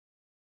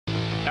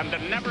and the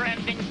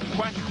never-ending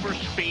quest for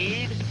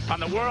speed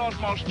on the world's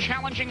most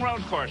challenging road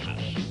courses.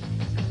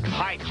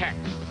 High tech.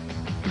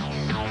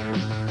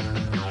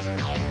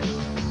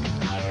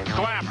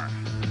 Glamour.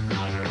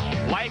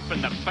 Life in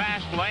the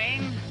fast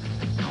lane.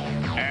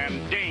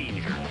 And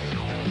danger.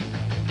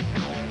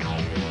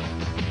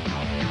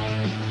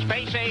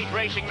 Space-age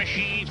racing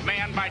machines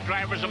manned by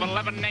drivers of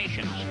 11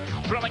 nations,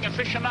 thrilling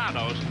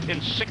aficionados in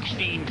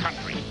 16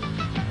 countries.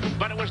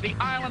 But it was the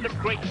island of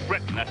Great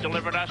Britain that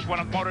delivered us one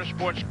of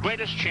motorsport's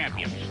greatest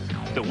champions,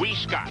 the wee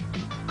Scot,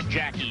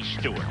 Jackie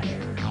Stewart.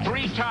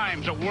 3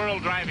 times a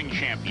world driving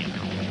champion,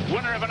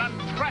 winner of an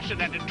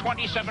unprecedented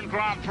 27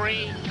 Grand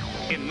Prix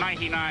in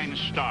 99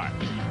 starts.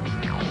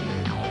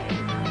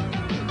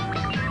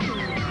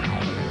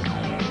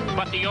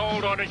 But the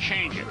old order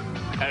changes.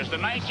 As the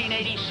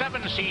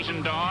 1987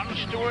 season dawned,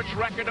 Stewart's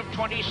record of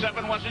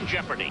 27 was in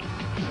jeopardy.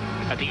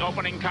 At the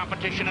opening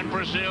competition in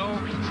Brazil,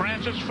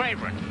 France's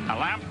favorite,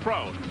 Alain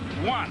Prost,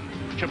 won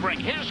to bring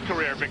his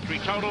career victory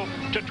total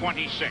to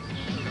 26.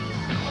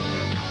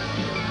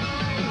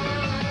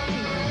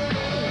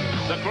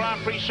 The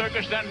Grand Prix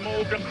circus then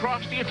moved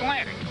across the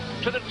Atlantic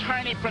to the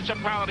tiny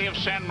principality of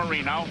San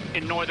Marino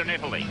in northern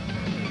Italy.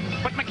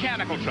 But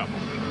mechanical trouble,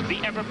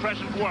 the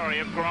ever-present worry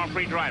of Grand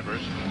Prix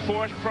drivers,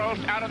 forced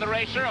Prost out of the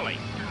race early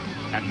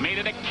and made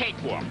it a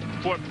cakewalk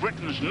for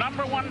Britain's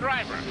 #1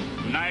 driver,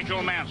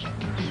 Nigel Mansell.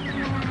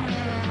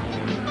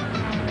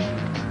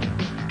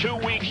 2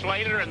 weeks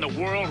later, in the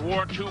World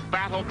War II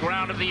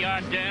battleground of the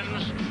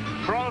Ardennes,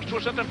 Prost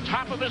was at the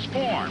top of his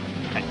form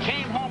and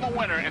came home a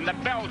winner in the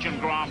Belgian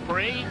Grand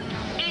Prix,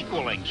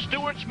 equaling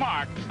Stewart's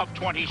mark of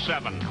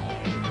 27.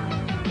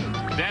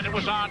 Then it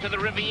was on to the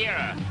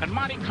Riviera and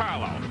Monte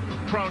Carlo,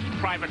 Prost's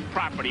private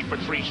property for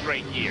 3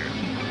 straight years.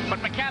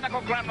 But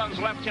mechanical gremlins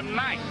left him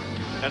ninth,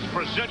 as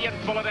Brazilian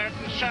bullet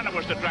Ayrton Senna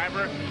was the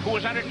driver who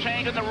was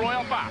entertained in the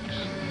royal box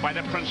by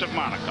the Prince of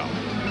Monaco.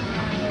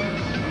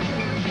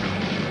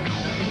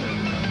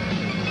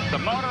 The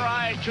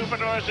motorized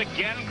troubadours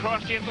again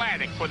crossed the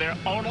Atlantic for their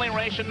only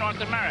race in North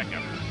America,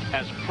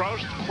 as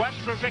Prost's quest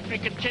for victory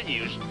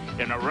continues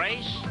in a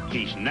race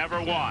he's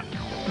never won.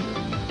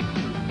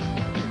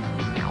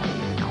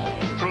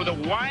 Through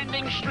the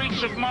winding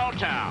streets of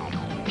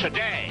Motown,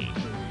 today,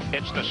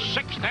 it's the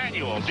 6th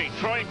annual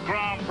Detroit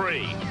Grand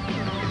Prix.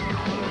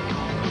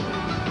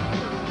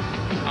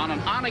 On an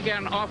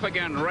on-again,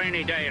 off-again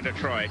rainy day in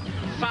Detroit,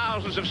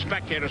 thousands of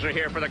spectators are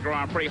here for the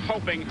Grand Prix,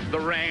 hoping the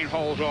rain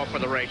holds off for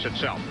the race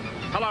itself.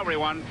 Hello,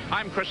 everyone.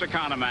 I'm Chris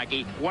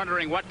Economaki,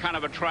 wondering what kind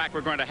of a track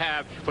we're going to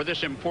have for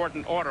this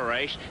important auto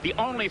race, the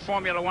only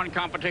Formula One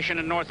competition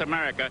in North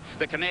America,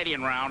 the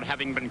Canadian round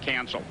having been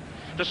canceled.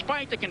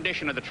 Despite the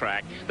condition of the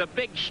track, the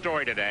big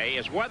story today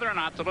is whether or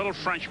not the little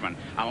Frenchman,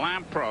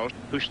 Alain Prost,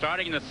 who's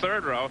starting in the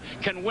 3rd row,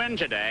 can win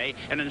today,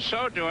 and in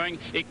so doing,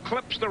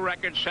 eclipse the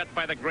record set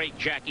by the great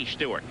Jackie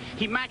Stewart.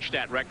 He matched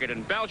that record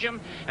in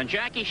Belgium, and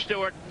Jackie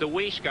Stewart, the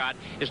wee Scot,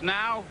 is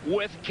now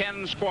with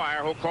Ken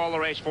Squire, who'll call the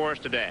race for us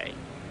today.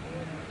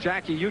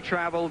 Jackie, you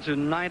traveled to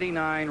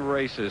 99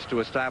 races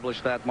to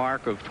establish that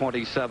mark of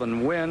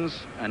 27 wins,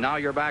 and now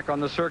you're back on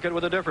the circuit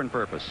with a different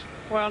purpose.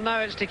 Well,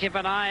 now it's to keep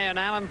an eye on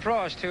Alain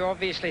Prost, who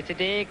obviously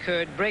today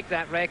could break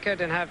that record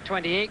and have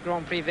 28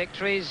 Grand Prix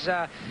victories.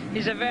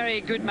 He's a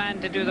very good man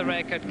to do the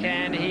record,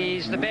 Ken.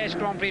 He's the best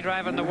Grand Prix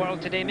driver in the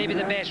world today, maybe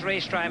the best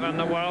race driver in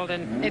the world,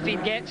 and if he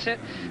gets it,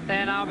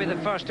 then I'll be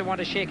the first to want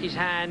to shake his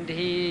hand.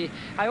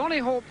 I only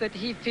hope that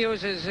he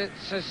feels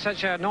it's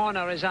such an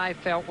honor as I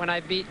felt when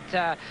I beat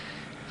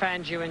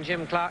Fangio and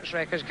Jim Clark's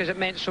records, because it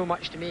meant so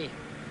much to me.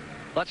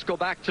 Let's go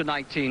back to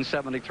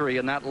 1973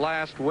 and that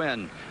last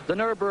win, the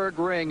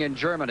Nürburgring in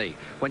Germany,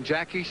 when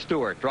Jackie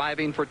Stewart,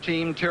 driving for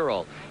Team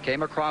Tyrrell,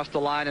 came across the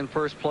line in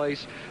first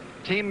place.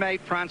 Teammate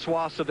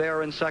Francois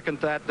Sever in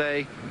second that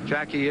day.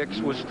 Jackie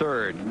Ickx was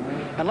third.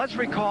 And let's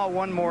recall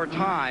one more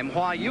time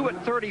why you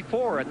at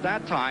 34 at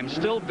that time,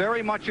 still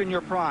very much in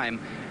your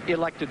prime,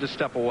 elected to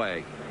step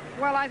away.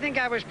 Well, I think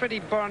I was pretty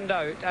burned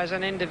out as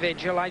an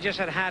individual. I just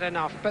had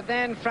enough. But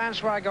then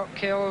Francois got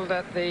killed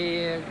at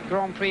the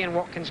Grand Prix in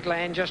Watkins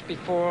Glen just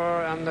before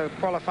on the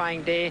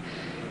qualifying day.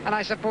 And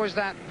I suppose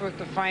that put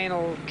the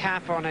final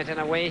cap on it in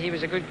a way. He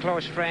was a good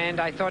close friend.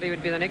 I thought he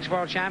would be the next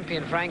world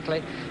champion,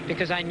 frankly,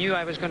 because I knew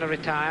I was going to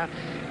retire.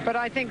 But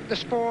I think the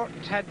sport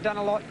had done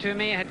a lot to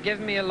me, had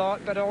given me a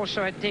lot, but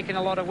also had taken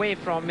a lot away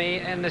from me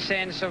in the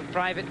sense of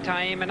private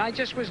time. And I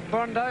just was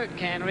burned out,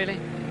 Ken, really.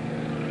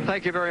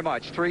 Thank you very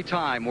much.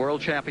 3-time world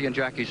champion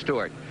Jackie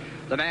Stewart.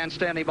 The man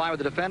standing by with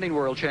the defending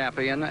world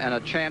champion and a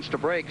chance to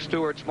break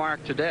Stewart's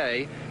mark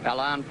today,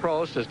 Alain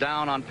Prost, is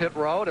down on pit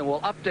road, and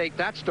we'll update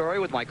that story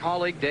with my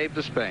colleague Dave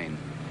Despain.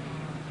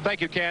 Thank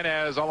you, Ken.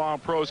 As Alain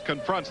Prost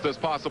confronts this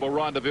possible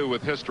rendezvous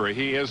with history,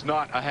 he is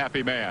not a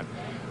happy man.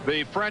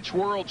 The French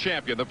world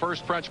champion, the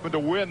first Frenchman to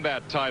win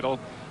that title,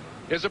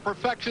 is a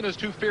perfectionist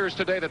who fears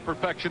today that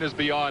perfection is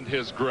beyond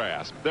his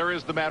grasp. There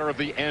is the matter of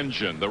the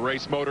engine. The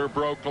race motor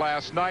broke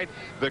last night.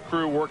 The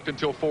crew worked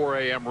until 4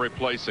 a.m.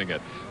 replacing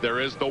it.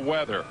 There is the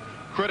weather.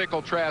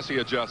 Critical chassis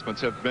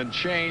adjustments have been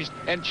changed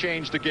and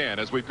changed again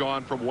as we've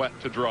gone from wet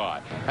to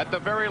dry. At the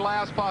very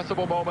last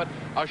possible moment,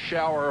 a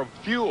shower of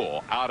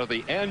fuel out of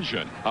the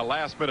engine, a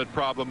last-minute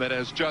problem that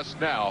has just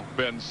now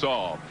been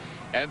solved.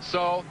 And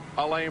so,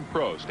 Alain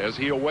Prost, as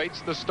he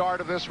awaits the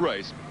start of this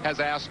race, has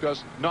asked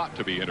us not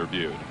to be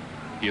interviewed.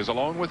 He is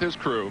alone with his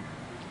crew,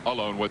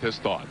 alone with his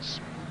thoughts.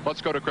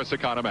 Let's go to Chris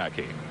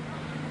Economaki.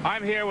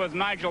 I'm here with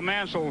Nigel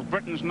Mansell,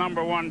 Britain's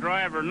 #1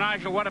 driver.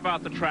 Nigel, what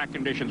about the track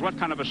conditions? What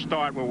kind of a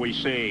start will we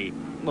see?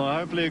 Well,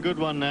 hopefully a good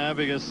one now,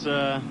 because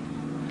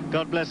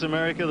God bless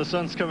America, the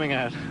sun's coming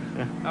out.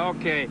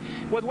 Okay.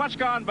 With what's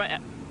gone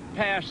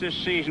past this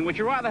season, would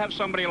you rather have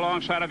somebody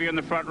alongside of you in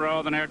the front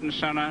row than Ayrton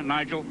Senna,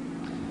 Nigel?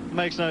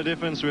 Makes no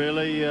difference,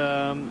 really.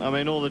 I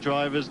mean, all the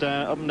drivers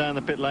up and down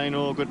the pit lane are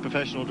all good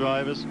professional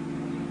drivers.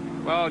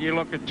 Well, you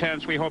look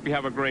tense. We hope you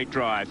have a great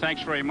drive.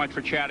 Thanks very much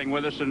for chatting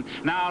with us. And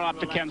now up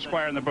to Ken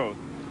Squire in the booth.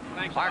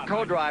 Thanks our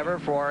co-driver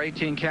for our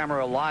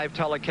 18-camera live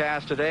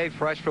telecast today,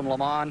 fresh from Le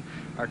Mans,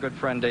 our good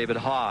friend David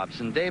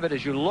Hobbs. And David,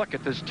 as you look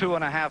at this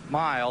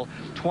 2.5-mile,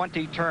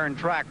 20-turn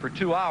track for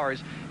 2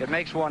 hours, it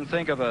makes one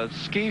think of a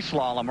ski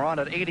slalom run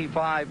at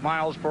 85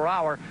 miles per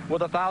hour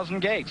with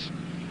 1,000 gates.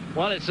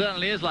 Well, it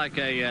certainly is like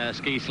a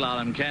ski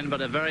slalom, Ken, but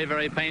a very,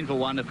 very painful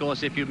one, of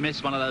course, if you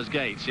miss one of those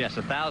gates. Yes,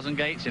 1,000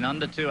 gates in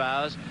under 2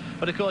 hours.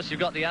 But, of course, you've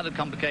got the added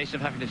complication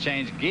of having to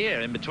change gear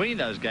in between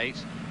those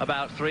gates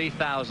about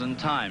 3,000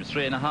 times,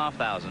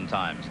 3,500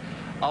 times.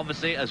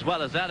 Obviously, as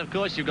well as that, of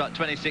course, you've got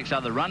 26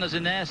 other runners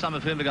in there, some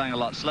of whom are going a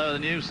lot slower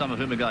than you, some of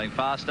whom are going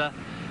faster.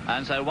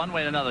 And so one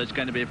way or another, it's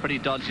going to be a pretty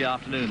dodgy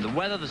afternoon. The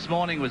weather this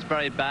morning was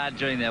very bad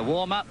during their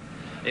warm-up.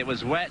 It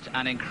was wet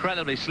and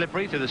incredibly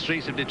slippery through the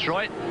streets of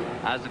Detroit,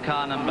 as the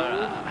car number,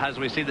 as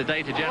we see the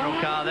Data General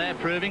car there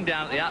proving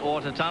down at the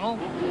Atwater Tunnel.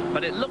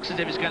 But it looks as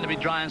if it's going to be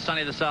dry and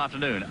sunny this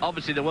afternoon.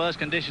 Obviously, the worst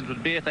conditions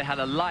would be if they had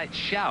a light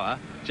shower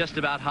just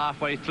about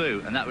halfway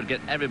through, and that would get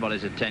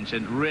everybody's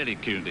attention really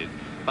tuned in.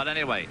 But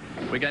anyway,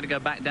 we're going to go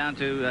back down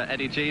to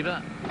Eddie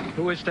Cheever,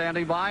 who is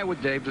standing by with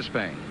Dave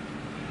Despain.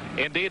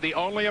 Indeed, the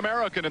only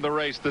American in the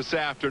race this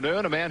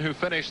afternoon, a man who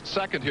finished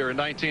second here in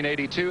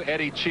 1982,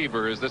 Eddie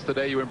Cheever. Is this the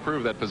day you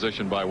improve that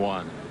position by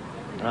 1?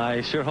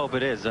 I sure hope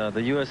it is. The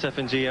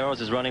USF&G Aeros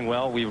is running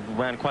well. We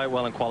ran quite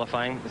well in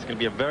qualifying. It's going to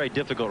be a very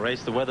difficult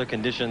race. The weather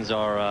conditions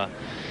are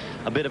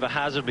a bit of a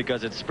hazard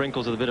because it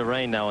sprinkles with a bit of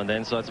rain now and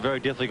then, so it's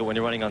very difficult when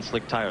you're running on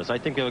slick tires. I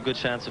think we have a good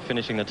chance of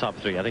finishing the top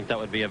 3. I think that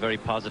would be a very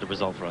positive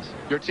result for us.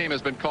 Your team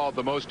has been called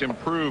the most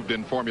improved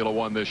in Formula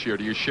One this year.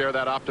 Do you share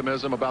that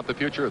optimism about the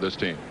future of this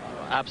team?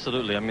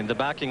 Absolutely. I mean, the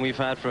backing we've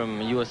had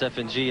from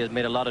USF&G has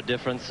made a lot of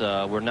difference.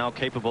 We're now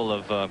capable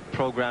of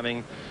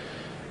programming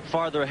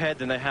farther ahead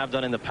than they have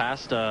done in the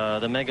past.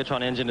 The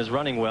Megatron engine is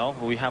running well.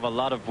 We have a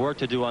lot of work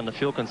to do on the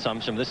fuel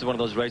consumption. This is one of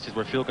those races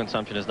where fuel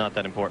consumption is not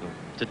that important.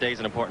 Today's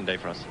an important day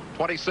for us.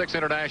 26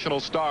 international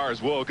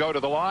stars will go to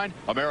the line.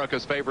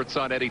 America's favorite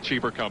son, Eddie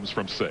Cheever, comes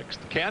from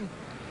 6th. Ken?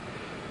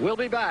 We'll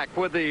be back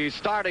with the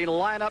starting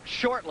lineup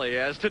shortly,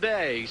 as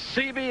today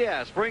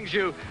CBS brings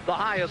you the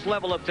highest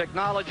level of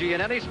technology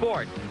in any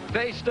sport,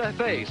 face to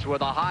face with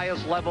the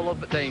highest level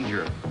of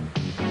danger.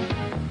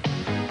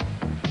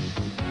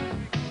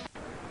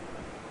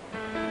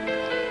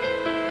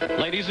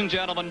 Ladies and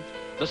gentlemen,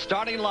 the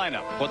starting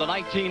lineup for the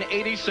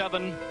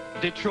 1987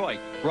 Detroit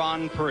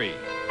Grand Prix.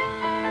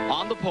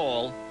 On the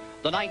pole,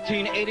 the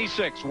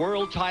 1986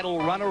 world title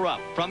runner-up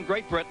from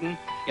Great Britain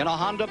in a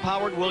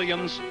Honda-powered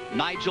Williams,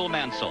 Nigel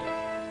Mansell.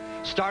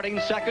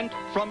 Starting second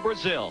from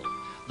Brazil,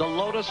 the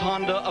Lotus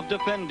Honda of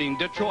defending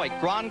Detroit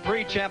Grand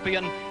Prix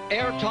champion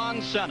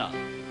Ayrton Senna.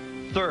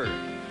 Third,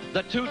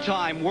 the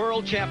two-time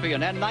world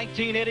champion and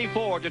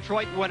 1984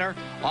 Detroit winner,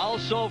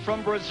 also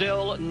from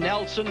Brazil,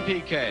 Nelson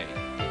Piquet.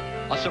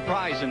 A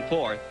surprise in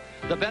fourth,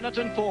 the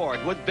Benetton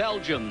Ford with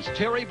Belgium's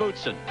Thierry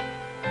Boutsen.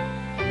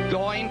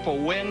 Going for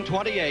win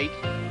 28.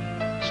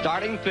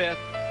 Starting fifth,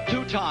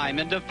 two-time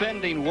and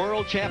defending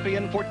world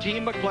champion for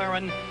Team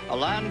McLaren,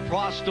 Alain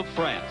Prost of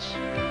France.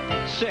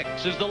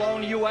 Sixth is the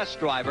lone U.S.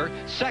 driver,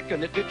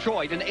 second at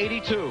Detroit in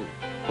 '82.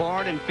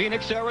 Born in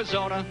Phoenix,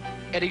 Arizona,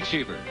 Eddie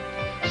Cheever.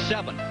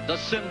 Seventh, the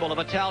symbol of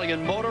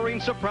Italian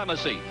motoring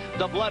supremacy,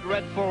 the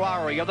blood-red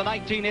Ferrari of the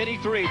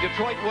 1983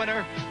 Detroit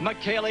winner,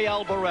 Michele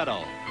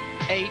Alboreto.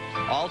 Eighth,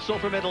 also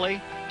from Italy,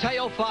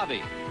 Teo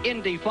Fabi,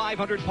 Indy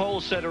 500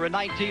 pole sitter in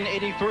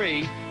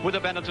 1983 with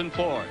the Benetton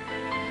Ford.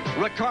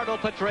 Riccardo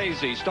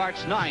Patrese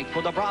starts ninth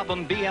for the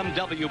Brabham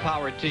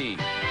BMW-powered team.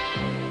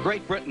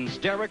 Great Britain's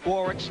Derek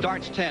Warwick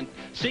starts 10th,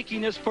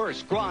 seeking his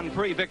first Grand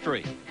Prix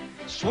victory.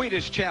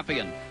 Swedish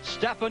champion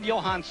Stefan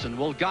Johansson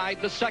will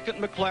guide the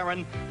second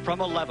McLaren from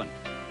 11th.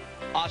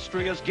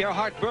 Austria's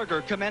Gerhard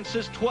Berger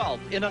commences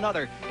 12th in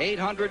another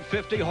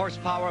 850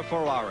 horsepower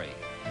Ferrari.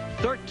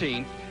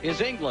 13th is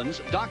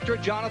England's Dr.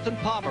 Jonathan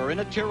Palmer in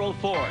a Tyrrell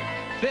Ford,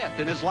 5th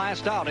in his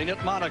last outing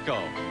at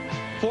Monaco.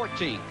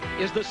 14th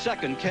is the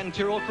second Ken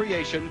Tyrrell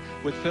creation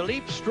with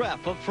Philippe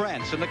Streff of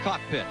France in the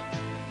cockpit.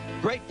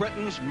 Great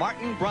Britain's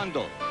Martin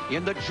Brundle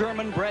in the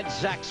German-bred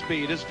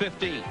Zaxpeed is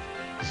 15th.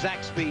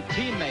 Zaxpeed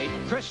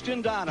teammate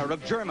Christian Danner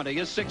of Germany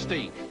is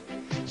 16th.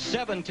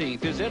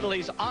 17th is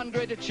Italy's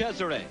Andre de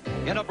Cesare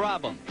in a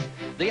Brabham.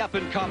 The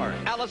up-and-comer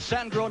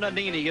Alessandro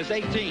Nannini is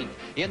 18th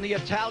in the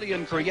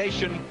Italian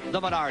creation,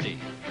 the Minardi.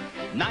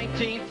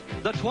 19th,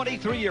 the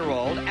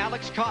 23-year-old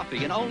Alex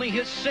Coffey in only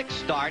his 6th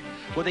start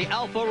with the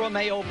Alfa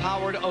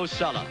Romeo-powered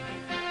Osella.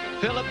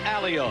 Philippe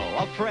Alliot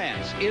of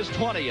France is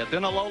 20th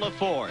in a Lola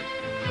Ford.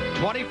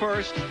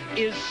 21st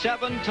is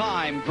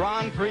 7-time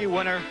Grand Prix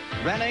winner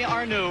René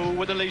Arnoux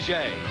with a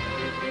Ligier.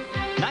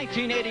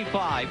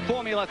 1985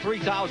 Formula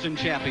 3000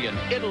 champion,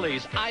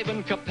 Italy's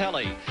Ivan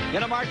Capelli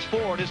in a March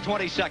Ford is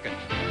 22nd.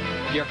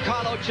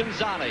 Giancarlo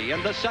Cinzani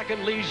in the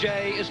 2nd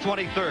Ligier is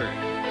 23rd.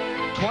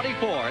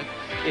 24th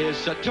is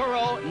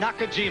Satoru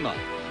Nakajima,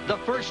 the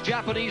first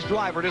Japanese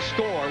driver to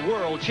score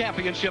World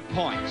Championship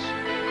points.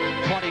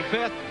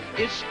 25th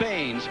is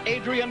Spain's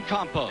Adrian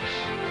Campos.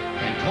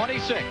 And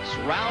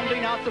 26th,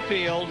 rounding out the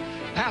field,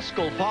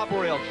 Pascal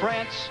Fabre of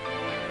France,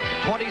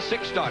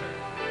 26th starter.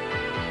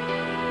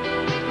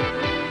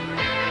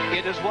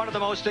 It is one of the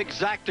most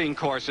exacting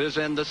courses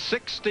in the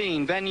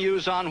 16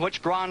 venues on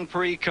which Grand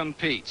Prix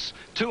competes.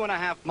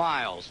 2.5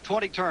 miles,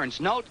 20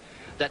 turns. Note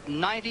that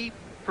 10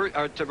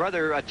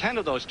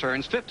 of those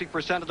turns,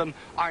 50% of them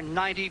are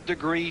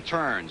 90-degree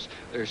turns.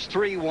 There's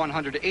 3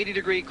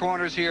 180-degree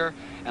corners here,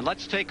 and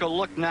let's take a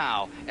look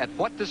now at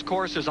what this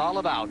course is all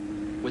about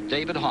with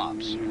David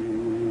Hobbs.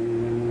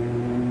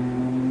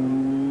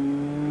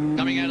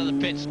 Coming out of the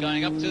pits,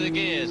 going up through the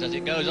gears as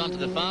it goes on to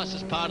the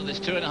fastest part of this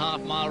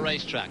 2.5-mile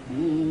racetrack.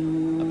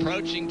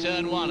 Approaching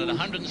turn 1 at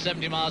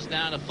 170 miles an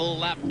hour, a full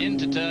lap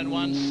into turn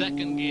 1,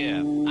 2nd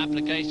gear.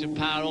 Application of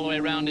power all the way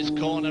around this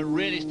corner.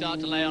 Really start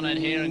to lay on it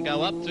here and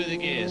go up through the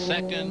gears.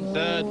 2nd,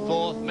 3rd,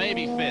 4th,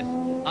 maybe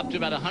 5th. Up to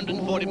about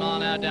 140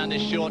 miles an hour down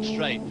this short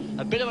straight.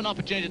 A bit of an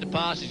opportunity to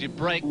pass as you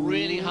brake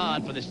really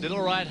hard for this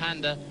little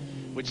right-hander,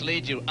 which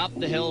leads you up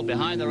the hill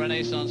behind the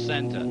Renaissance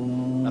Center.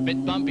 A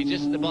bit bumpy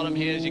just at the bottom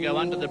here as you go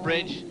under the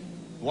bridge.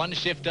 One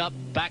shift up,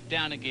 back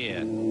down a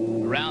gear.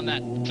 Around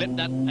that, clip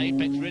that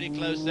apex really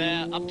close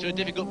there. Up to a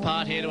difficult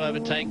part here to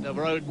overtake. The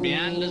road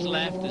meanders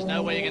left. There's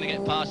no way you're going to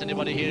get past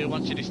anybody here who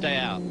wants you to stay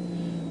out.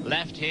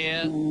 Left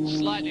here,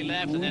 slightly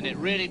left, and then it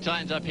really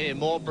tightens up here.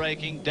 More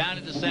braking, down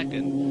into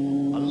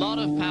 2nd. A lot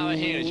of power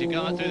here as you're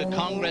going through the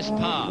Congress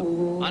Park.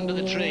 Under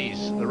the trees,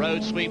 the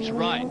road sweeps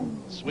right.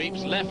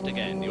 Sweeps left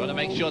again. You want to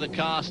make sure the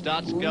car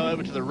starts to go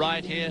over to the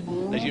right here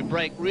as you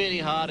brake really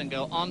hard and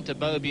go on to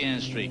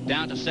Beaubien Street,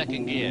 down to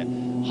 2nd gear.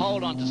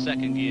 Hold on to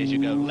 2nd gear as you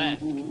go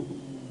left.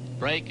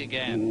 Brake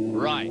again,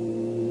 right.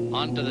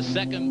 Onto the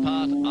 2nd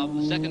part of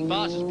the 2nd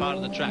fastest part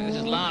of the track. This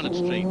is Larned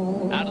Street.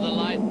 Out of the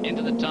light,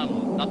 into the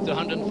tunnel, up to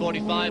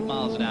 145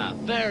 miles an hour.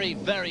 Very,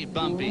 very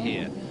bumpy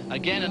here.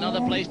 Again, another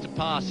place to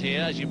pass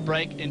here as you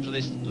brake into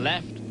this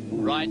left,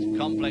 right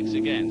complex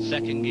again.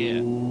 2nd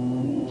gear.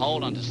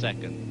 Hold on to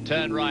 2nd.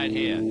 Turn right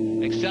here.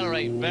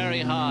 Accelerate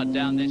very hard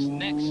down this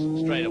next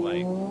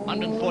straightaway.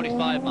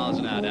 145 miles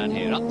an hour down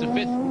here. Up to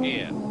 5th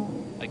gear.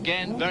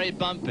 Again, very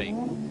bumpy.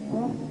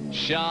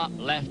 Sharp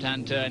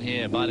left-hand turn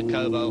here by the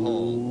Cobo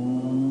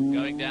Hall.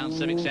 Going down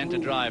Civic Center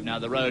Drive. Now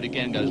the road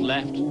again goes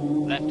left.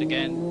 Left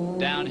again.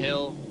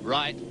 Downhill.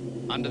 Right.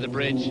 Under the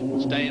bridge.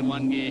 Stay in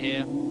 1 gear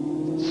here.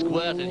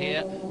 Squirted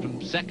here from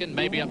 2nd,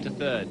 maybe up to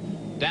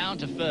 3rd. Down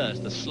to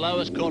 1st. The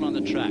slowest corner on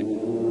the track.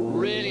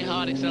 Really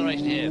hard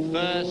acceleration here.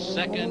 1st,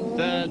 2nd,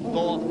 3rd,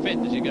 4th,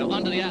 5th as you go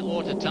under the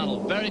Atwater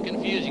Tunnel. Very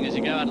confusing as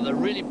you go out of the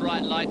really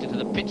bright light into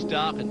the pitch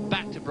dark and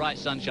back to bright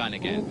sunshine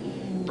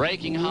again.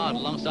 Braking hard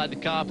alongside the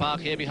car park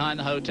here behind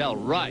the hotel.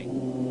 Right,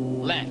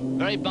 left.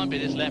 Very bumpy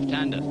this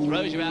left-hander.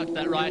 Throws you out to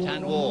that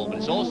right-hand wall, but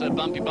it's also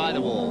bumpy by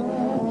the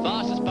wall.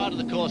 Fastest part of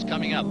the course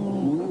coming up.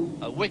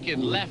 A wicked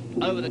left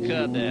over the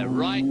curb there.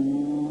 Right,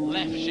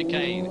 left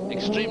chicane,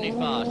 extremely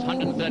fast,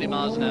 130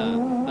 miles an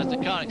hour. As the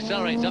car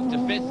accelerates up to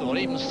 5th or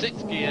even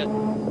 6th gear,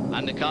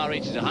 and the car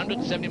reaches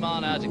 170 miles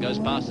an hour as it goes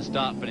past the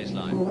start-finish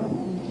line.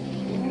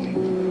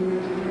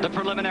 The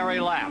preliminary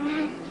lap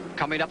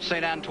coming up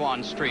St.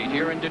 Antoine Street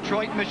here in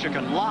Detroit,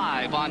 Michigan,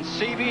 live on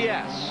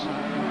CBS.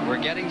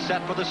 We're getting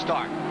set for the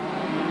start.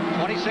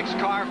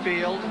 26-car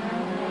field,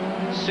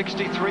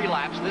 63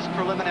 laps. This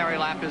preliminary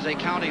lap is a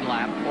counting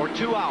lap, or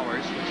 2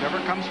 hours, whichever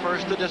comes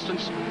first, the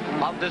distance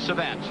of this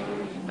event.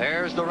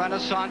 There's the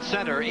Renaissance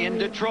Center in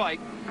Detroit.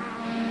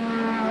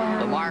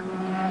 The mark,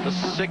 the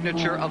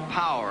signature of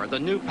power, the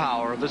new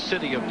power of the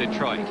city of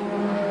Detroit.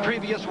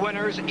 Previous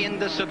winners in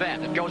this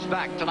event. It goes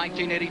back to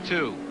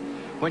 1982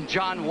 when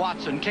John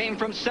Watson came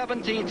from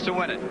 17th to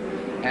win it.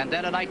 And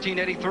then in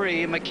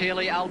 1983,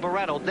 Michele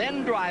Alboreto,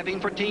 then driving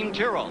for Team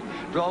Tyrrell,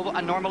 drove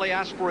a normally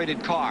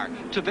aspirated car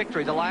to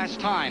victory the last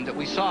time that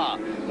we saw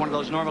one of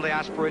those normally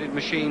aspirated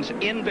machines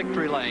in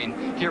victory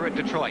lane here at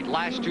Detroit.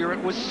 Last year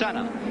it was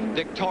Senna,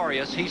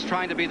 victorious. He's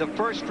trying to be the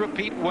first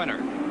repeat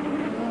winner.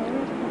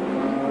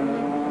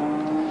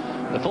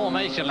 The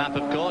formation lap,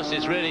 of course,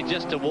 is really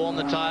just to warm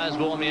the tires,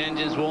 warm the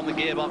engines, warm the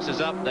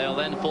gearboxes up. They'll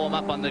then form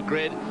up on the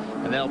grid,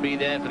 and they'll be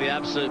there for the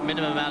absolute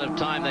minimum amount of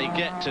time they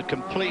get to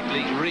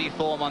completely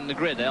reform on the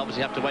grid. They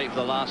obviously have to wait for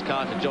the last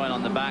car to join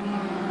on the back.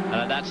 And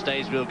at that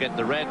stage, we'll get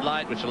the red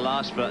light, which will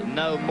last for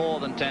no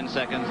more than 10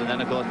 seconds. And then,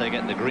 of course, they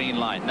get the green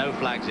light. No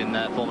flags in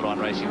Formula One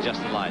racing,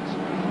 just the lights.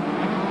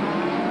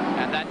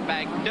 And that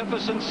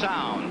magnificent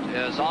sound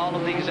as all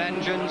of these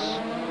engines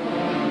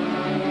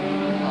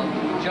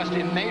of just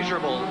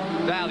immeasurable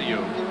value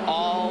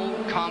all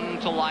come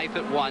to life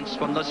at once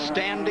from the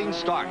standing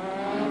start.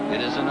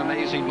 It is an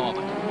amazing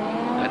moment.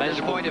 At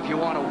this point, if you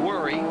want to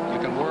worry, you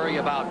can worry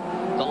about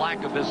the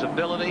lack of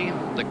visibility,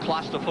 the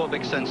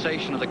claustrophobic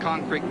sensation of the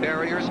concrete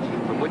barriers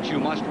from which you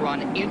must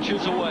run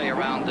inches away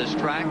around this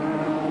track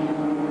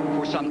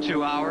for some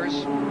 2 hours.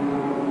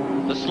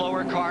 The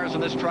slower cars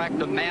on this track,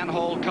 the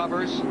manhole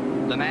covers,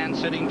 the man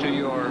sitting to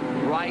your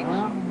right,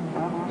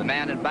 the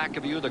man in back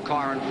of you, the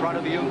car in front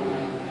of you,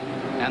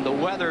 and the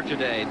weather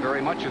today,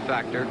 very much a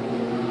factor.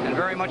 And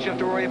very much you have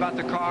to worry about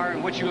the car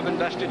in which you have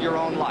invested your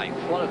own life.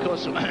 Well, of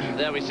course,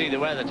 there we see the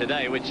weather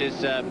today, which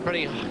is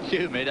pretty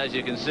humid, as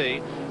you can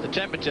see. The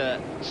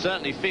temperature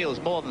certainly feels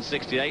more than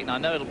 68, and I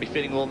know it'll be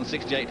feeling more than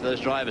 68 for those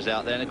drivers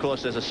out there. And, of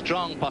course, there's a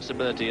strong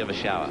possibility of a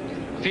shower.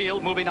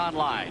 Field moving on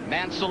line.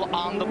 Mansell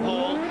on the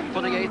pole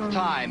for the 8th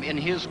time in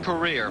his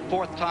career.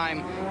 4th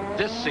time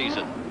this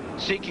season,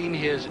 seeking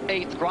his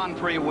 8th Grand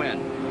Prix win.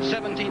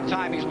 17th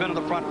time he's been in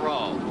the front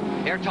row.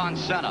 Ayrton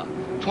Senna,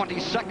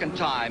 22nd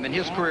time in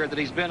his career that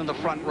he's been in the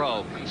front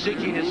row,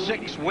 seeking his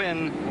 6th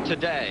win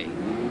today.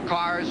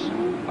 Cars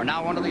are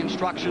now under the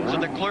instructions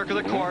of the clerk of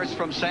the course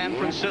from San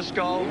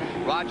Francisco,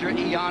 Roger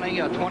Ianni,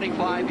 a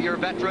 25-year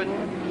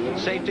veteran.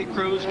 Safety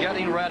crews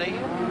getting ready.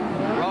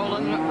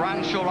 Roland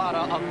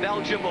Rancholata of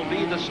Belgium will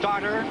be the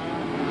starter.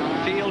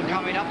 Field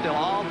coming up. They'll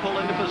all pull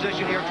into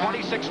position here.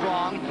 26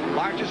 strong.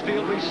 Largest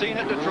field we've seen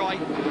at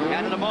Detroit.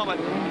 And in a moment,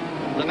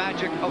 the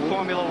magic of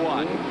Formula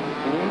One.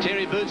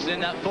 Thierry Boots in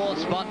that 4th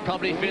spot,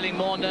 probably feeling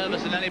more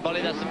nervous than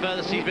anybody. That's the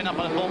furthest he's been up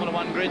on a Formula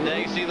One grid there.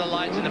 You see the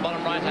lights in the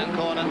bottom right-hand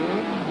corner.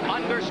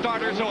 Under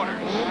starter's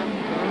orders.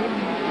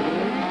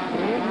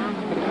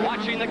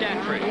 Watching the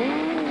gantry.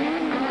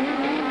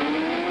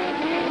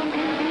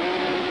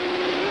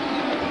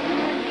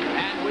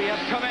 And we have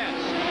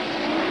commenced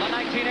the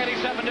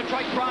 1987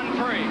 Detroit Grand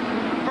Prix.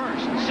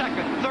 1st,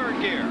 2nd,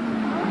 3rd gear.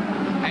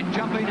 And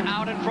jumping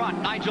out in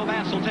front, Nigel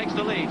Mansell takes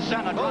the lead.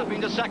 Senna dropping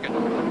to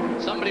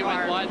 2nd. Somebody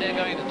went wide there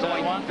going to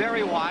turn 1.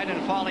 Very wide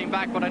and falling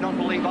back, but I don't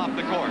believe off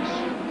the course.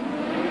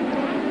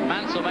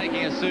 Mansell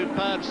making a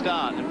superb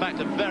start. In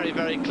fact, a very,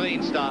 very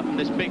clean start from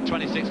this big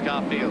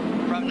 26-car field.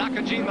 From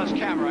Nakajima's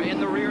camera in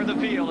the rear of the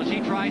field as he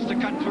tries to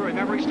cut through.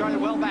 Remember, he started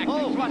well back.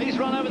 Oh, he's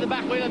run over the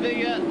back wheel of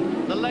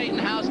the Leighton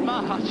House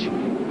March.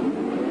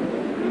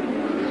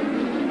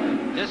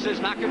 This is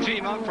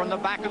Nakajima from the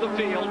back of the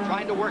field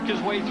trying to work his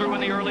way through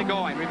in the early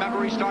going.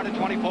 Remember, he started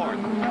 24th.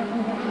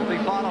 We'll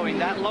be following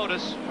that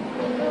Lotus,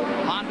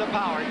 Honda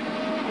powered,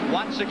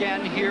 once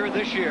again here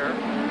this year.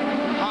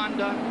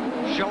 Honda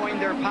showing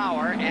their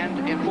power, and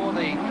for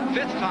the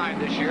 5th time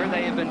this year,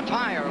 they have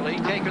entirely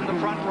taken the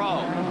front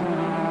row.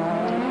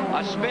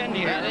 A spin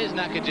here. That is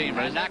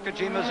Nakajima. And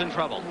Nakajima's in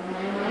trouble.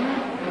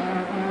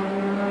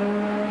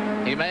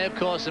 He may have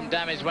caused some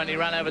damage when he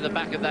ran over the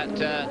back of that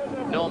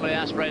normally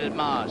aspirated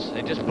Mars.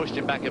 They just pushed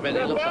him back a bit.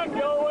 It looks like...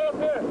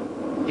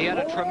 He had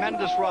a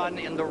tremendous run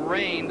in the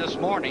rain this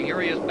morning.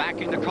 Here he is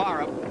backing the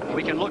car up.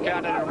 We can look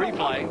at it in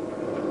replay.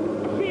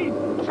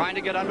 Trying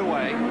to get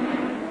underway.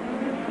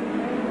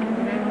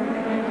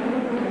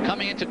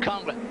 Coming into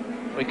Congress.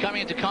 We're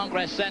coming into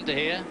Congress Center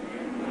here.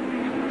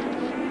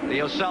 The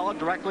Osella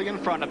directly in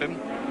front of him.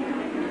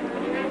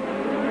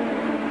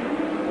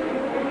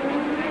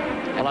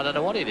 Well, I don't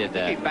know what he did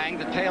there. He banged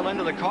the tail end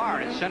of the car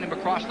and it sent him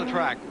across the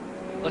track.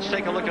 Let's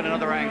take a look at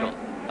another angle.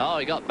 Oh,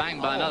 he got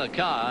banged by another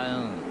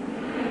car.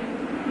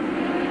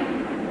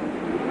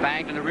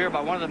 Banged in the rear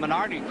by one of the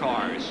Minardi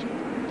cars.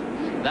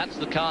 That's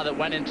the car that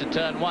went into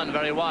turn 1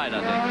 very wide,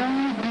 I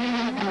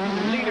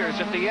think. Leaders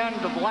at the end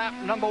of lap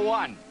number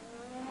 1.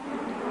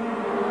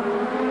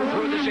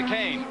 Through the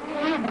chicane.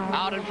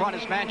 Out in front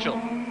is Mansell.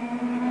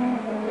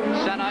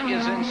 Senna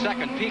is in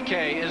 2nd.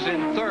 Piquet is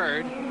in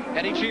 3rd.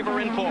 Eddie Cheever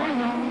in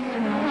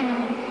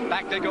 4th.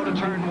 Back they go to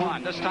turn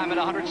 1. This time at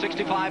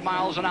 165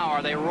 miles an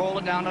hour. They roll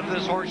it down into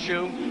this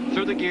horseshoe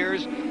through the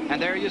gears. And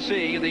there you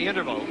see the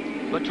interval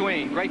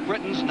between Great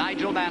Britain's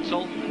Nigel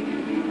Mansell,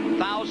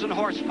 1,000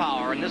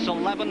 horsepower in this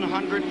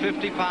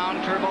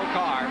 1,150-pound turbo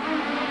car.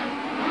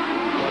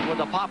 But with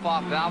the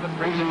pop-off valve, it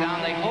brings it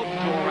down. They hope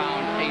to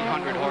around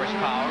 800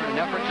 horsepower in an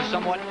effort to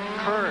somewhat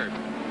curb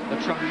the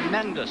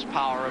tremendous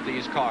power of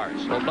these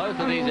cars. Well, both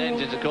of these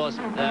engines, of course,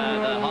 the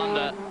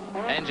Honda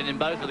engine in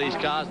both of these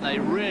cars, and they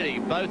really,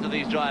 both of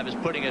these drivers,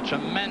 putting a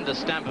tremendous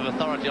stamp of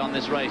authority on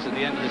this race at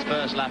the end of this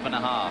first lap and a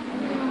half.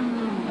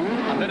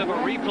 A bit of a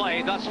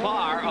replay thus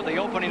far of the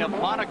opening of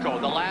Monaco,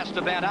 the last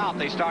event out.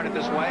 They started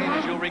this way, and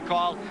as you'll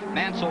recall,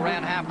 Mansell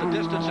ran half the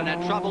distance and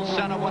had trouble.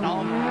 Senna went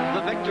home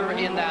the victor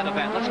in that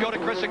event. Let's go to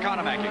Chris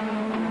Economaki.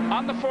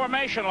 On the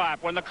formation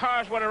lap, when the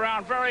cars went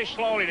around very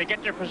slowly to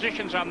get their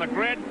positions on the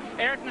grid,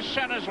 Ayrton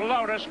Senna's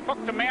Lotus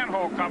hooked the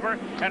manhole cover,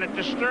 and it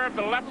disturbed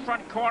the left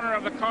front corner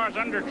of the car's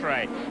under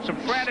tray. Some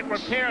frantic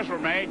repairs were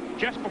made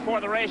just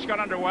before the race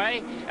got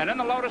underway, and in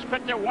the Lotus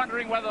pit, they're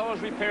wondering whether those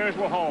repairs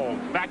will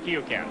hold. Back to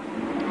you,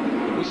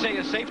 Ken. We see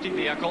a safety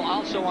vehicle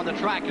also on the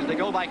track as they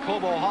go by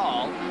Cobo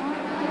Hall.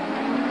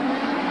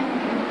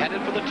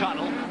 Headed for the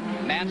tunnel.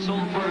 Mansell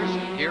first.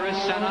 Here is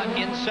Senna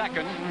in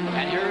second.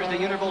 And here's the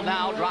interval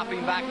now,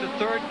 dropping back to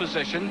third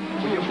position,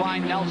 where you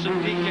find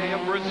Nelson Piquet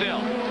of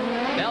Brazil.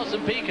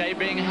 Nelson Piquet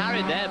being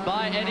harried there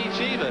by Eddie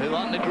Cheever, who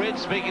on the grid,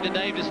 speaking to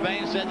Dave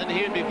Despain, said that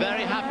he would be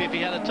very happy if he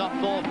had a top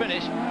 4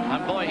 finish.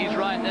 And boy, he's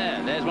right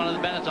there. There's one of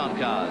the Benetton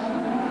cars.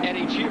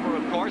 Eddie Cheever,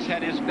 of course,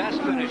 had his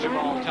best finish of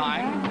all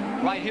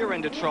time right here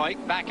in Detroit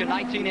back in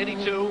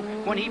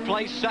 1982 when he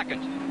placed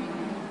second.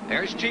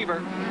 There's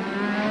Cheever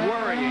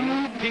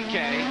worrying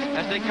Piquet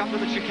as they come to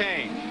the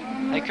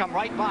chicane. They come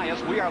right by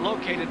us. We are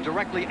located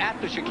directly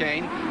at the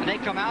chicane, and they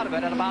come out of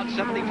it at about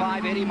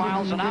 75, 80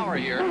 miles an hour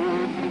here.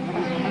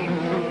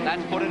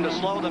 That's put in to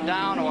slow them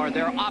down, or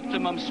their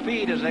optimum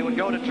speed as they would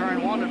go to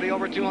turn 1 would be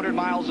over 200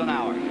 miles an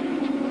hour.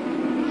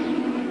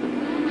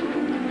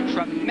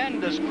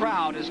 Tremendous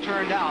crowd has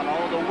turned out,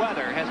 although the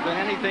weather has been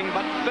anything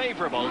but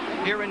favorable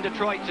here in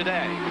Detroit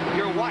today.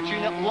 You're watching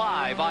it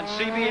live on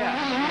CBS,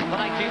 the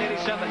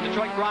 1987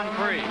 Detroit Grand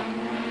Prix.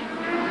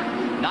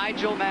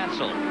 Nigel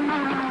Mansell,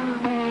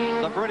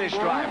 the British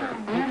driver,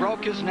 who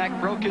broke his neck,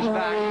 broke his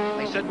back,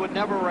 they said would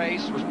never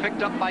race, was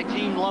picked up by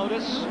Team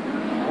Lotus,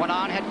 went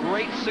on, had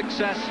great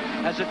success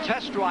as a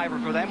test driver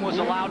for them, was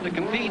allowed to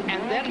compete,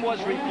 and then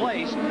was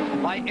replaced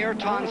by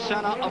Ayrton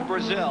Senna of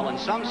Brazil. And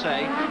some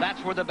say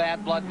that's where the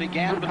bad blood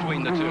began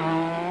between the two.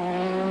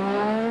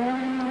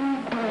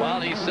 Well,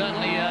 he's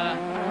certainly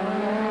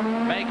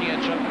making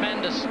a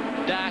tremendous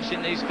dash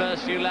in these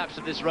first few laps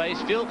of this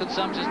race. Fuel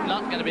consumption is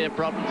not going to be a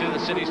problem through the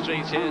city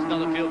streets here. It's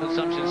not a fuel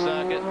consumption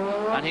circuit.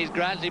 And he's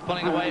gradually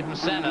pulling away from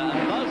Senna,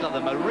 and both of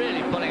them are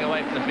really pulling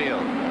away from the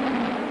field.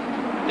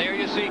 There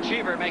you see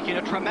Cheever making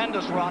a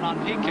tremendous run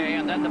on Piquet,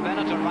 and then the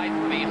Benetton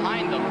right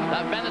behind them.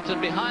 That Benetton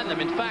behind them,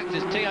 in fact,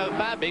 is Theo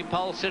Fabi,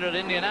 pole sitter at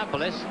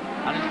Indianapolis.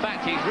 And in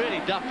fact, he's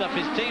really duffed up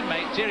his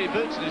teammate, Thierry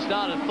Boutsen, who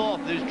started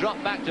 4th, who's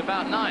dropped back to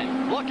about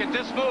 9th. Look at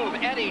this move.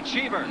 Eddie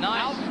Cheever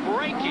now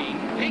breaking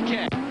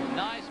Piquet.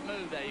 Nice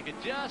move there. You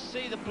could just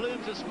see the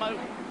plumes of smoke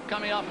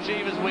coming off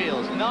Cheever's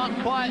wheels. Not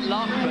quite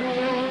locked,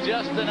 but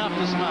just enough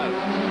to smoke.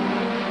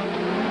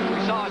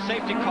 We saw a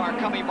safety car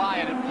coming by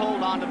and it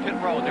pulled onto pit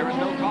road. There was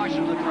no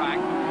caution to the track.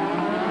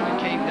 It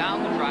came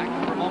down the track.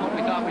 For a moment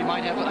we thought we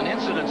might have an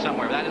incident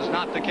somewhere. That is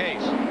not the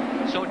case.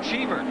 So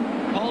Cheever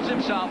pulls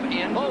himself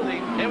in. Oh,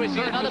 here we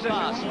see another position.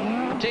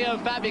 pass. Theo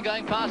Fabi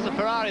going past the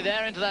Ferrari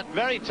there into that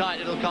very tight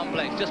little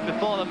complex just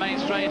before the main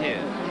straight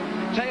here.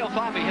 Theo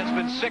Fabi has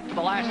been sick for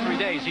the last 3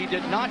 days. He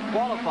did not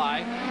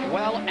qualify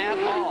well at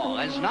all.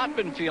 Has not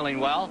been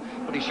feeling well,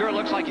 but he sure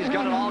looks like he's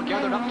got it all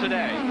gathered up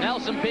today.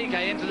 Nelson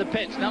Piquet into the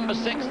pits. Number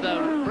 6,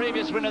 the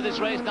previous winner of this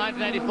race,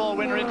 1984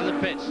 winner, into the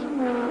pits.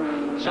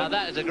 So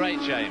that is a great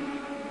shame.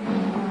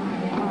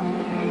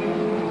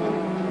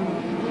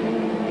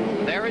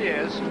 There he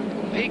is,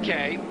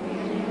 Piquet,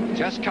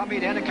 just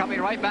coming in and coming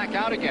right back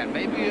out again.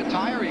 Maybe a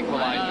tire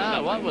equalizer. I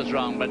don't know what was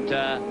wrong, but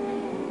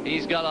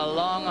he's got a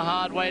long,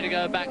 hard way to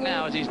go back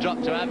now as he's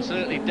dropped to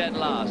absolutely dead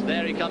last.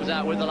 There he comes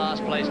out with the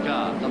last place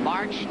car. The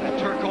March, the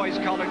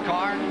turquoise-colored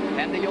car,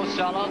 and the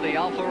Osella, the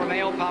Alfa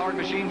Romeo-powered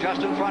machine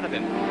just in front of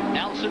him.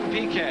 Nelson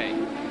Piquet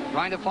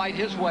trying to fight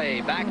his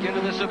way back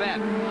into this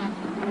event.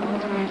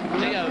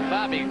 Theo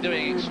Fabi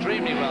doing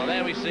extremely well.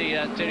 There we see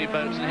Thierry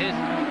Boutsen.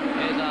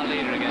 Here's our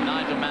leader again,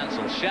 Nigel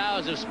Mansell.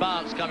 Showers of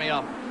sparks coming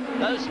off.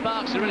 Those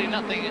sparks are really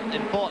nothing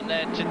important.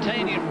 They're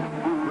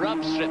titanium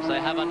rub strips they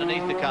have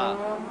underneath the car.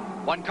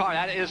 One car,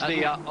 that is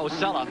the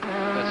Osella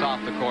that's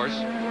off the course.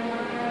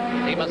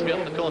 He must be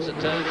off the course at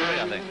turn 3,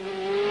 I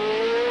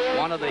think.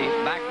 One of the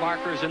back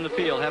markers in the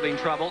field having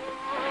trouble.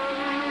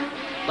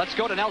 Let's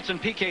go to Nelson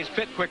Piquet's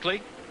pit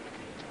quickly.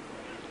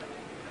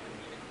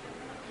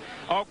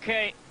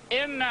 Okay,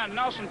 in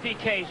Nelson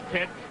Piquet's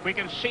pit, we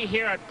can see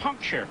here a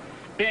puncture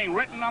being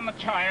written on the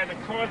tire that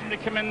caused him to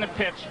come in the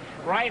pits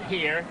right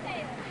here.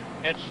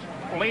 It's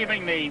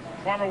leaving the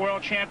former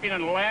world champion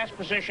in last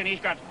position. He's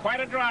got quite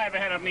a drive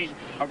ahead of him. These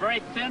are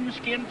very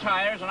thin-skinned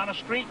tires, and on a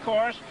street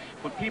course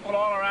with people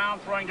all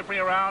around throwing debris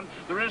around,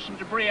 there is some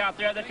debris out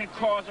there that can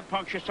cause a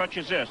puncture such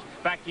as this.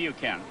 Back to you,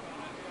 Ken.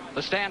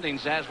 The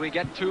standings as we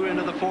get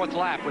into the 4th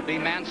lap would be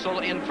Mansell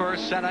in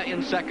 1st, Senna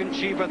in 2nd,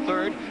 Cheever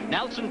 3rd,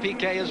 Nelson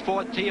Piquet is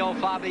 4th, Theo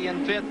Fabi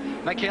in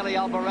 5th, Michele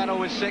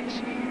Alboreto is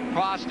 6th,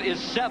 Prost is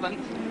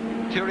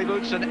 7th, Thierry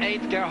Boutsen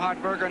 8th,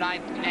 Gerhard Berger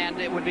 9th, and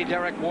it would be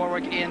Derek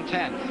Warwick in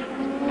 10th.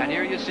 And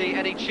here you see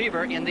Eddie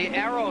Cheever in the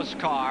Arrows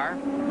car,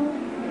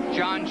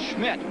 John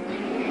Schmidt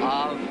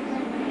of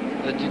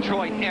the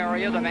Detroit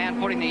area, the man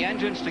putting the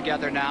engines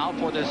together now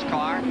for this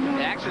car.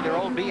 And actually, they're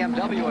old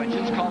BMW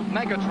engines called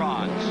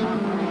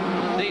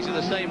Megatrons. These are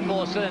the same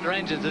 4-cylinder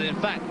engines that, in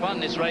fact, won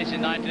this race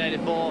in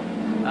 1984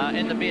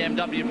 in the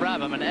BMW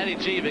Brabham, and Eddie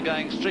Cheever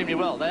going extremely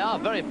well. They are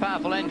very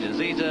powerful engines.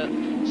 These are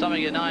some of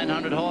your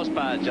 900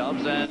 horsepower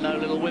jobs. They're no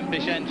little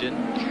wimpish engine.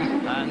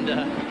 And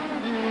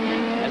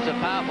it's a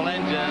powerful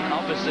engine.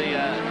 Obviously,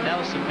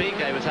 Nelson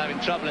Piquet was having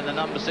trouble in the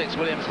number 6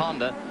 Williams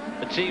Honda.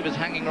 But Cheever's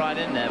hanging right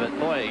in there. But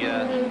boy,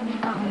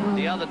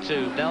 the other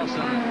two,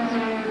 Nelson,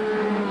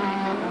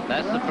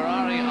 that's the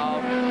Ferrari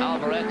of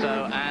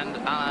Alboreto and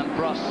Alain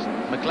Prost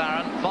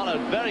McLaren, followed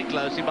very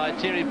closely by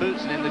Thierry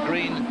Boutsen in the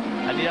green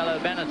and yellow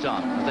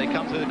Benetton as they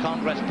come through the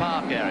Congress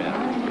Park area.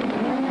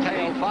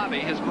 Teo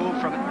Fabi has moved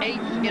from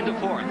 8th into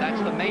 4th.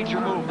 That's the major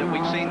move that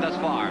we've seen thus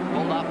far.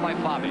 Pulled off by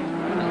Fabi.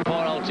 And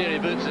poor old Thierry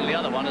Boutsen, the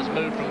other one, has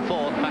moved from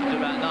 4th back to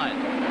about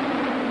 9th.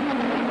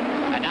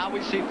 And now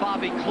we see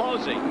Fabi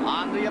closing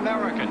on the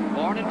American.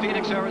 Born in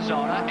Phoenix,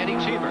 Arizona, Eddie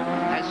Cheever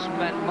has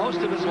spent most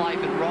of his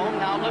life in Rome,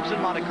 now lives in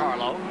Monte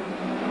Carlo.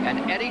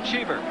 And Eddie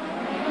Cheever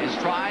is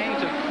trying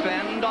to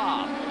fend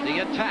off the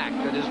attack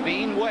that is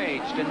being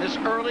waged in this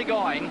early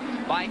going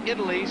by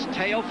Italy's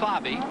Teo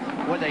Fabi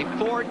with a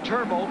Ford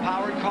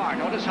turbo-powered car.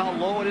 Notice how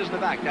low it is in the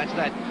back. That's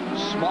that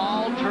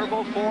small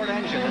turbo Ford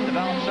engine that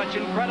develops such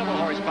incredible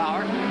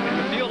horsepower. It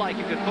would feel like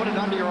you could put it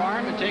under your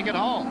arm and take it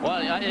home. Well,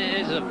 it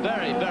is a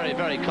very, very,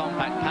 very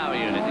compact power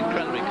unit,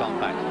 incredibly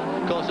compact.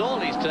 Of course, all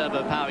these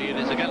turbo power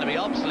units are going to be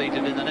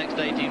obsoleted in the next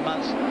 18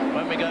 months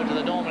when we go to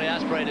the normally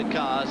aspirated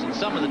cars, and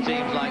some of the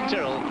teams like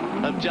Tyrrell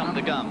have jumped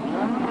the gun.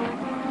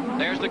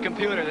 There's the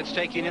computer that's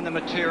taking in the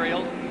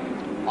material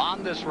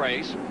on this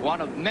race,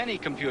 one of many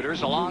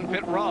computers along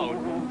pit road.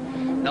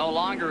 No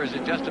longer is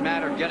it just a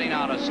matter of getting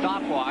out a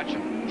stopwatch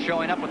and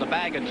showing up with a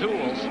bag of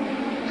tools.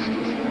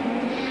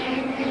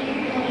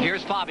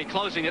 Here's Fabi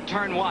closing at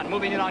turn 1,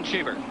 moving in on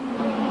Cheever.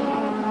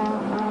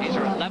 These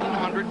are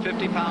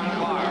 1,150-pound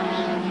cars.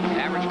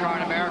 Average car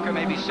in America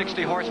maybe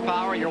 60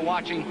 horsepower. You're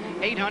watching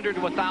 800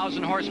 to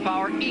 1,000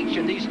 horsepower each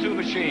in these two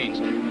machines.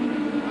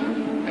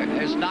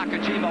 There's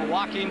Nakajima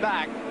walking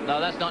back. No,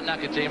 that's not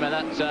Nakajima.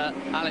 That's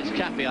Alex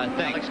Cappy, I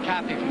think. Alex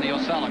Cappy from the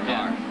Osella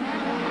car.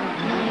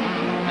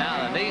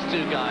 Now, then, these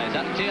two guys,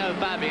 Teo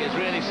Fabi is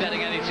really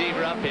setting Eddie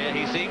Cheever up here.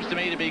 He seems to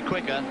me to be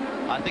quicker.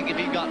 I think if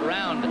he got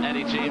round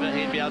Eddie Cheever,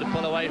 he'd be able to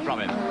pull away from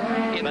him.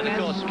 But, of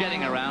course,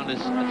 getting around is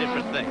a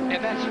different thing.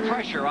 Immense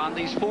pressure on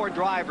these 4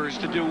 drivers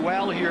to do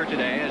well here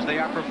today as they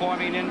are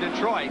performing in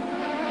Detroit.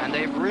 And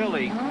they've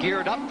really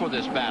geared up for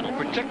this battle,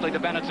 particularly the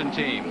Benetton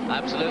team.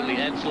 Absolutely.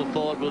 Edsel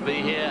Ford will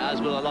be here, as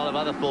will a lot of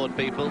other Ford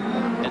people,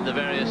 in the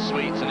various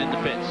suites and in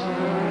the pits.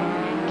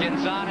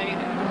 Ginzani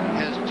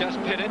has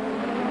just pitted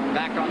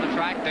back on the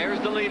track. There's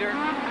the leader.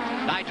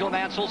 Nigel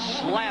Mansell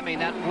slamming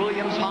that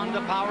Williams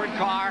Honda-powered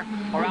car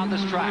around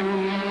this track.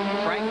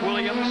 Frank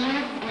Williams,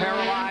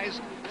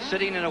 paralyzed,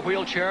 sitting in a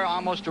wheelchair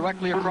almost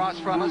directly across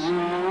from us,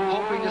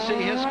 hoping to see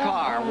his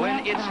car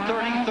win its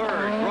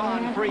 33rd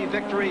Grand Prix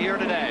victory here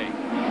today.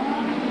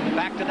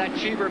 Back to that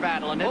Cheever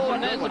battle. And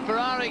and there's the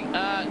Ferrari,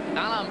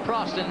 Alain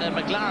Prost in the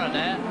McLaren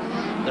there.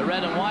 The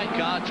red and white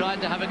car tried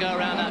to have a go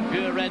around that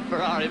pure red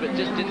Ferrari, but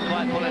just didn't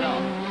quite pull it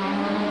off.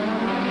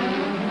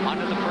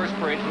 Onto the first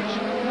bridge,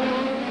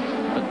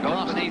 which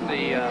goes beneath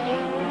the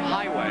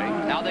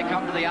highway. Now they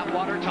come to the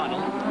Atwater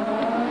Tunnel.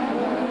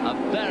 A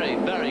very,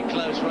 very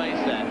close race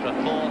there for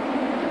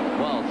 4th,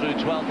 well, through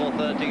 12th or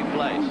 13th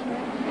place.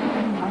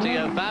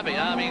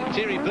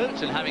 Thierry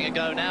Boutsen having a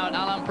go now at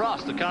Alain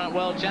Prost, the current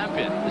world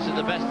champion. This is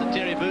the best that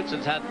Thierry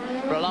Boutsen's had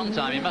for a long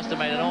time. He must have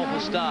made an awful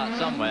start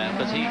somewhere,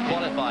 but he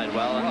qualified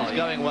well and is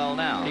going well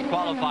now. He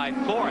qualified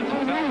 4th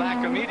and fell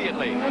back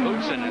immediately.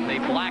 Boutsen in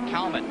the black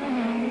helmet,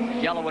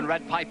 yellow and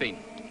red piping.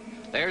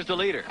 There's the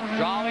leader,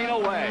 drawing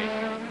away.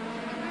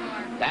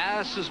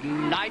 This is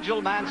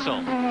Nigel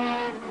Mansell.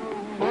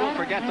 Who will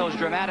forget those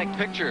dramatic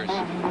pictures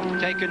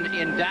taken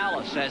in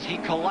Dallas as he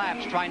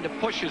collapsed trying to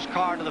push his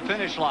car to the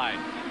finish line.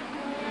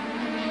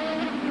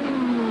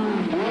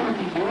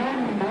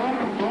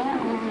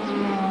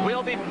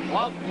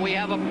 We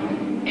have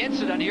an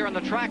incident here on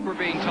the track, we're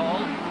being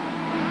told.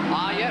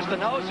 Yes, the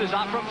nose is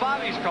up from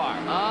Fabi's car.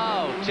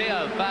 Oh,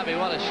 Teo Fabi,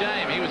 what a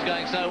shame. He was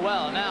going so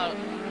well.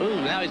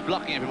 Now he's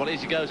blocking everybody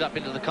as he goes up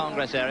into the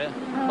Congress area.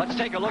 Let's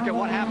take a look at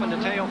what happened to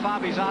Teo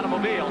Fabi's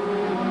automobile.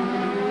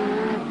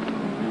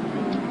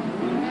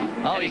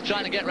 Oh, he's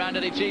trying to get round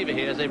Eddie Cheever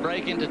here as they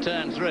break into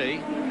turn 3.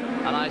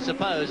 And I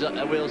suppose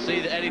we'll see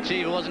that Eddie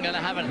Cheever wasn't going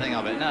to have anything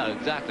of it. No,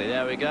 exactly.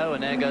 There we go,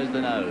 and there goes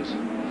the nose.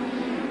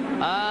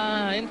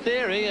 In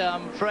theory,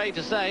 I'm afraid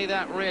to say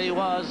that really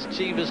was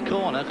Cheever's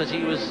corner, because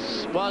he was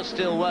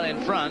still well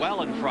in front.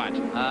 Well in front.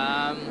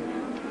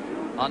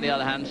 On the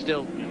other hand,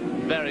 still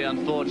very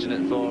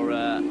unfortunate for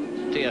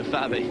Teo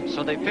Fabi.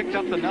 So they picked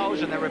up the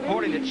nose, and they're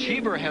reporting that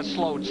Cheever has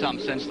slowed some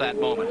since that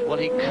moment. Well,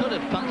 he could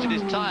have punctured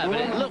his tyre, but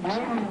it looked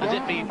as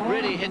if he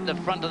really hit the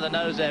front of the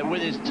nose there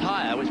with his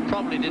tyre, which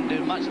probably didn't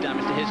do much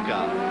damage to his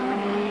car.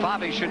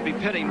 Fabi should be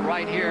pitting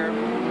right here,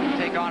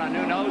 take on a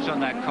new nose on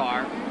that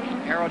car.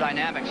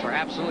 Aerodynamics are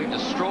absolutely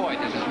destroyed.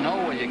 There's just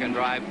no way you can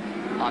drive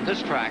on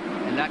this track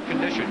in that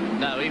condition.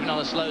 No, even on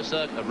a slow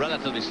circuit, a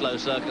relatively slow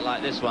circuit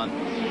like this one,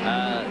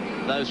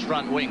 those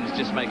front wings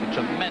just make a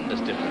tremendous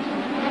difference.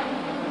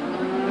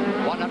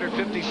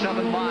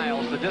 157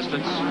 miles the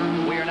distance.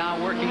 We are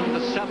now working the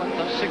 7th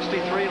of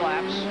 63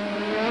 laps.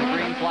 The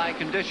green flag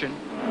condition.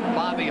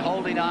 Bobby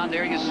holding on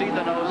there. You see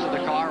the nose of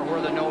the car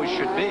where the nose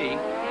should be.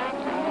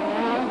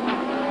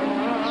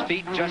 His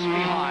feet just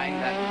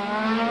behind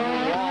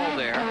that wall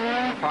there,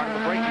 part of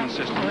the braking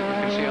system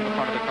that you can see on the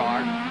front of the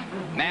car.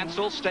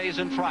 Mansell stays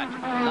in front.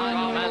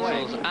 Nigel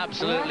Mansell's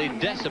absolutely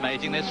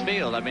decimating this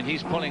field. I mean,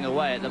 he's pulling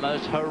away at the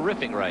most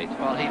horrific rate.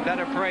 Well, he'd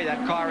better pray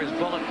that car is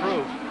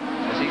bulletproof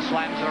as he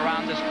slams it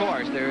around this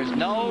course. There is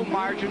no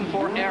margin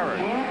for error.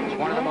 It's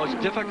one of the most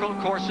difficult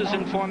courses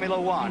in Formula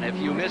One. If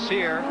you miss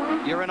here,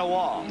 you're in a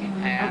wall.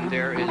 And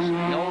there is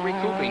no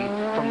recouping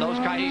from those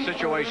kind of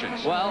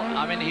situations. Well,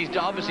 I mean, he's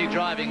obviously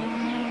driving.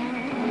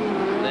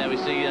 There we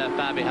see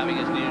Fabi having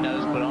his new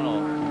nose put on,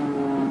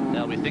 or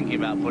they'll be thinking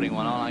about putting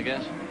one on, I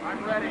guess.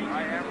 I'm ready.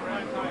 I am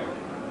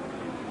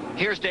ready.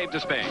 Here's Dave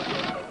Despain.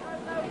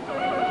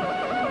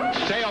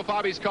 Teo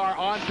Fabi's car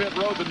on pit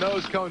road, the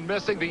nose cone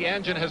missing. The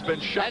engine has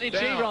been shut Eddie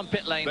down. Cheever on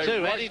pit lane They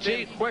too. rushed Eddie in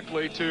Cheever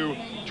quickly to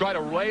try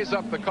to raise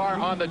up the car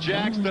on the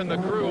jacks. Then the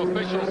crew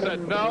official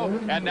said no,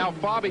 and now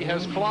Fabi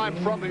has climbed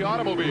from the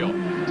automobile.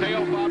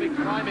 Teo Fabi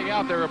climbing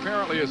out there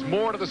apparently is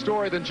more to the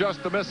story than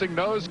just the missing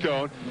nose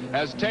cone,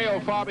 as Teo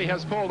Fabi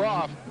has pulled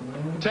off.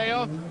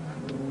 Teo,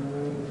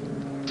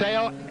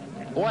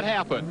 what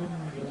happened?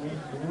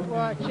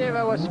 Well,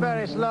 Cheever was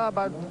very slow,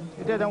 but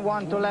he didn't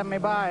want to let me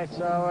by,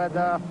 so I had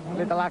a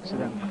little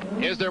accident.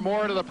 Is there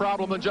more to the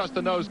problem than just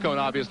the nose cone,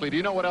 obviously? Do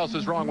you know what else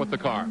is wrong with the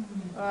car?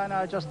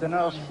 No, just the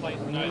nose.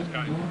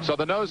 So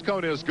the nose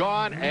cone is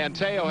gone, and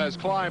Teo has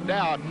climbed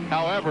out.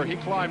 However, he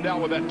climbed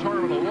out with that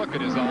terminal look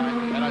in his eye,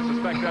 and I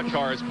suspect that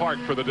car is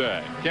parked for the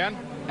day. Ken?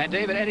 And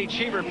David, Eddie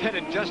Cheever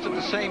pitted just at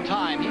the same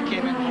time. He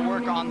came in to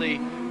work on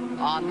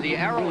the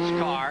Arrows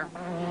car,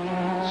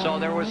 so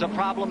there was a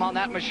problem on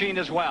that machine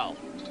as well.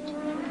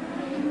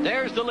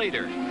 There's the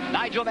leader,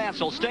 Nigel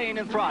Mansell, staying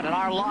in front in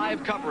our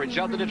live coverage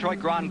of the Detroit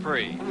Grand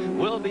Prix.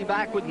 We'll be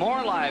back with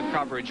more live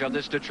coverage of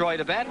this Detroit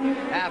event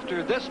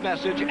after this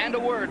message and a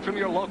word from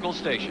your local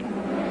station.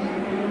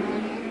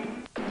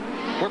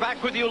 We're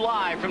back with you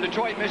live from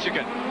Detroit,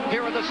 Michigan.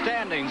 Here are the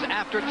standings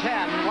after 10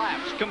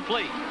 laps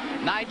complete.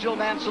 Nigel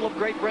Mansell of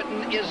Great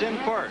Britain is in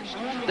first.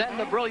 Then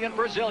the brilliant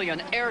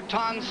Brazilian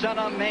Ayrton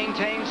Senna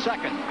maintains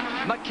second.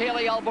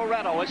 Michele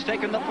Alboreto has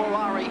taken the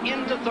Ferrari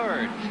into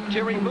third.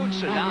 Thierry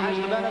Boutsen now has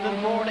the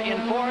Benetton Ford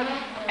in fourth.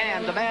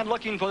 And the man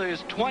looking for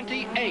his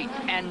 28th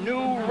and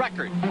new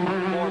record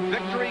for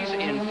victories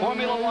in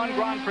Formula One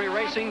Grand Prix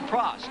racing,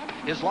 Prost,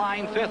 is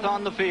lying fifth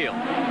on the field.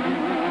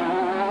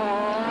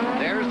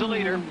 There's the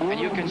leader, and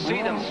you can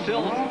see them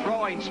still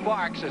throwing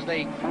sparks as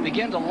they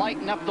begin to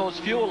lighten up those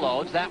fuel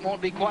loads. That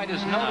won't be quite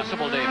as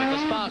noticeable, David.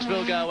 The sparks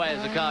will go away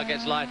as the car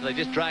gets lighter. They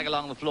just drag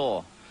along the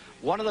floor.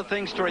 One of the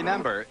things to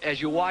remember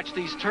as you watch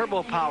these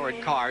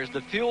turbo-powered cars,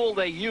 the fuel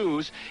they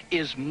use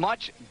is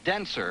much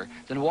denser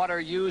than what are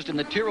used in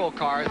the Tyrrell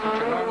cars, which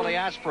are normally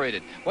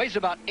aspirated. Weighs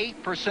about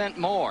 8%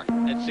 more.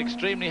 It's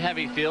extremely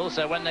heavy fuel,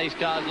 so when these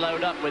cars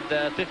load up with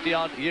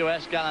 50-odd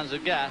US gallons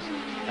of gas,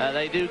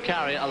 they do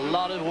carry a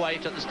lot of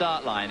weight at the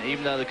start line,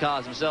 even though the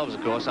cars themselves,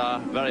 of course, are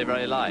very,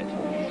 very light.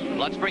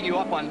 Let's bring you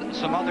up on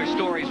some other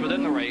stories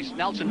within the race.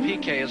 Nelson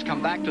Piquet has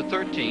come back to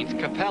 13th.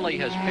 Capelli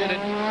has pitted,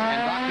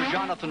 and Dr.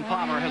 Jonathan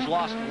Palmer has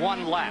lost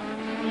one lap.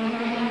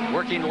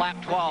 Working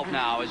lap 12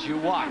 now as you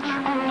watch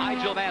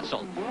Nigel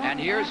Mansell. And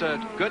here's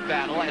a good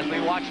battle as we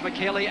watch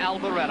Michele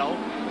Alboreto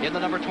in the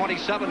number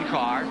 27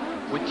 car,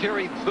 with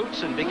Thierry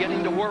Boutsen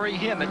beginning to worry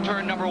him at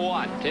turn number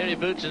 1. Thierry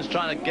Boutsen's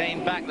trying to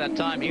gain back that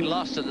time. He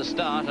lost at the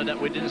start, and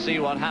we didn't see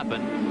what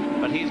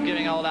happened. But he's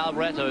giving old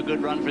Alboreto a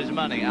good run for his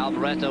money.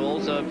 Alboreto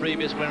also a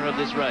previous winner of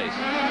this race.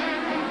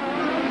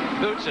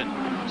 Boutsen,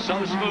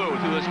 so smooth,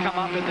 who has come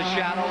up in the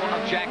shadow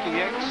of Jackie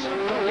Ickx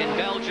in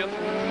Belgium.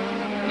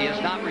 He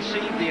has not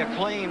received the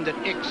acclaim that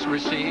Ickx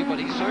received, but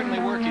he's certainly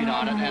working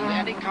on it. And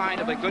any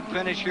kind of a good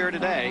finish here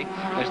today,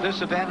 as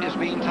this event is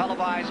being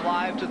televised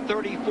live to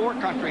 34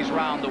 countries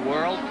around the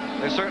world.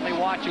 They're certainly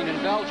watching in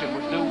Belgium,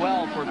 which do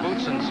well for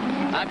Boutsen's.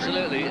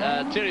 Absolutely.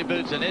 Thierry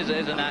Boutsen is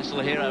a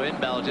national hero in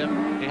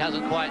Belgium. He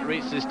hasn't quite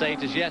reached the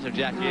status yet of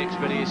Jackie Ickx,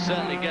 but he's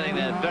certainly getting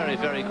there very,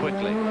 very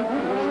quickly.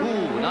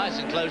 Ooh, nice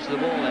and close to the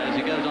wall there as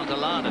he goes onto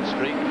Larned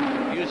Street.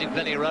 Using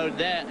plenty of road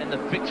there. In the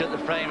picture at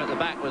the frame at the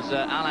back was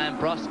Alain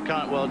Prost,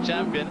 current world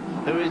champion,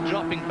 who is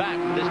dropping back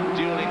from this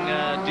dueling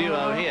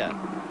duo here.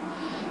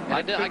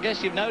 I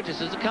guess you've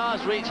noticed as the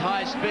cars reach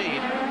high speed,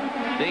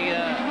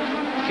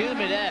 the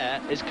humid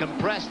air is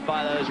compressed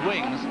by those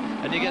wings,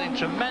 and you're getting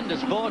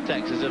tremendous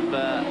vortexes of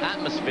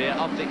atmosphere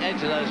off the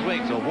edge of those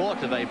wings, or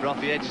water vapor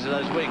off the edges of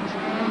those wings.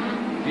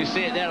 You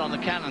see it there on the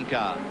Cannon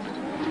car.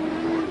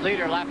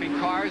 Leader lapping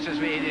cars as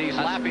he's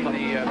lapping the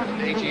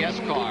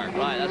AGS car.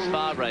 Right, that's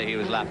Fabre he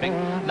was lapping.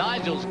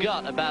 Nigel's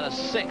got about a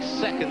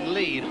 6-second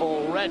lead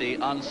already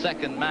on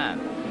second man.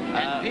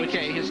 And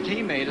Piquet, his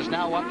teammate, is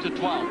now up to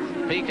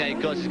 12th. Piquet,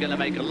 of course, is going to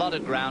make a lot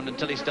of ground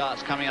until he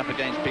starts coming up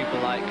against people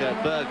like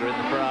Berger in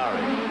the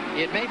Ferrari.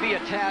 It may be a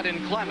tad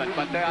inclement,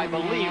 but I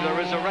believe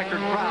there is a record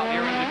crowd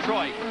here in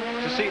Detroit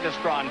to see this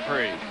Grand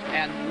Prix.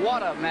 And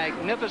what a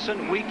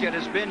magnificent week it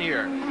has been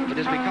here. It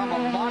has become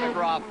a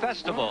monograph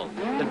festival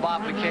that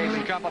Bob McCabe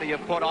and company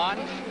have put on.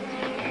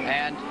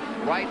 And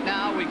right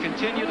now we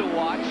continue to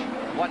watch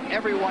what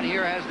everyone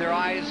here has their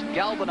eyes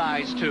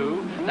galvanized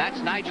to. That's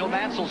Nigel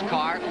Mansell's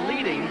car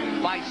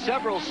leading by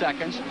several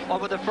seconds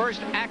over the first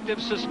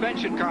active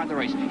suspension car in the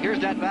race. Here's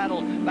that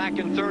battle back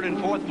in third and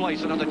fourth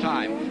place another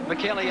time.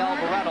 Michele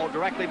Alboreto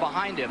directly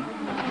behind him.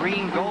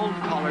 Green gold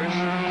colors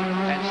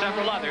and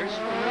several others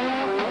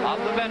of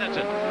the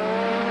Benetton.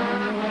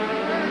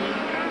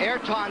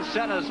 Ayrton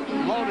Senna's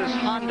Lotus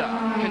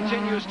Honda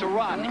continues to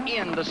run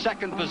in the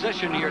second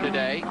position here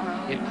today.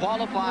 It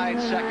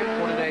qualified second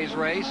for today's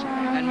race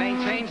and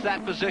maintains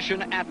that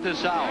position at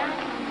this hour.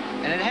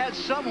 And it has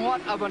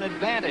somewhat of an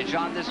advantage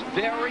on this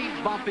very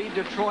bumpy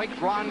Detroit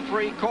Grand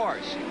Prix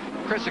course.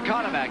 Chris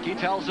Economaki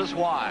tells us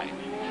why.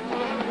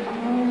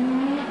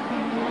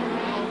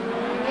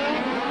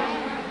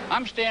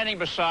 I'm standing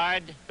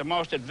beside the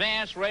most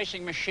advanced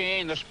racing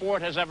machine the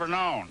sport has ever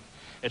known.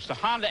 It's the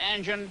Honda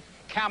engine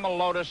Camel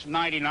Lotus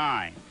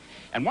 99.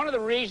 And one of the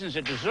reasons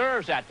it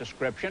deserves that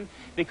description,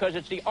 because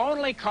it's the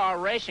only car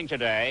racing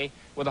today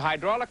with a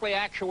hydraulically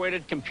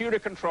actuated,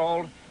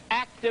 computer-controlled,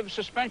 active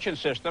suspension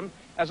system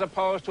as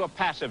opposed to a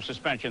passive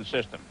suspension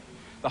system.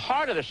 The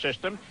heart of the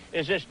system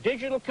is this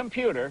digital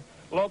computer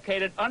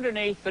located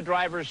underneath the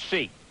driver's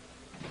seat.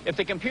 If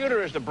the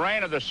computer is the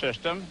brain of the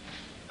system,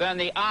 then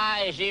the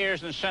eyes,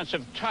 ears, and sense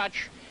of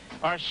touch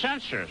are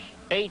sensors,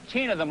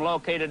 18 of them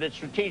located at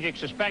strategic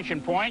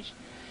suspension points,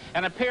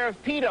 and a pair of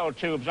pitot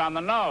tubes on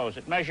the nose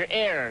that measure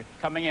air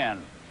coming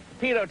in.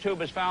 The pitot tube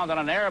is found on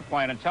an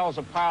airplane and tells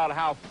the pilot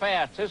how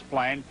fast his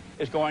plane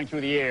is going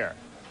through the air.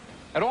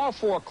 At all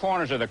four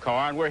corners of the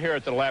car, and we're here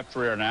at the left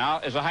rear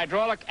now, is a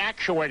hydraulic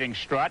actuating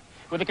strut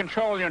with a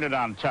control unit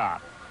on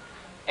top.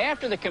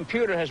 After the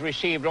computer has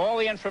received all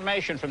the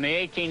information from the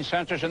 18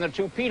 sensors in the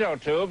two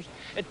pitot tubes,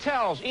 it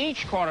tells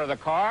each corner of the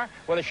car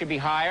whether it should be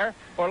higher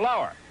or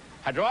lower.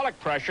 Hydraulic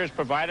pressure is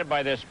provided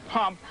by this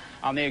pump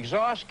on the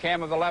exhaust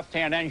cam of the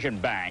left-hand engine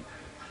bank.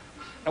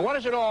 Now, what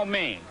does it all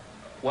mean?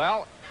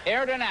 Well,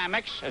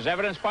 aerodynamics, as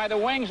evidenced by the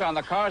wings on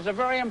the car, is a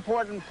very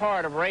important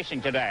part of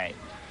racing today.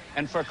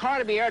 And for a car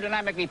to be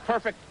aerodynamically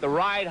perfect, the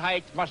ride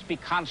height must be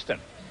constant.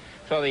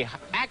 So the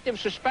active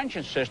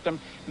suspension system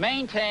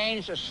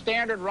maintains a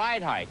standard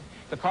ride height.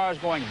 The car is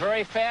going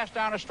very fast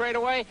down a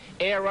straightaway,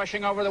 air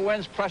rushing over the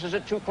winds presses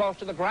it too close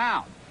to the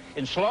ground.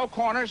 In slow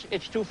corners,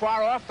 it's too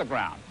far off the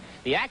ground.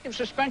 The active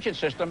suspension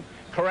system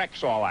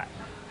corrects all that.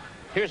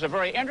 Here's a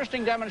very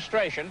interesting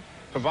demonstration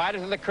provided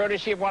to the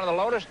courtesy of one of the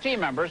Lotus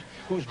team members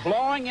who's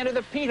blowing into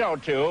the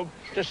pitot tube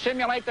to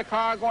simulate the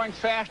car going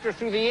faster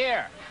through the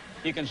air.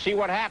 You can see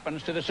what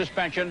happens to the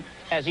suspension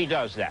as he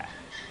does that.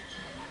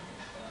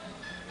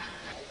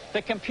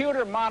 The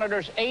computer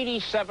monitors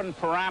 87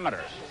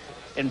 parameters.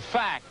 In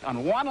fact,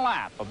 on one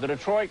lap of the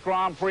Detroit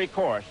Grand Prix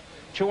course,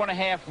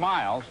 2.5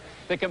 miles,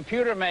 the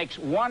computer makes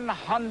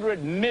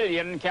 100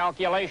 million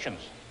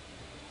calculations.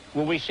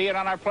 Will we see it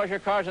on our pleasure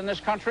cars in this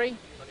country?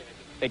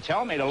 They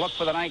tell me to look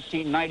for the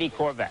 1990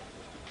 Corvette.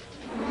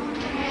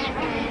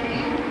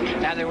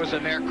 And there was a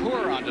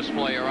Merkur on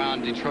display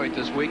around Detroit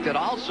this week that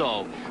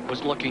also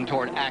was looking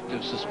toward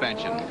active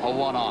suspension, a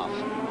one-off.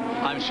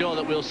 I'm sure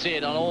that we'll see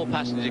it on all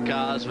passenger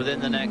cars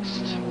within the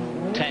next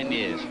 10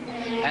 years.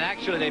 And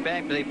actually,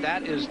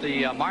 that is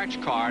the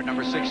March car,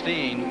 number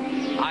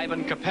 16.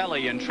 Ivan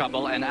Capelli in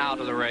trouble and out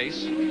of the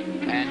race.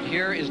 And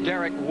here is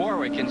Derek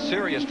Warwick in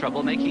serious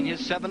trouble, making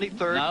his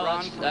 73rd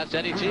No, that's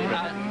Eddie T.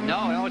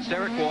 No, it's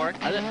Derek Warwick.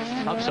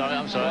 I'm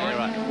sorry, you're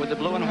right. With the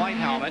blue and white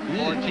helmet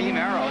for Team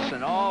Arrows,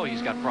 and oh,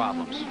 he's got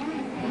problems.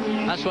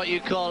 That's what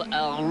you call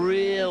a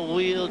rear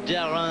wheel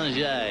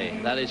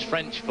dérangé. That is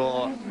French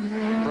for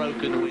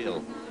broken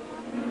wheel.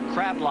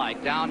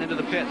 Crab-like down into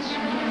the pits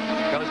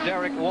goes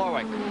Derek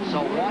Warwick.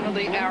 So one of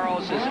the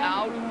Arrows is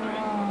out.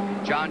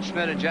 John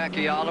Schmidt and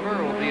Jackie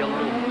Oliver will be a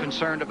little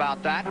concerned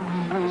about that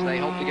as they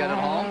hope to get it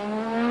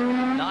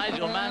home.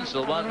 Nigel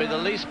Mansell won't be the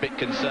least bit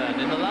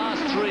concerned. In the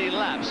last 3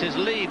 laps, his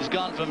lead's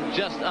gone from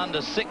just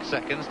under 6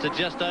 seconds to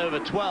just over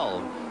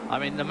 12. I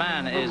mean, the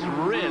man is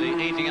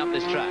really eating up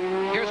this track.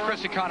 Here's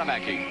Chris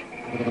Economaki.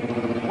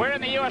 We're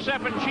in the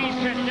USF&G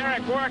pit.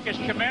 Derek Warwick has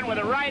come in with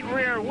a right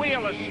rear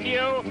wheel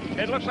askew.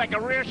 It looks like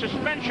a rear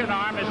suspension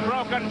arm is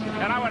broken,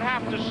 and I would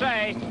have to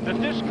say that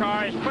this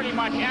car is pretty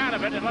much out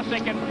of it unless they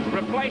can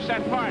replace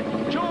that part.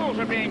 Tools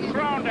are being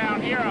thrown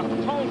down here, a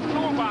whole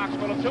toolbox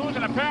full of tools,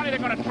 and apparently they're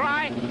going to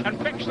try and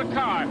fix the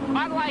car.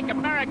 Unlike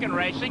American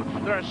racing,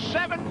 there are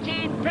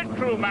 17 pit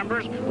crew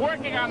members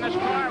working on this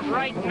car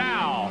right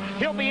now.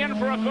 He'll be in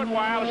for a good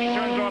while as he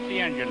turns off the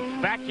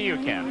engine. Back to you,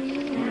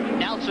 Ken.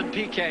 Nelson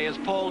Piquet is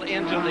pulled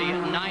into the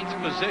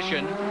 9th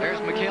position.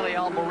 There's Michele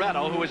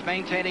Alboreto, who is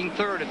maintaining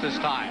 3rd at this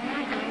time.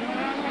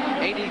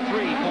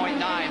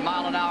 83.9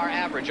 mile-an-hour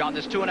average on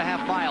this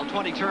 2.5-mile,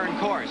 20-turn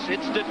course.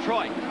 It's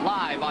Detroit,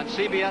 live on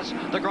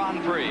CBS, the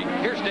Grand Prix.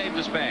 Here's Dave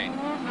Despain.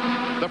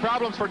 The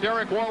problems for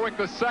Derek Warwick,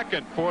 the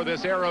second for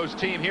this Arrows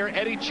team here.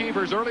 Eddie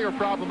Cheever's earlier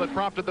problem that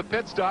prompted the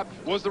pit stop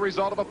was the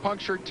result of a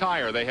punctured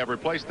tire. They have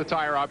replaced the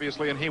tire,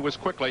 obviously, and he was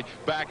quickly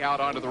back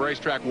out onto the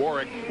racetrack.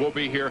 Warwick will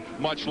be here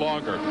much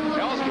longer.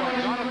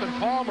 Elsewhere, Jonathan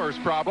Palmer's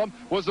problem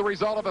was the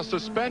result of a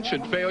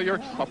suspension failure.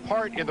 A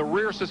part in the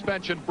rear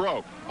suspension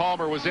broke.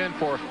 Palmer was in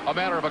for a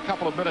matter of a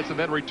couple of minutes and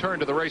then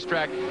returned to the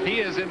racetrack. He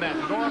is in that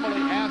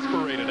normally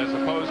aspirated as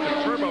opposed to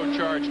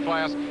turbocharged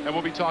class, and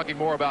we'll be talking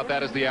more about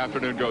that as the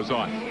afternoon goes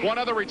on. One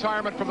other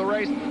retirement from the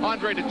race,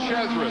 Andre de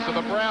Cesris of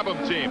the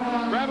Brabham team.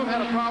 Brabham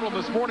had a problem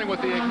this morning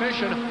with the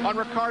ignition on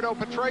Ricardo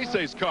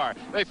Patrese car.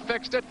 They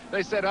fixed it.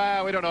 They said,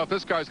 we don't know if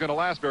this car's going to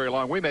last very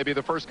long. We may be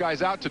the first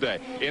guys out today.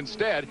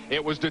 Instead,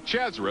 it was de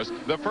Cesris,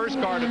 the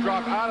first car to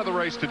drop out of the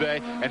race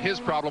today, and his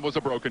problem was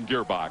a broken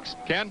gearbox.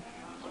 Ken?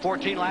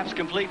 14 laps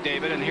complete,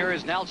 David, and here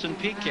is Nelson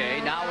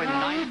Piquet now in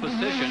 9th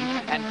position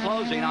and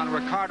closing on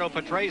Ricardo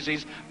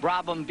Patrese's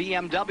Brabham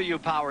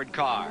BMW-powered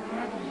car.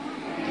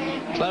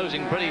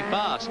 Closing pretty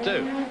fast,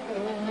 too.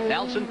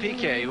 Nelson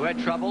Piquet, who had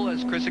trouble,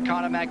 as Chris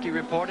Economaki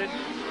reported,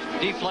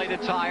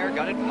 deflated tire,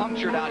 got it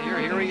punctured out here.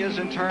 Here he is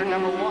in turn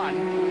number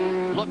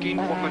 1, looking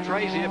for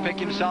Patrese to pick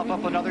himself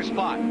up another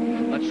spot.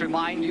 Let's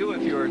remind you,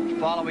 if you're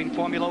following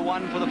Formula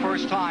One for the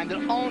first time, that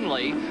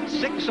only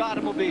 6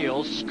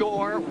 automobiles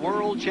score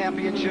World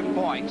Championship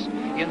points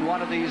in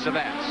one of these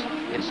events.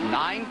 It's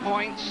 9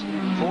 points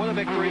for the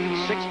victory,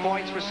 6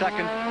 points for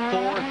second,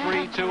 4,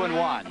 3, 2, and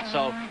 1.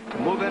 So to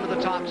move into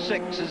the top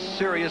 6 is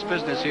serious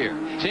business here.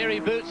 Thierry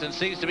Boutsen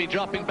seems to be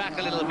dropping back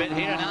a little bit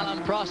here, and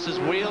Alan Prost has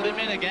wheeled him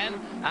in again,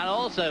 and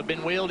also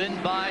been wheeled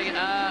in by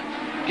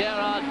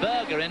Gerhard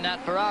Berger in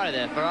that Ferrari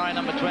there, Ferrari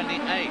number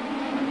 28.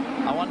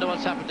 I wonder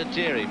what's happened to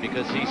Thierry,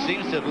 because he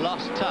seems to have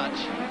lost touch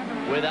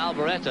with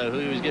Alboreto, who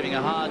he was giving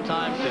a hard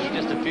time to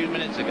just a few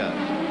minutes ago.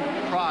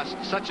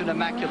 Prost, such an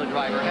immaculate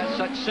driver, has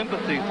such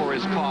sympathy for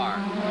his car,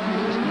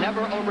 just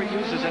never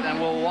overuses it, and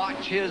we'll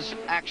watch his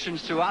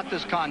actions throughout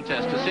this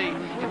contest to see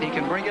if he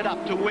can bring it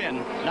up to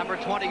win number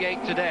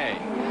 28 today.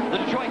 The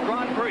Detroit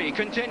Grand Prix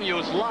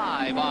continues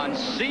live on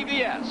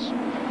CBS.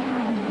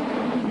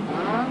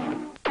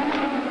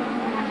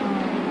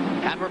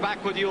 And we're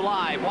back with you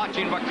live,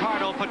 watching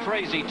Ricardo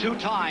Patrese,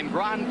 2-time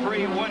Grand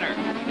Prix winner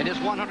in his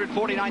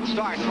 149th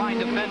start, trying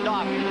to fend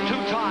off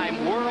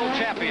 2-time world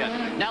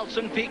champion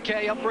Nelson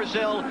Piquet of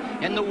Brazil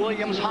in the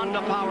Williams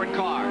Honda-powered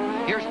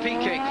car. Here's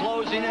Piquet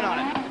closing in on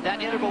it.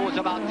 That interval was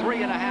about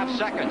 3.5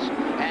 seconds,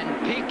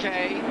 and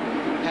Piquet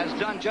has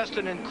done just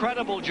an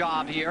incredible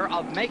job here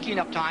of making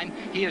up time.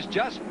 He has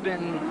just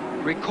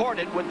been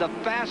recorded with the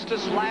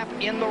fastest lap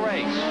in the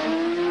race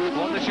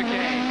for the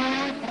chicane.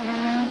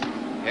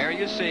 There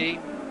you see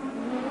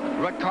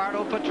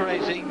Ricardo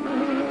Patrese,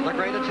 the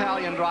great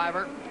Italian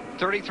driver,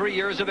 33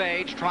 years of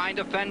age, trying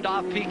to fend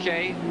off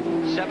Piquet,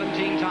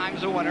 17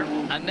 times a winner.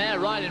 And there,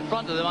 right in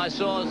front of them, I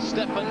saw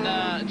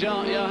Stefan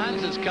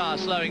Johansson's car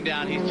slowing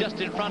down. He's just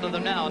in front of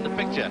them now in the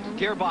picture.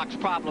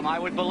 Gearbox problem, I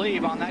would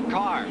believe, on that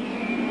car.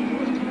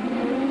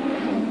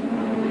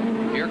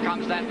 Here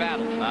comes that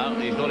battle. Oh,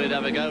 he thought he'd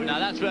have a go. Now,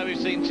 that's where we've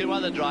seen 2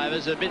 other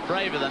drivers a bit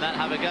braver than that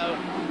have a go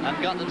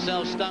and got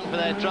themselves stung for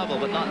their trouble,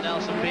 but not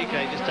Nelson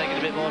Piquet, just taking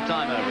a bit more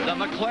time over it. The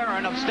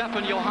McLaren of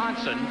Stefan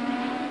Johansson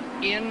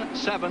in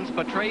 7th,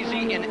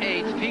 Patrese in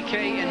 8th,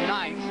 Piquet in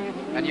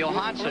 9th, and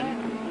Johansson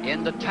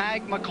in the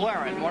Tag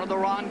McLaren, one of the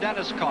Ron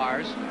Dennis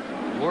cars.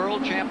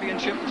 World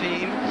Championship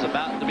team is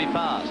about to be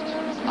passed.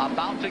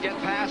 About to get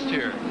past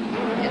here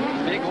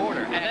in big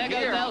order. And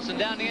there goes Nelson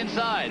down the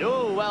inside.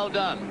 Oh, well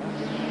done.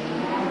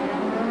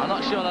 I'm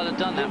not sure I'd have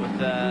done that with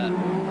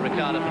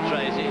Ricardo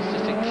Patrese. He's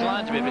just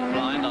inclined to be a bit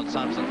blind on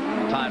some times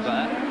like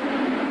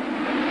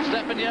that.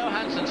 Stefan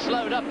Johansson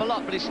slowed up a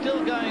lot, but he's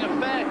still going a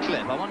fair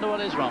clip. I wonder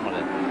what is wrong with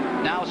it.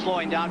 Now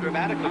slowing down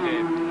dramatically,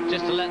 Dave.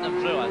 Just to let them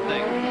through, I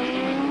think.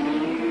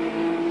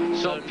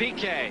 So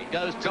Piquet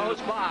goes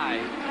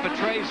by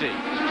Patrese,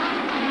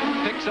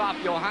 picks off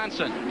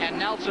Johansson, and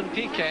Nelson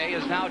Piquet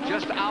is now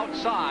just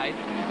outside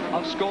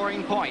of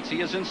scoring points.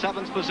 He is in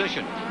 7th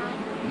position.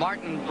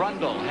 Martin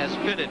Brundle has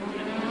pitted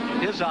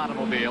his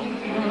automobile.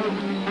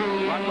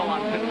 Brundle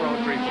on pit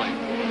road briefly.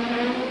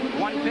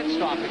 1 pit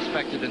stop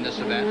expected in this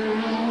event.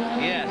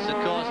 Yes, of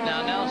course.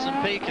 Now, Nelson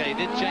Piquet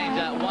did change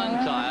that 1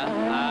 tire.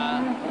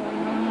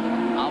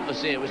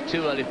 Obviously, it was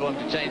too early for him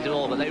to change it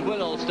all, but they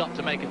will all stop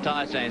to make a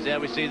tire change. There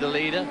we see the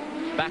leader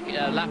back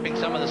lapping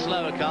some of the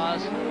slower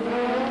cars.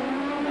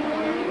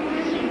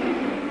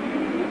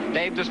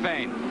 Dave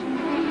Despain.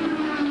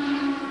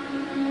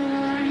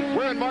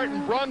 We're in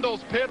Martin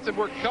Brundle's pits, and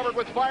we're covered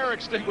with fire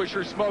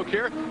extinguisher smoke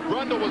here.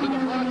 Brundle was in the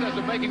process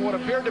of making what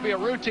appeared to be a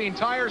routine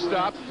tire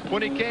stop.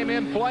 When he came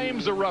in,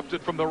 flames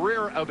erupted from the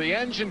rear of the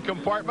engine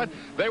compartment.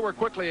 They were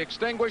quickly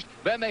extinguished.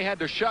 Then they had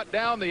to shut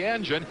down the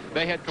engine.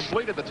 They had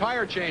completed the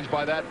tire change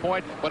by that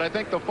point, but I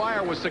think the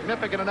fire was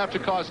significant enough to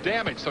cause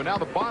damage. So now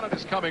the bonnet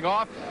is coming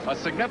off. A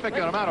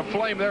significant amount of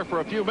flame there for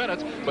a few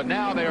minutes, but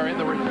now they are in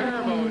the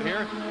repair mode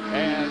here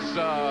as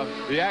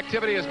the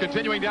activity is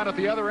continuing down at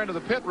the other end of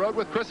the pit road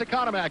with Chris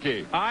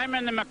Economaki. I'm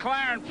in the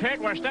McLaren pit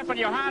where Stefan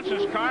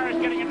Johansson's car is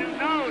getting a new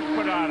nose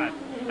put on it.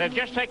 They've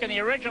just taken the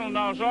original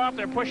nose off.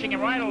 They're pushing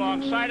him right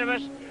alongside of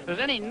us. There's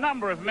any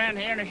number of men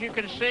here, and as you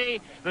can see,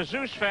 the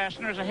Zeus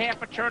fasteners, a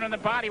half a turn and the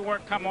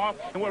bodywork come off,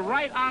 and we're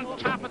right on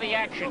top of the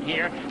action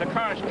here. The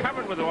car is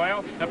covered with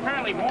oil,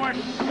 apparently more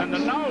than the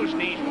nose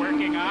needs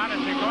working on, as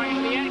they're going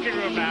into the engine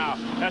room now,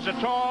 as a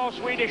tall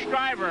Swedish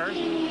driver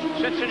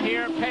sits in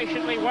here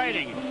patiently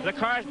waiting. The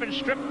car's been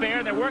stripped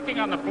bare. They're working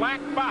on the black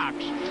box,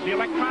 the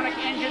electronic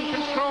engine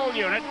control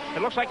unit.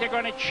 It looks like they're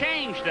going to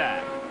change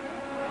that.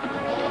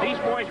 These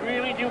boys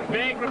really do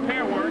big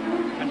repair work,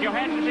 and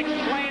Johansson's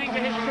explaining to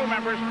his crew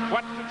members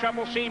what the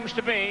trouble seems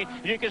to be.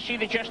 You can see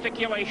the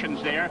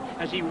gesticulations there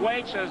as he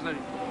waits, as the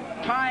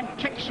time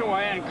ticks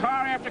away, and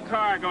car after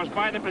car goes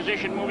by the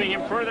position, moving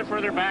him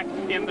further back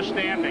in the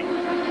standing.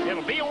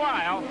 It'll be a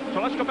while,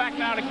 so let's go back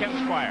now to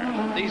Ken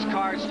Squire. These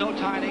cars so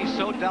tiny,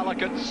 so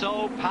delicate,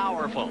 so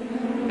powerful.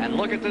 And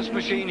look at this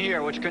machine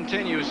here, which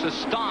continues to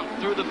stomp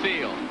through the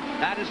field.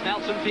 That is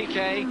Nelson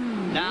Piquet,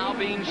 now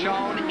being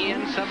shown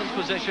in 7th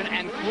position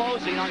and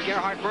closing on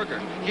Gerhard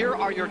Berger. Here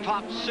are your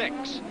top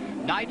 6.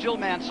 Nigel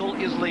Mansell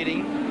is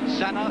leading,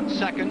 Senna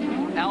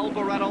 2nd,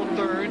 Alboreto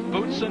 3rd,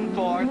 Boutsen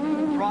 4th,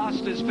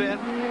 Prost is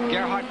 5th,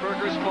 Gerhard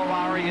Berger's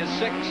Ferrari is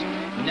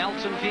 6th,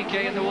 Nelson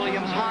Piquet in the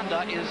Williams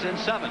Honda is in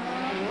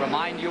 7th.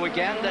 Remind you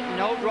again that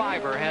no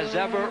driver has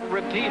ever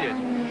repeated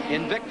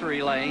in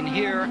victory lane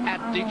here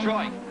at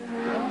Detroit.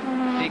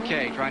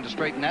 Piquet trying to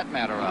straighten that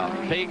matter out.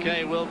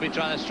 Piquet will be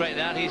trying to straighten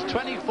out. He's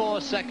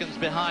 24 seconds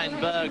behind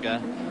Berger.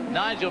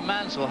 Nigel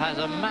Mansell has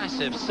a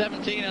massive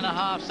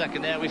 17.5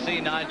 second there. We see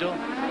Nigel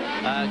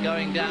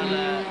going down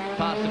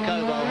past the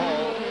Cobo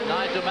Hall.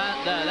 Nigel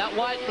Mansell, that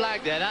white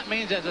flag there, that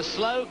means there's a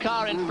slow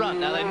car in front.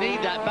 Now they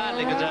need that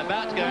badly because they're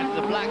about to go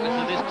into the blackness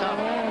of this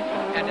tunnel.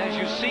 And as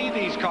you see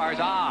these cars,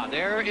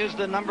 there is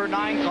the number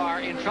 9 car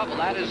in trouble.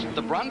 That is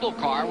the Brundle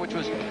car, which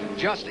was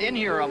just in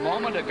here a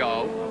moment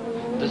ago.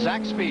 The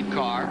Zach Speed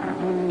car.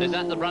 Is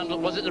that the Brundle?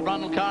 Was it the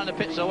Brundle car in the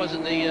pits, or was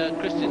it the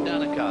Christian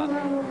Danner car?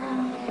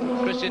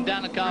 Christian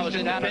Danner car was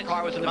in the pits.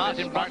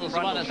 Martin Brundle's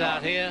won us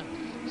out here.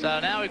 So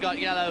now we've got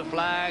yellow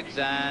flags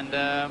and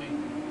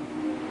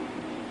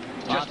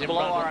just below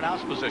our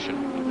announce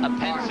position. A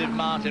pensive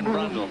Martin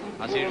Brundle,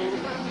 as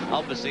he's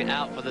obviously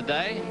out for the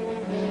day.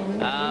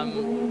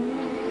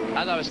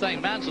 As I was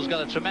saying, Mansell's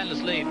got a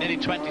tremendous lead, nearly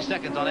 20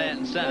 seconds on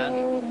Ayrton Senna,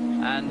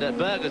 and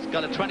Berger's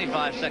got a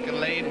 25-second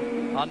lead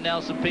on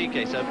Nelson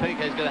Piquet, so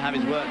Piquet's going to have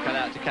his work cut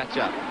out to catch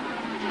up.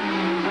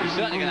 He's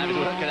certainly going to have his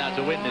work cut out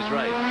to win this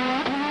race.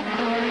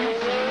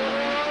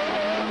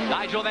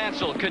 Nigel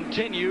Mansell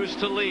continues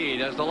to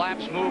lead as the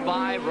laps move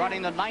by,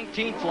 running the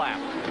 19th lap.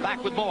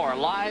 Back with more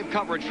live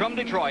coverage from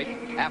Detroit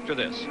after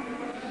this.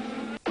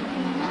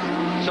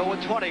 So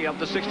with 20 of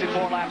the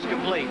 64 laps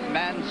complete,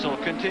 Mansell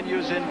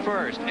continues in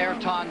first.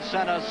 Ayrton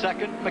Senna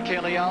second.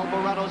 Michele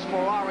Alboreto's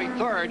Ferrari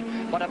third,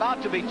 but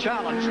about to be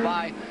challenged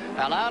by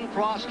Alain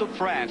Prost of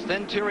France.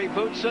 Then Thierry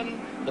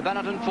Boutsen, the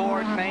Benetton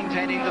Ford,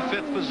 maintaining the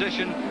 5th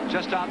position.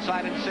 Just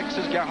outside in 6th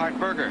is Gerhard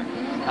Berger.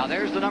 Now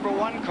there's the number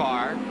 1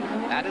 car.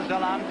 That is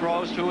Alain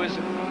Prost, who is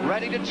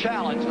ready to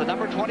challenge the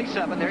number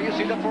 27. There you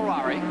see the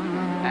Ferrari.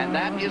 And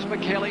that is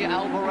Michele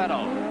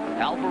Alboreto.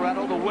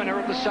 Alboreto, the winner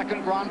of the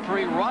 2nd Grand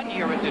Prix run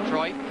here at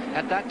Detroit,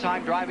 at that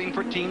time driving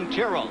for Team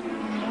Tyrrell.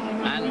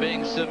 And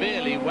being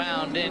severely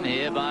wound in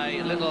here by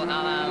little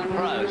Alain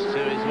Prost, who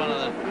is one of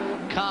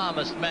the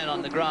calmest men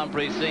on the Grand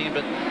Prix scene,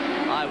 but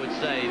I would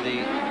say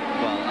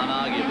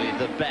unarguably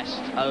the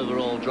best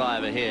overall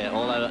driver here.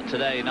 Although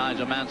today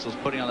Nigel Mansell's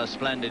putting on a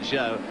splendid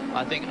show,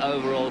 I think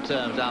overall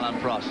terms Alain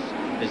Prost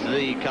is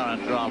the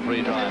current Grand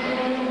Prix driver,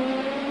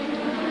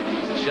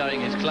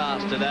 showing his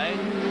class today.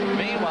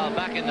 Meanwhile,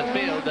 back in the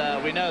field,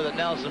 we know that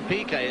Nelson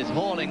Piquet is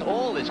hauling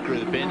all this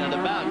group in at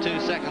about 2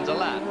 seconds a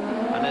lap.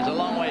 And there's a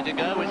long way to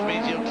go, which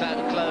means he'll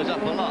close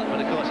up a lot.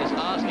 But, of course, it's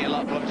asking a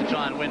lot for him to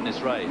try and win this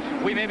race.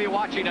 We may be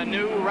watching a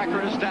new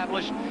record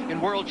established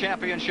in World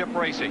Championship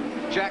racing.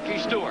 Jackie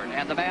Stewart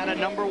and the man at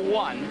number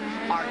 1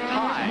 are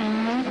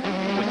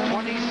tied with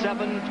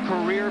 27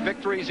 career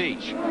victories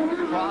each.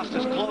 Prost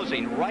is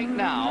closing right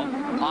now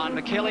on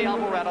Michele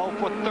Alboreto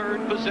for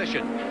 3rd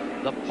position.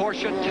 The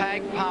Porsche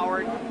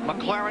tag-powered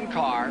McLaren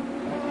car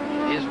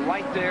is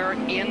right there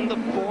in the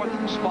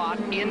 4th spot.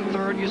 In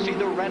 3rd, you see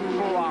the red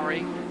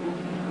Ferrari.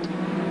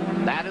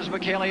 That is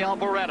Michele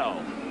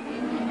Alboreto.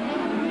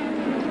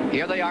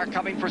 Here they are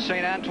coming for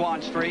St.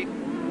 Antoine Street.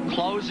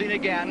 Closing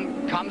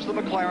again. Comes the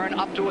McLaren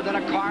up to within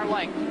a car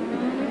length.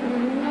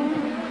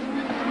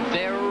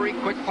 Very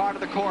quick part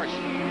of the course.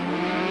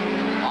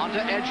 Onto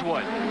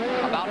Edgewood.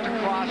 About to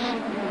cross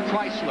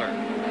Chrysler.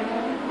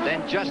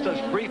 Then just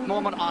a brief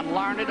moment on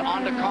Larned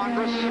onto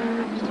Congress.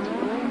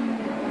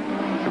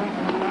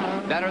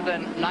 Better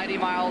than 90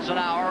 miles an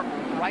hour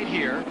right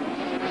here.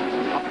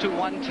 Up to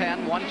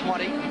 110,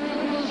 120.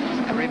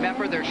 And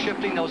remember, they're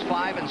shifting those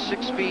 5- and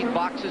 6-speed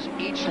boxes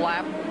each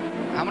lap.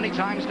 How many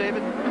times,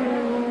 David?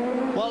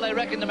 Well, they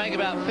reckon to make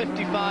about 50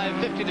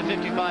 to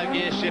 55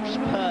 gear shifts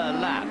per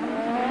lap.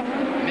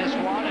 Miss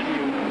one and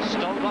you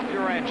stove up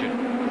your engine.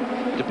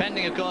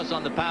 Depending, of course,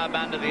 on the power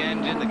band of the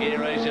engine, the gear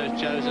ratios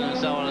chosen, and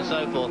so on and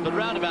so forth. But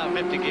around about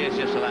 50 gears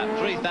just a lap.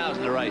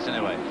 3,000 a race,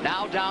 anyway.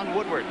 Now down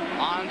Woodward,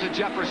 on to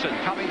Jefferson,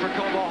 coming for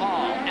Cobo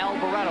Hall.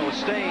 Alboreto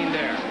staying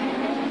there.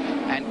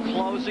 And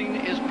closing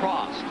is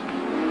Prost.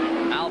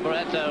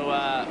 Alboreto,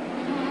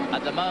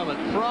 at the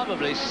moment,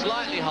 probably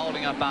slightly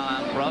holding up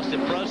Alain Prost.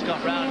 If Prost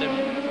got round him,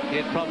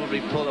 he'd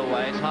probably pull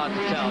away. It's hard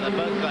to tell. They're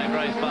both going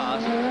very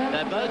fast.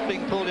 They're both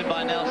being pulled in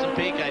by Nelson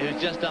Piquet,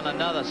 who's just done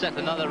set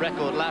another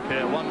record lap here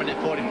at 1 minute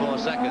 44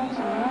 seconds,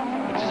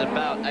 which is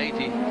about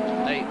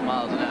 88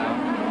 miles an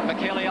hour.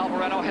 Michele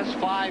Alboreto has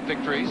 5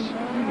 victories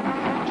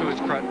to his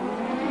credit.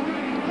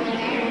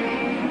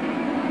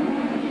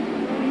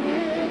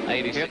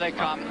 86 Here they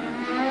come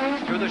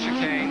through the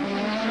chicane.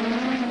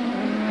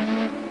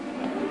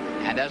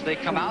 And as they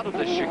come out of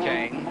the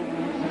chicane,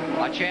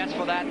 a chance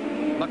for that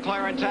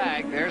McLaren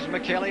tag. There's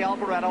Michele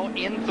Alboreto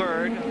in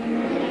 3rd.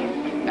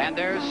 And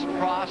there's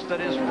Prost that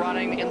is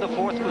running in the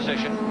 4th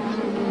position.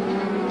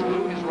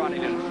 Who is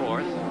running in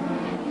 4th?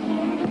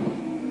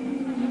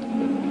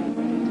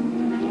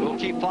 We'll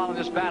keep following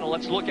this battle.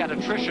 Let's look at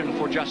attrition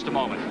for just a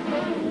moment.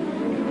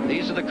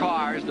 These are the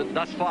cars that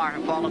thus far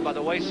have fallen by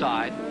the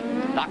wayside.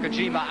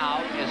 Nakajima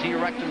out as he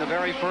wrecked in the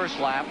very first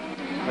lap.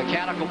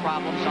 Mechanical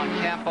problems on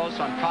Campos,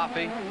 on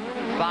Coffey.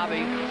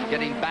 Fabi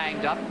getting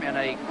banged up in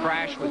a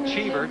crash with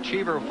Cheever.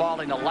 Cheever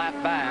falling a lap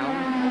bound.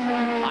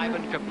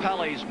 Ivan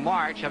Capelli's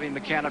March having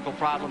mechanical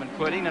problem and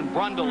quitting. And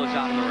Brundle is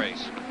out of the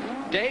race.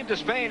 Dave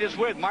Despain is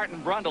with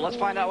Martin Brundle. Let's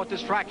find out what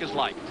this track is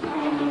like.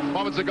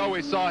 Moments ago,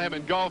 we saw him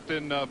engulfed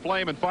in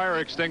flame and fire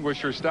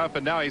extinguisher stuff,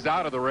 and now he's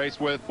out of the race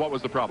with, what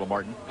was the problem,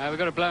 Martin? We've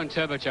got a blown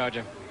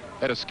turbocharger.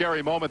 Had a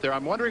scary moment there.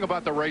 I'm wondering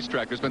about the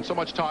racetrack. There's been so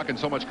much talk and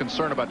so much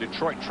concern about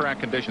Detroit track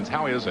conditions.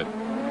 How is it?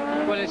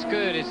 Well, it's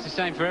good. It's the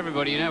same for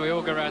everybody. You know, we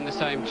all go around the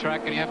same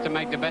track, and you have to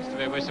make the best of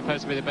it. We're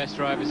supposed to be the best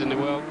drivers in the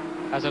world,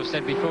 as I've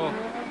said before.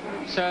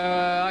 So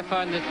I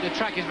find that the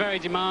track is very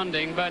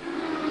demanding, but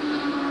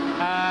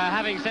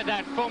having said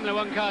that, Formula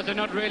One cars are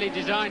not really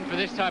designed for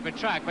this type of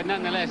track, but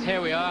nonetheless,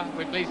 here we are.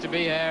 We're pleased to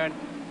be here, and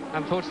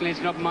unfortunately, it's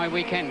not my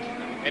weekend.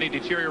 Any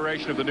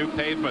deterioration of the new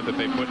pavement that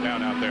they put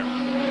down out there?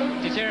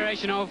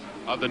 Deterioration of?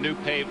 Of the new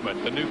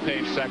pavement, the new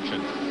paved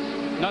section.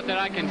 Not that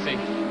I can see.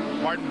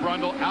 Martin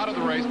Brundle out of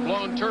the race,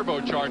 blown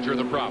turbocharger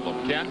the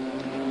problem.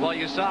 Ken? Well,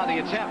 you saw the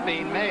attempt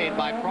being made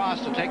by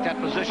Prost to take that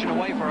position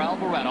away for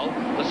Alboreto.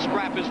 The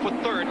scrap is for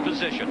 3rd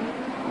position.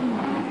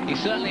 He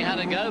certainly had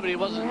a go, but it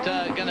wasn't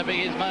going to be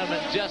his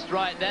moment just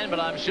right then, but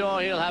I'm sure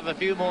he'll have a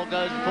few more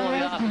goes before the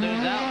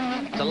afternoon's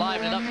out to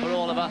liven it up for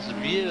all of us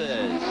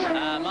viewers.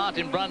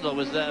 Martin Brundle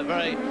was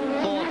very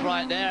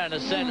forthright there, and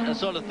has said a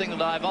sort of thing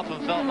that I've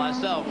often felt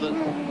myself, that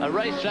a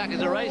racetrack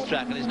is a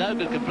racetrack, and it's no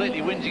good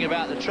completely whinging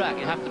about the track.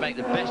 You have to make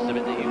the best of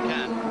it that you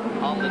can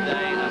on the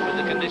day and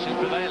with the conditions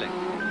prevailing.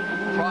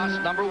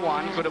 Prost, number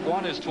 1, could have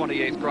won his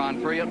 28th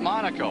Grand Prix at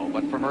Monaco,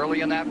 but from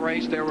early in that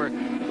race, there were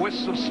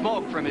wisps of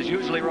smoke from his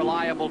usually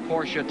reliable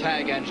Porsche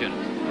tag engine.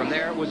 From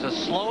there, it was a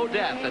slow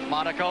death at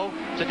Monaco.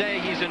 Today,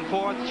 he's in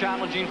 4th,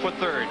 challenging for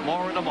 3rd.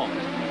 More in a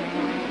moment.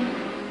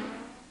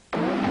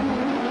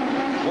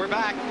 We're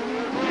back.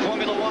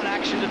 Formula One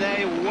action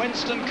today.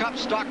 Winston Cup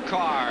stock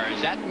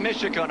cars at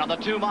Michigan on the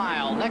 2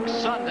 mile next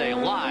Sunday,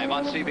 live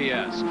on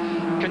CBS.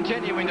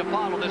 Continuing to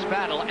follow this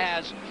battle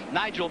as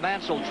Nigel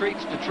Mansell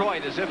treats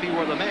Detroit as if he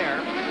were the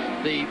mayor.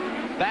 The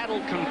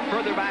battle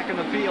further back in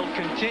the field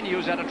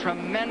continues at a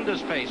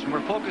tremendous pace, and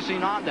we're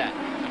focusing on that.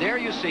 There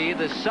you see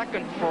the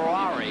 2nd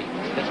Ferrari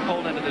that's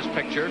pulled into this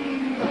picture.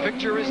 The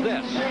picture is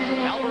this.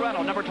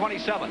 Alboreto, number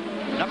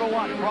 27. Number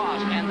 1,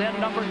 Prost, and then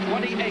number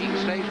 28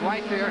 stays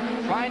right there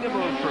trying to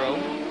move through.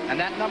 And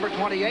that number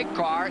 28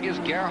 car is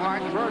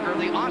Gerhard Berger,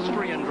 the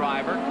Austrian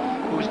driver,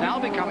 who's now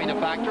becoming a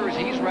factor as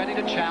he's ready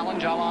to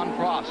challenge Alain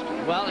Prost.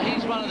 Well,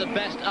 he's one of the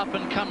best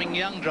up-and-coming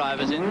young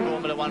drivers in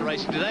Formula One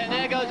racing today. And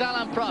there goes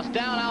Alain Prost,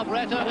 down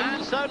Alboreto,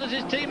 and so does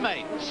his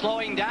teammate.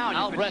 Slowing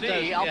down, you can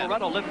see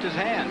Alboreto lift his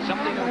hand.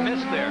 Something was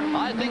missed there.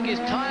 I think his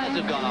tyres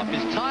have gone off.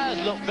 His tyres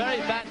look very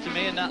bad to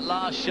me in that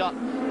last shot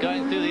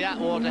going through the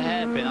Atwater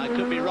hairpin. I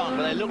could be wrong,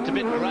 but they looked a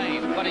bit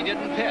grained. But he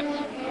didn't pit.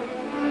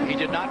 He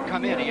did not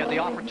come in. He had the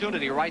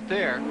opportunity right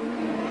there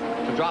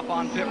to drop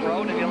on pit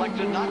road, and he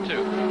elected not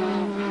to.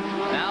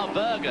 Now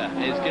Berger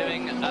is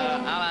giving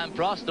Alain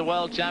Prost, the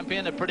world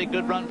champion, a pretty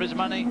good run for his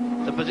money.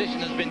 The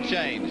position has been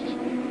changed.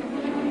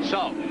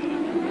 So,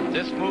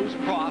 this moves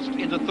Prost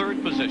into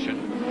 3rd position.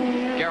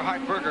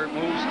 Gerhard Berger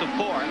moves to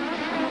 4th.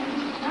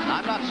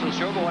 I'm not so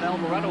sure, but when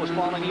Alboreto is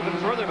falling even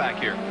further back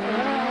here.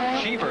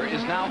 Cheever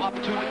is now up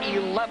to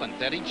 11th.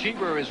 Eddie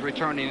Cheever is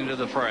returning into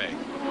the fray.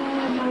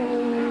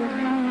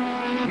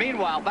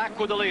 Meanwhile, back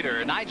with the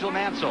leader, Nigel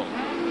Mansell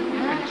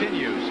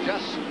continues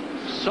just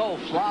so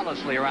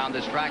flawlessly around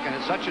this track, and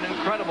it's such an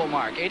incredible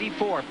mark.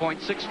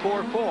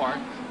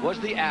 84.644 was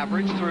the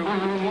average through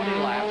 20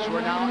 laps.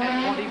 We're now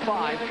at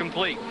 25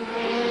 complete.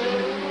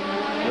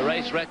 The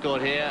race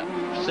record here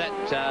set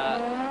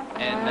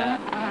in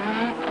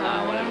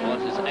whatever it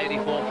was, it's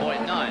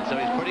 84.9, so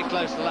he's pretty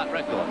close to that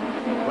record,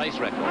 race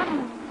record.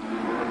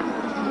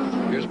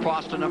 Here's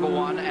Prost to number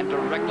 1, and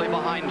directly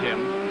behind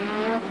him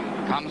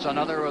comes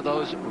another of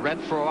those red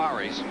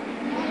Ferraris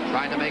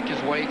trying to make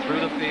his way through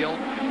the field.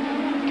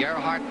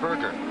 Gerhard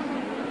Berger.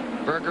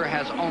 Berger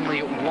has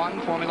only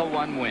one Formula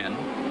One win.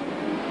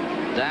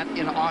 That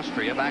in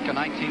Austria back in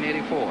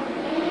 1984.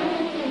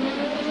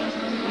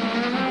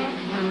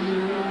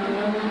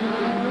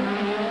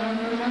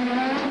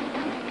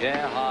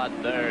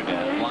 Gerhard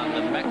Berger won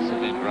the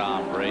Mexican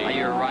Grand Prix.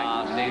 You're right.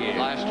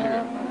 Last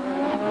year.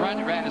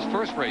 Ran his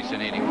first race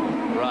in 84.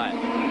 Right.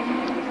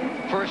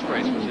 First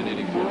race was in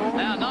 84.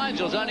 Now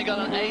Nigel's only got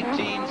an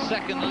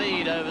 18-second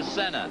lead over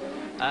Senna.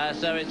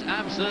 So it's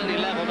absolutely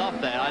leveled off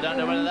there. I don't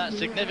know whether that's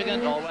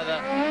significant or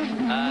whether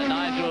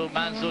Nigel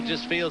Mansell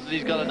just feels that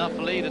he's got enough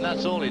lead and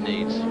that's all he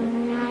needs.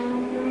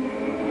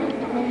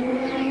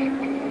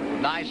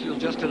 Nigel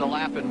just did a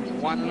lap in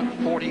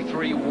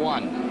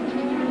 1:43.1.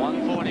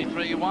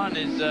 1:43.1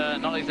 is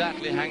not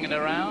exactly hanging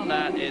around.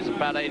 That is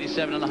about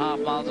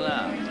 87.5 miles an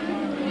hour.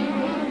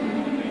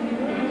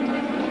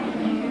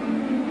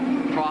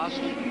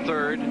 Prost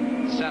third,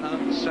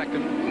 Senna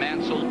second,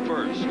 Mansell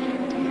first.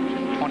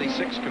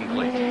 26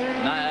 complete.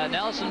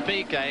 Nelson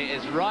Piquet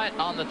is right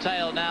on the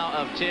tail now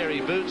of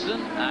Thierry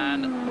Boutsen,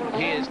 and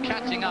he is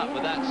catching up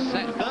with that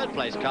third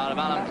place car of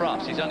Alan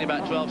Prost. He's only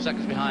about 12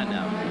 seconds behind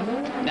now.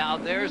 Now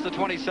there's the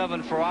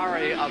 27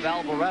 Ferrari of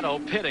Alboreto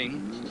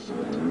pitting.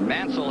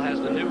 Mansell has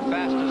the new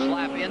fastest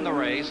lap in the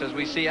race as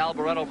we see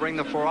Alboreto bring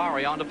the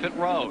Ferrari onto pit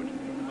road.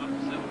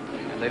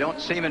 They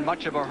don't seem in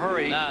much of a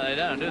hurry. No, they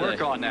don't, do they?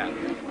 Work on that.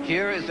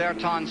 Here is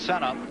Ayrton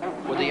Senna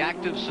with the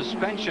active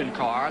suspension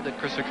car that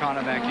Chris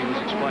Economaki was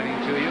explaining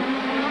to you.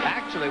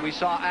 Actually, we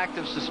saw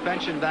active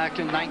suspension back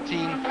in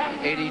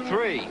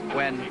 1983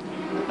 when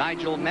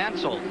Nigel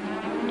Mansell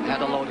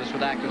had a Lotus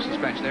with active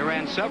suspension. They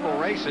ran several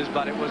races,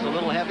 but it was a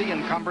little heavy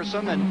and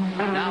cumbersome, and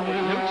now with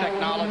new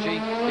technology,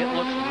 it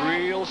looks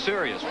real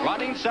serious.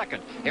 Running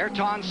second,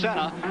 Ayrton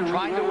Senna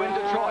trying to win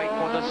Detroit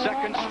for the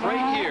second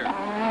straight year.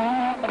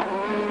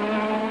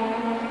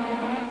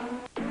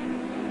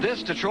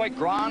 This Detroit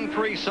Grand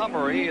Prix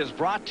summary is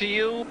brought to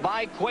you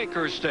by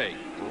Quaker State,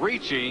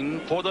 reaching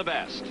for the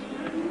best.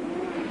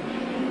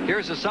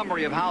 Here's a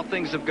summary of how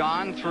things have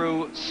gone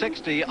through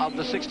 60 of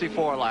the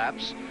 64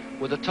 laps.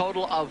 With a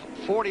total of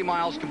 40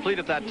 miles complete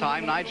at that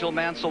time, Nigel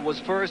Mansell was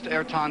first,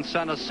 Ayrton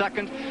Senna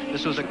second.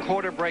 This was a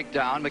quarter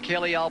breakdown.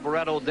 Michele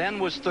Alboreto then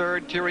was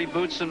third. Thierry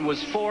Boutsen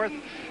was fourth.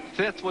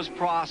 Fifth was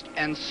Prost,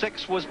 and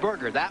sixth was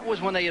Berger. That was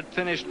when they had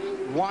finished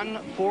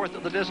 1/4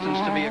 of the distance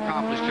to be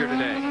accomplished here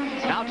today.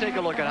 Now take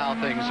a look at how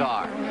things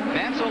are.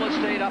 Mansell has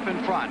stayed up in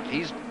front.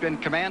 He's been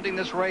commanding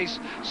this race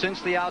since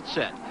the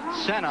outset.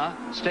 Senna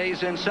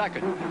stays in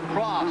second.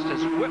 Prost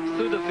has whipped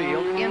through the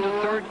field into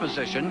third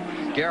position.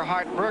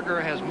 Gerhard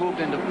Berger has moved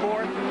into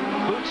fourth.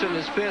 Boutsen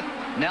is fifth.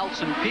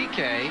 Nelson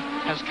Piquet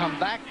has come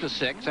back to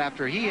sixth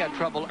after he had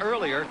trouble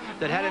earlier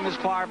that had him as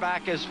far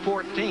back as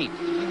 14th.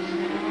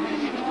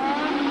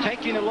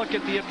 Taking a look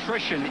at the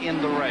attrition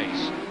in the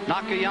race.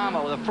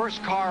 Nakayama, the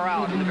first car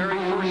out in the very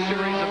first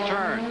series of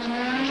turns.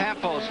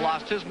 Campos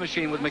lost his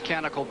machine with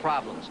mechanical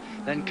problems.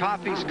 Then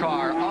Coffey's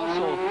car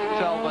also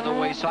fell by the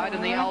wayside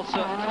in the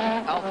Alfa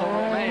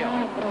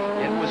Romeo.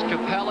 It was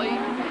Capelli,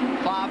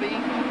 Fabi,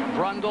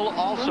 Brundle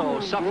also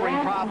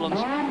suffering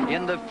problems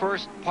in the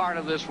first part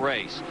of this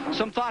race.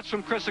 Some thoughts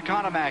from Chris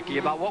Economaki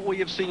about what we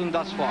have seen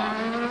thus far.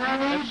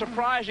 It's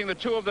surprising the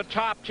two of the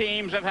top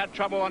teams have had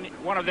trouble on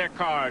one of their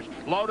cars.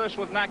 Lotus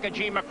with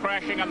Nakajima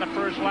crashing on the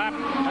first lap,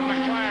 and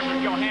McLaren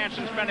with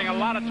Johansson spending a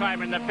lot of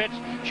time in the pits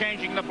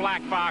changing the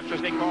black box,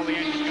 as they call the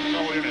engine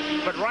control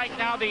unit. But right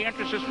now the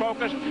interest is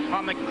focused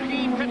on the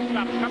key pit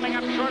stops coming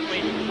up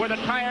shortly where the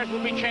tires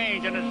will be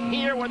changed, and it's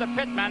here where the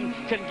pitmen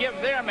can give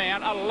their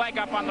man a leg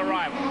up on the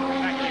rival.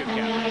 Back to you,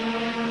 Ken.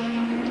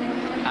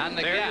 And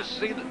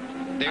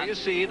There you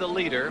see the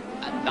leader,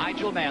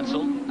 Nigel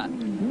Mansell,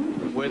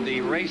 with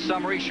the race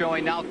summary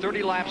showing now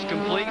 30 laps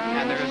complete,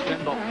 and there has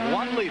been but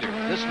one leader.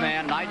 This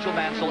man, Nigel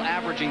Mansell,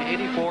 averaging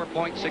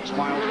 84.6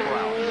 miles per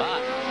hour.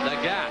 But the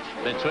gap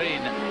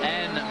between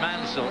N.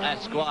 Mansell,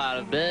 Esquire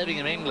of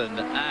Birmingham, England,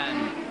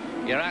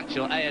 and your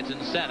actual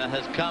Ayrton Senna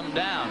has come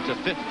down to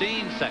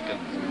 15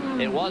 seconds.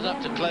 It was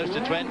up to close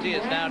to 20.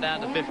 It's now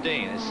down to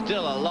 15. It's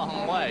still a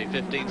long way,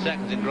 15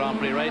 seconds in Grand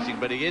Prix racing,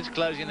 but he is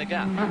closing the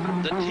gap.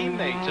 The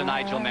teammate to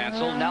Nigel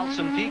Mansell,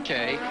 Nelson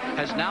Piquet,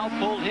 has now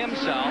pulled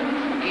himself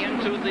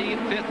into the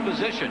fifth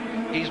position.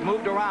 He's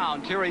moved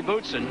around Thierry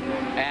Boutsen,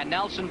 and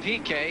Nelson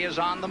Piquet is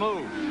on the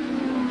move.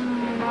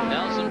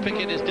 Nelson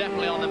Piquet is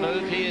definitely on the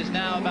move. He is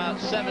now about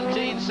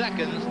 17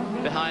 seconds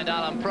behind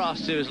Alan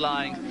Prost, who is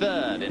lying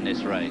third in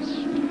this race.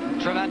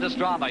 Tremendous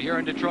drama here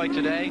in Detroit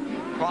today.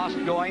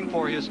 Prost going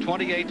for his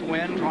 28th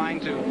win, trying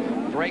to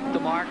break the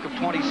mark of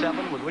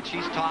 27, with which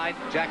he's tied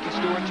Jackie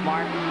Stewart's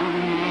mark.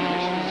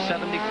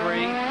 73.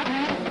 He's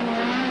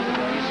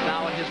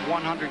now in his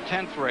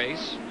 110th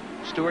race.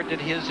 Stewart did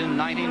his in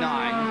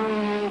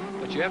 99.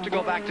 But you have to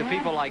go back to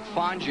people like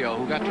Fangio,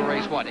 who got to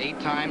race, what, 8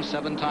 times,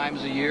 7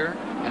 times a year,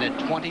 and had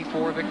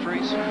 24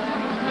 victories?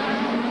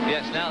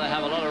 Yes, now they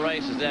have a lot of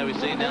races there. We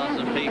see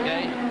Nelson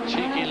Piquet,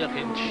 cheeky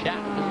looking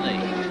chap, isn't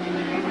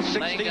he?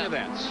 16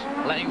 events.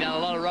 Laying down a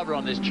lot of rubber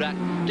on this track,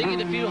 digging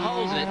a few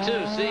holes in it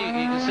too. See,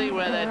 you can see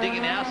where they're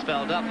digging the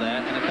asphalt up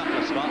there in a couple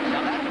of spots.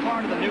 Now that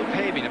part of the new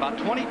paving, about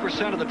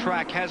 20% of the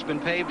track has been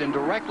paved, and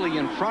directly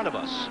in front of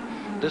us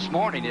this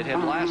morning. It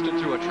had lasted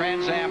through a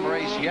Trans Am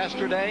race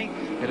yesterday.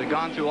 It had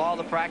gone through all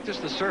the practice.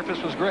 The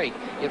surface was great.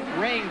 It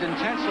rained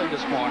intensely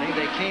this morning.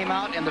 They came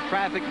out and the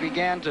traffic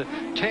began to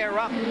tear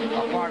up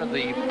a part of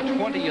the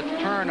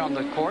 20th turn on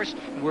the course.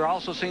 We're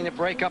also seeing it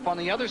break up on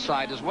the other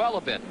side as well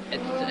a bit.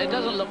 It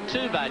doesn't look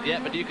too bad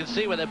yet, but you can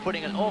see where they're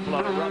putting an awful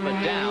lot of rubber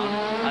down.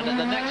 And at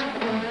the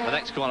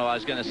next corner, I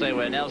was going to say,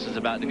 where Nelson's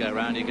about to go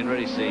around, you can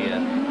really see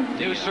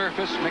new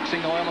surface,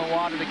 mixing oil and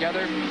water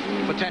together,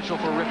 potential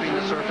for ripping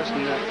the surface.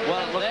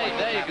 And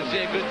there you can see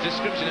a good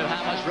description of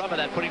how much rubber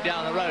they're putting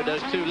down the road.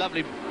 Those two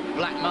lovely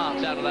black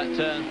marks out of that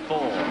turn 4.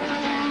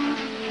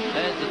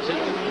 There's the two.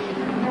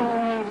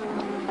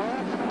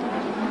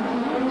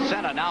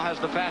 Senna now has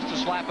the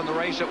fastest lap in the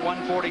race at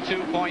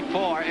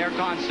 1:42.4.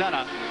 Ayrton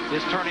Senna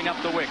is turning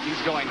up the wick.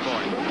 He's going for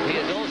it. He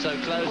has also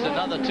closed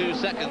another 2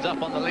 seconds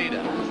up on the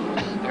leader.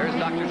 There's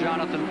Dr.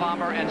 Jonathan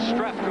Palmer and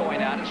Streff going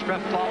at it.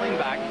 Streff falling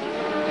back.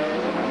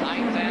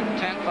 9th and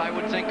 10th, I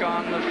would think,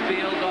 on the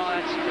field. Oh,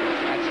 that's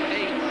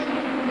 8th.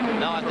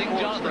 No, I think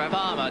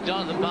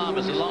Jonathan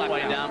Palmer's a long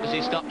way down because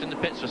he stopped in the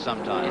pits for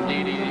some time.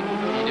 Indeed, he did.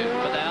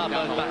 But they are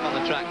both back on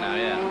the track now,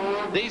 yeah.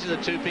 These are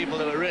the two people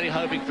that were really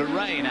hoping for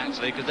rain,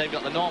 actually, because they've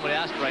got the normally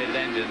aspirated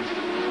engines.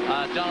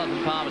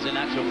 Jonathan Palmer's in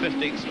actual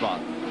 15th spot.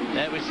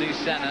 There we see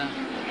Senna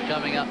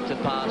coming up to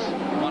pass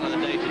one of the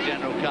Data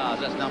General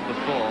cars. That's number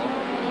 4.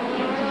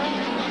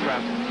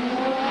 Streff.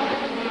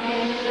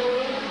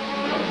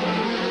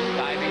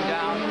 Diving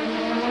down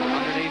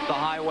underneath the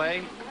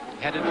highway,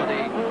 headed for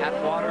the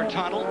Atwater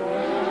Tunnel.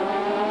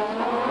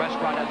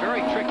 Restaurant, a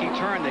very tricky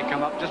turn. They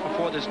come up just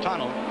before this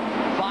tunnel.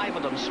 5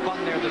 of them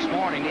spun there this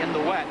morning in the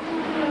wet.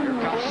 Here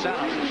comes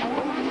Senna.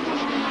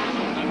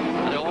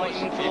 And of course,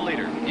 for the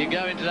leader. You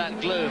go into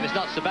that gloom. It's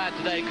not so bad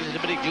today because it's a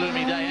pretty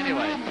gloomy day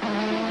anyway.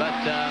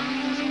 But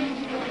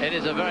it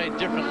is a very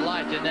different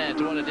light in there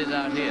to what it is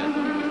out here.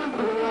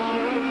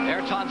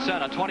 Ayrton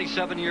Senna,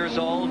 27 years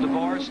old,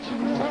 divorced.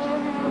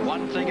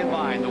 One thing in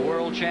mind, the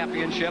World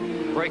Championship,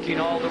 breaking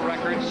all the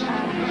records.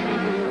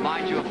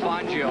 Reminds you of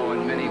Fangio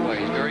in many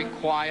ways. Very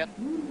quiet,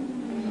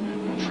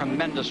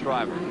 tremendous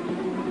driver.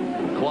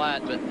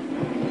 Quiet, but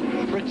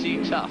pretty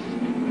tough.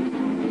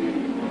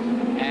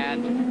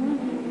 And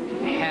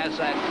has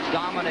that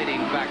dominating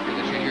factor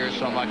that you hear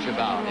so much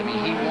about. I mean,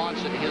 he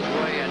wants it his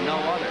way and no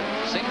other.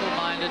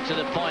 Single-minded to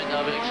the point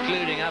of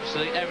excluding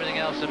absolutely everything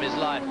else from his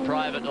life,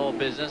 private or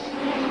business.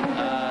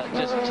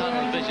 Just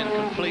tunnel vision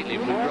completely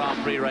with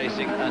Grand Prix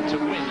racing to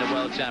win the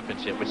World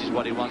Championship, which is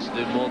what he wants to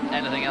do more than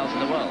anything else in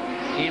the world.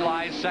 He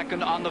lies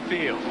second on the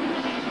field,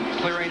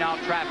 clearing out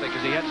traffic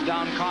as he heads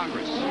down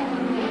Congress.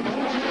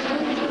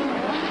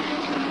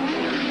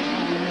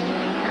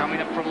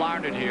 Coming up from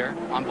Larned here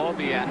on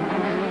Beaubien,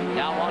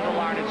 now onto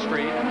Larned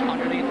Street,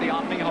 underneath the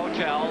Omni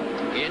Hotel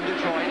in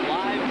Detroit.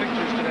 Live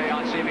pictures today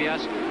on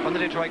CBS from the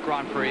Detroit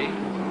Grand Prix.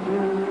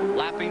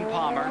 Lapping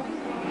Palmer.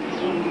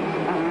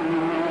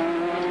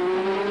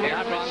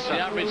 The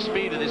average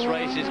speed of this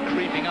race is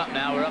creeping up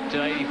now. We're up to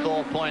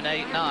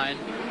 84.89,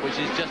 which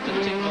is just a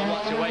tick or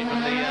what's away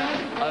from the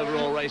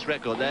overall race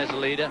record. There's the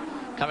leader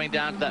coming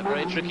down to that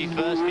very tricky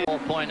first gear.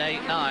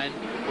 4.89,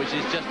 which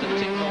is just a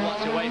tick or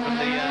what's away from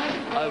the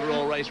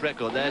overall race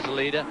record. There's the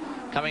leader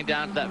coming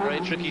down to that very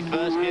tricky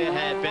first gear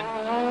hairpin.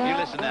 You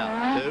listen now.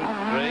 2,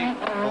 3,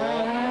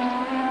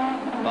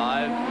 4,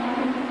 5.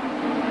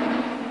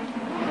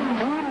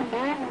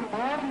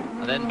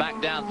 And then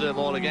back down through them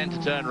all again to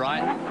turn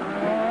right.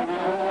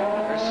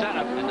 There's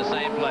Senna in the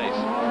same place.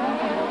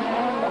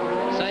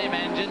 Same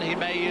engine. He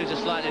may use a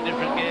slightly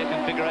different gear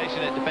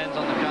configuration. It depends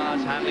on the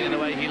car's handling and the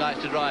way he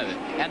likes to drive it.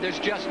 And there's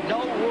just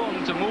no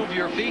room to move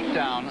your feet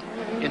down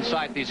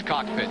inside these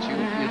cockpits.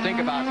 You think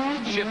about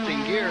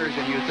shifting gears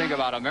and you think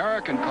about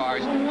American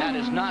cars. That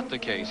is not the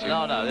case here.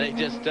 No, they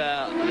just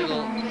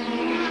little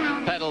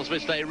pedals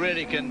which they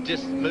really can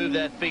just move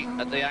their feet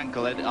at the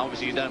ankle.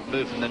 Obviously you don't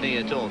move from the knee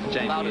at all to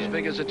change about as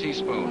big as a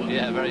teaspoon.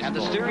 Yeah, very small. And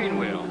the steering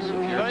wheels.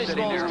 Very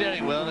small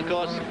steering wheel, and of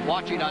course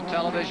watching on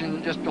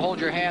television, just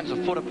hold your hands a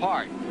foot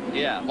apart.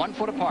 Yeah. 1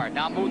 foot apart.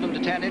 Now move them to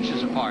 10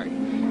 inches apart.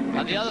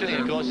 And the other thing,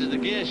 of course, is the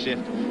gear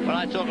shift. When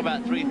I talk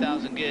about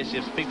 3,000 gear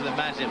shifts, people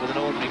imagine it with an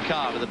ordinary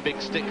car with a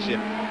big stick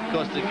shift. Of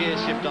course, the gear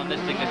shift on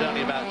this thing is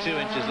only about 2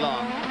 inches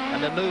long,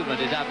 and the movement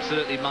is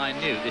absolutely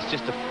minute. It's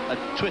just a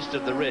twist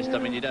of the wrist. I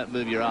mean, you don't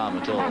move your arm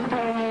at all.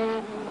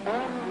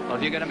 Well,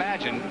 if you can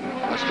imagine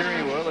a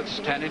steering wheel that's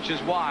 10 inches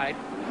wide,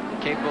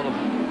 capable of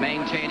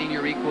maintaining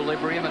your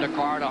equilibrium in a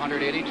car at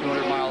 180,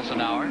 200 miles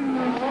an hour.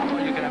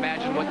 Well, you can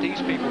imagine what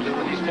these people do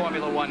with these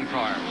Formula One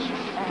cars.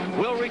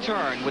 We'll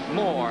return with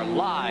more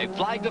live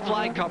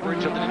flag-to-flag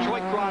coverage of the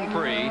Detroit Grand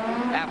Prix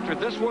after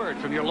this word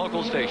from your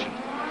local station.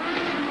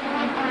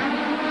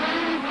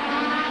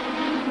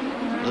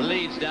 The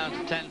lead's down to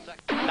 10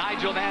 seconds.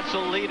 Nigel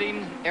Mansell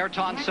leading,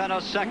 Ayrton Senna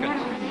second.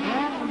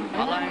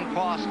 Alain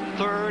Prost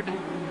third,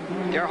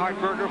 Gerhard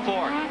Berger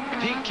fourth.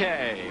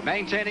 PK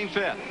maintaining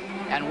fifth.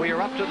 And we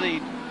are up to the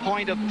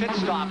point of pit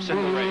stops in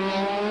the race.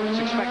 It's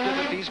expected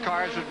that these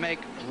cars would make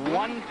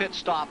one pit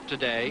stop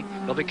today.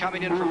 They'll be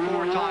coming in for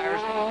 4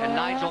 tires, and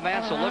Nigel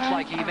Mansell looks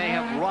like he may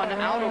have run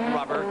out of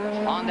rubber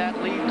on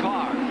that lead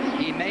car.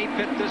 He may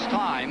pit this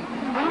time.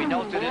 We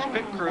note that his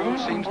pit crew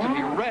seems to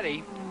be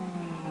ready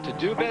to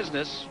do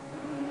business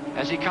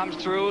as he comes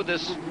through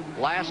this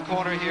last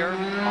corner here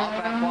off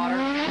Atwater.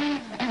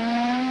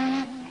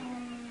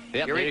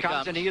 Yep, here he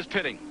comes, and he is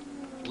pitting.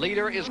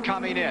 Leader is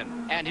coming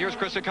in, and here's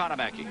Chris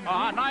Economaki.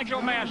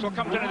 Nigel Mansell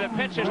comes into the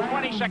pits. His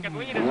 20-second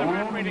lead is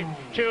evaporated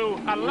to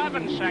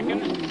 11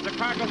 seconds. The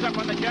car goes up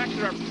on the jacks.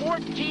 There are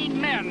 14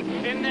 men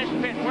in this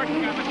pit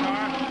working on the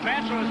car.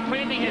 Mansell is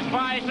cleaning his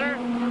visor.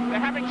 They're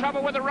having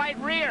trouble with the right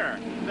rear.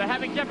 They're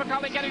having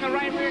difficulty getting the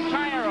right rear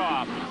tire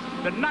off.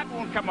 The nut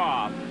won't come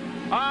off.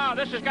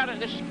 This is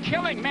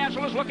killing.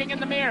 Mansell is looking in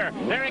the mirror.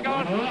 There he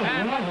goes.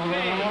 And let's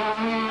see.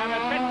 And a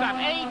pit stop.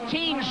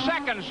 18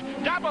 seconds.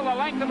 Double the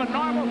length of a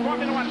normal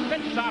Formula 1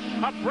 pit stop.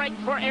 A break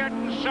for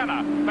Ayrton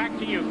Senna. Back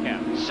to you,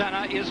 Ken.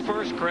 Senna is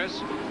first,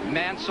 Chris.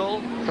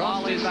 Mansell.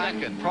 Prost is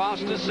second.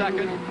 Prost is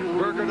second.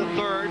 Berger to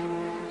third.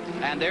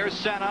 And there's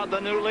Senna,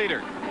 the new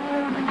leader.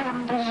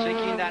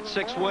 Seeking that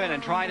 6th win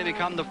and trying to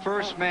become the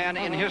first man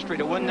in history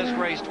to win this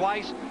race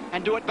twice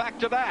and do it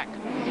back-to-back.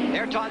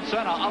 Ayrton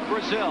Senna of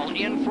Brazil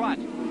in front.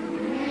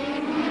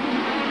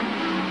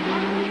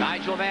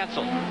 Nigel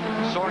Mansell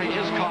sorting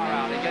his car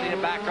out and getting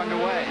it back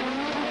underway.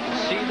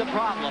 See the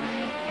problem.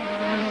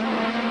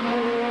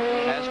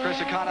 As Chris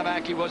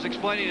Economaki was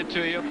explaining it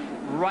to you,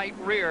 right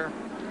rear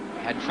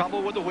had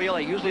trouble with the wheel.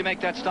 They usually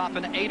make that stop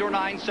in 8 or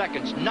 9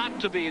 seconds.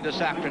 Not to be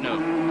this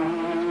afternoon.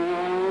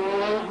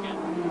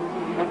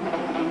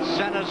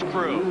 Senna's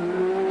crew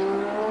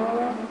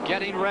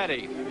getting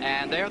ready,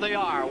 and there they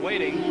are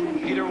waiting.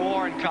 Peter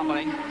Warr and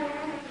company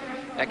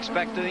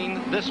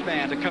expecting this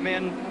man to come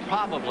in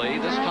probably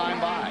this time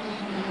by.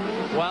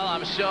 Well,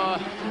 I'm sure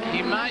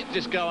he might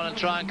just go on and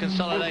try and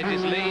consolidate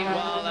his lead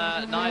while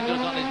Nigel's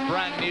on his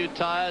brand new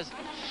tires,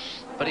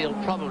 but he'll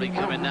probably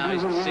come in now.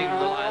 He's seen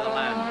the lie of the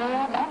land.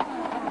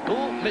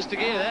 Oh, Mr.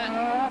 Gear there.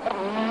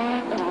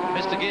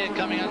 Mr. Gear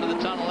coming under the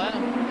tunnel there.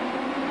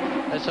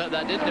 Let's hope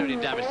that didn't do any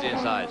damage to the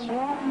insides.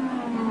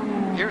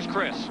 Here's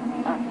Chris.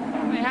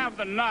 They have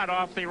the nut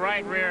off the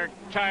right rear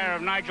tire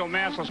of Nigel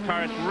Mansell's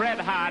car. It's red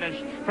hot. As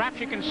perhaps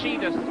you can see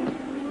the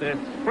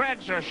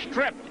threads are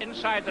stripped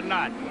inside the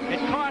nut. It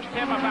cost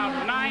him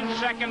about 9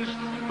 seconds,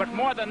 but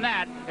more than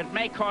that, it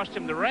may cost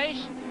him the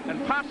race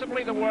and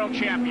possibly the World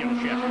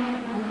Championship.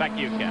 Back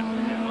to you,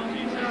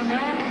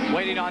 Ken.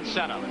 Waiting on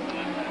Senna.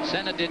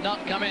 Senna did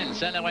not come in.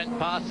 Senna went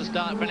past the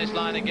start-finish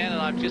line again,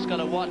 and I've just got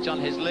to watch on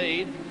his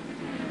lead.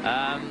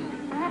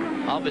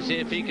 Obviously,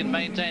 if he can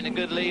maintain a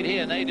good lead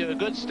here, and they do a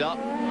good stop.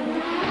 He's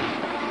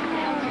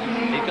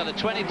got a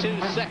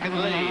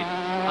 22-second lead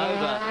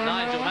over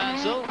Nigel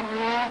Mansell,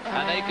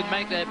 and they can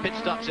make their pit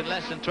stops in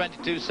less than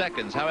 22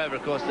 seconds. However,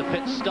 of course, the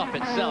pit stop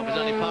itself is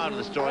only part of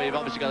the story. You've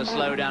obviously got to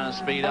slow down and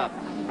speed up.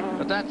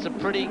 But that's a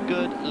pretty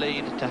good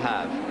lead to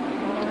have.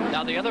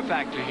 Now, the other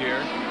factor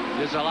here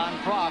is Alain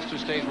Prost, who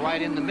stays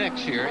right in the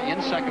mix here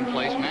in second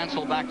place.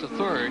 Mansell back to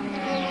third.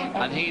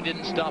 And he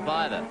didn't stop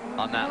either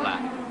on that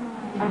lap.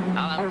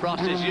 Alain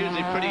Prost is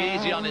usually pretty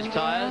easy on his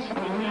tires.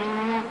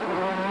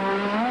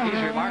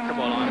 He's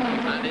remarkable on it.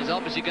 And is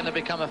obviously going to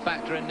become a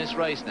factor in this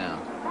race now.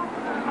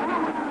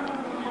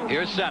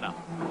 Here's Senna,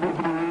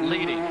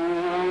 leading.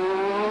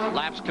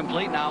 Laps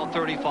complete now,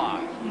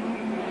 35.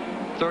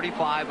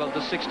 35 of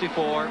the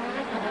 64.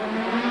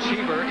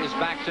 Cheever is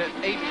back to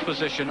 8th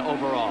position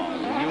overall.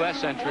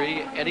 U.S.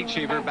 entry, Eddie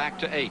Cheever back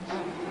to 8th.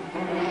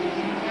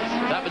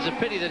 That was a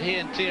pity that he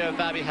and Thierry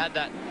Babby had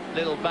that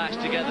little bash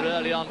together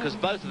early on, because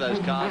both of those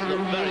cars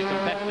looked very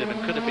competitive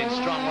and could have been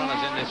strong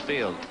runners in this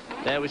field.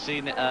 There we see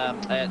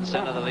Ayrton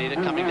Senna, the leader,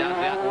 coming down to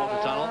the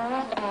Atwater tunnel.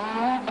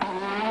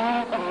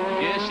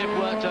 Gear shift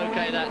worked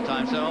okay that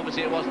time, so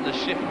obviously it wasn't a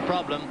shift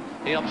problem.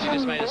 He obviously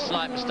just made a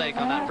slight mistake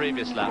on that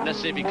previous lap. Let's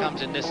see if he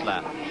comes in this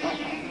lap.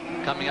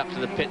 Coming up to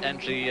the pit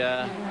entry,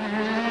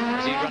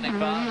 is he running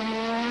fast?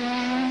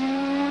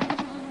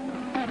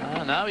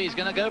 No, he's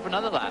going to go for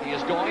another lap. He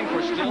is going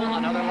for still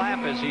another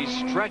lap as he's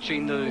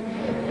stretching the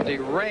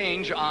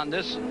range on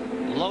this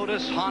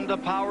Lotus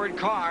Honda-powered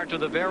car to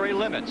the very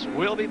limits.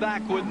 We'll be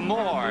back with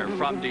more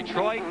from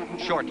Detroit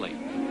shortly.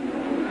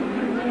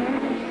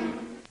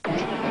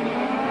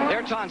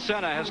 Ayrton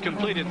Senna has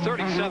completed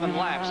 37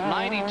 laps,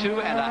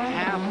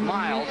 92.5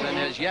 miles, and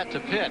has yet to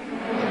pit.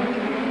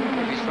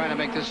 He's trying to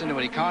make this into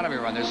an economy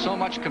run. There's so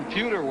much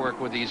computer work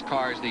with these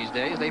cars these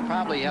days, they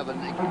probably have it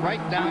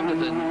right down to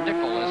the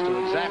nickel as to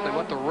exactly exactly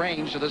what the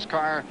range of this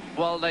car.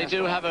 Well, they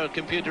do have a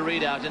computer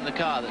readout in the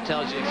car that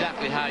tells you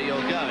exactly how you're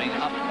going,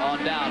 up,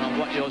 on, down, on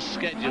what your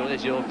schedule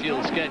is, your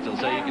fuel schedule.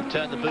 So you can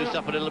turn the boost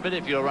up a little bit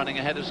if you're running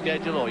ahead of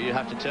schedule, or you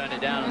have to turn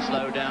it down and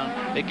slow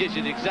down. It gives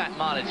you the exact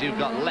mileage you've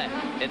got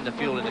left in the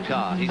fuel in the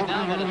car. He's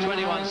now got a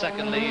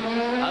 21-second lead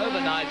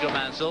over Nigel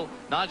Mansell.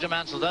 Nigel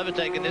Mansell's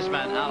overtaken this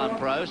man, Alan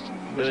Prost,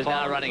 who is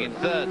now running in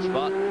third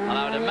spot. And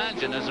I would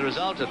imagine as a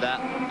result of that,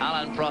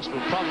 Alan Prost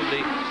will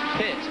probably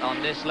pit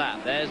on this lap.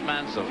 There's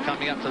Mansell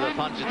coming up to the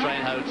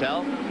Pontchartrain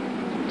Hotel,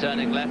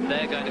 turning left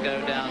there, going to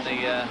go down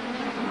the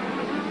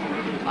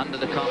under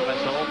the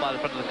Congress Hall by the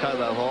front of the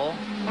Cobo Hall.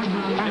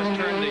 Just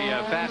turned the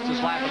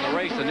fastest lap in the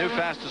race. The new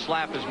fastest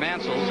lap is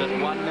Mansell's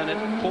at 1 minute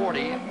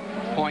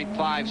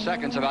 40.5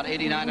 seconds, about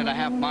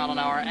 89.5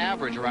 mile-an-hour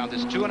average around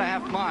this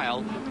 2.5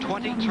 mile,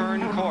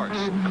 20-turn course.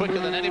 Quicker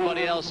than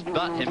anybody else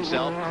but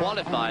himself,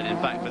 qualified in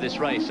fact for this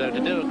race. So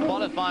to do a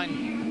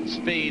qualifying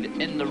speed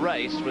in the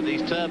race with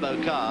these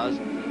turbo cars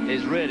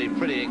is really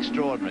pretty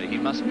extraordinary. He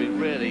must be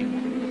really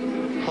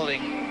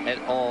pulling it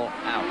all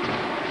out.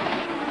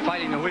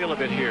 Fighting the wheel a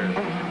bit here.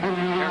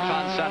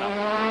 Ayrton Senna.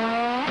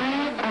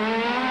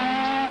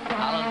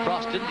 Alan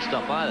Prost didn't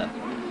stop either.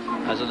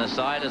 As an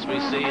aside, as we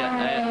see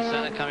Ayrton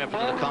Senna coming up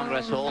into the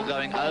Congress Hall,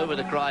 going over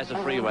the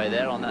Chrysler Freeway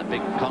there on that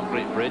big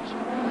concrete bridge.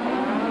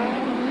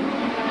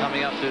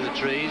 Coming up through the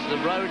trees. The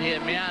road here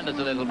meanders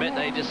a little bit.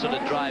 They just sort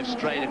of drive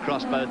straight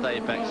across both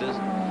apexes.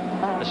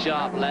 A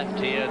sharp left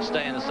here and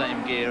stay in the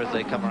same gear as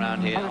they come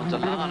around here onto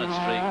Larned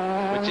Street,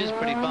 which is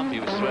pretty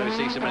bumpy, which is where we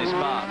see so many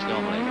sparks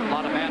normally. A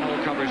lot of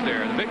manhole covers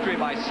there. The victory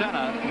by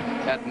Senna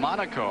at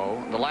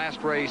Monaco, the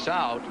last race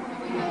out,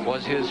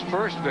 was his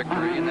first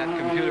victory in that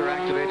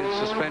computer-activated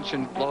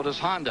suspension Lotus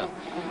Honda.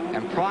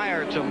 And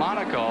prior to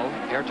Monaco,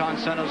 Ayrton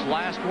Senna's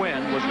last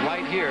win was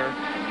right here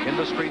in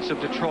the streets of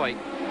Detroit,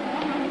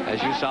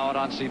 as you saw it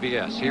on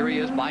CBS. Here he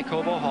is by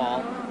Cobo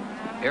Hall.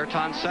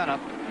 Ayrton Senna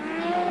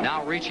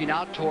now reaching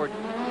out toward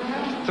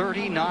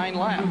 39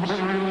 laps.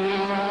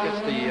 Gets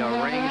the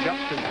range up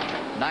to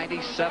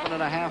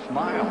 97.5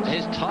 miles.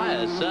 His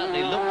tires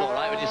certainly look all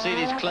right. When you see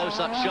these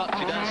close-up shots,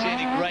 you don't see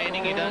any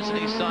graining, you don't see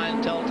any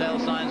telltale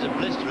signs of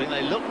blistering.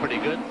 They look pretty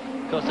good.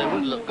 Of course, they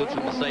would look good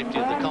from the safety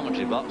of the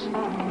commentary box.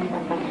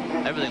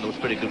 Everything looks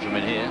pretty good from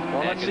in here.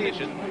 Well, let's see if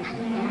he's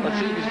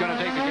going to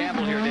take the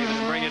gamble here, David,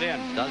 and bring it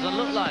in. Doesn't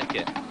look like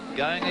it.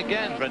 Going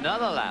again for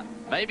another lap.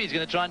 Maybe he's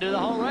going to try and do the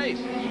whole race.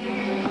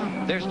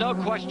 There's no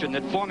question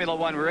that Formula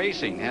One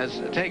racing has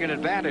taken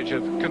advantage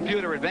of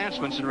computer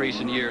advancements in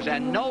recent years,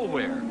 and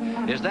nowhere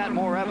is that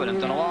more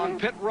evident than along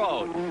pit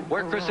road,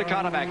 where Chris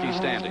Economaki is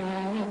standing.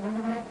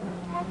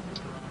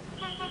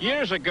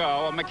 Years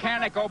ago, a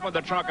mechanic opened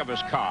the trunk of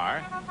his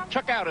car,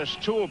 took out his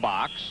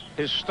toolbox,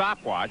 his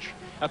stopwatch,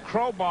 a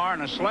crowbar,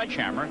 and a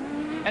sledgehammer,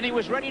 and he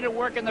was ready to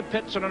work in the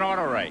pits in an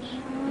auto race.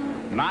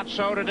 Not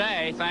so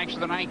today, thanks to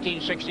the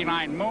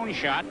 1969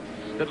 moonshot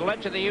that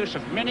led to the use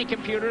of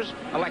mini-computers,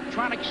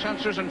 electronic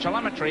sensors, and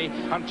telemetry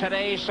on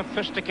today's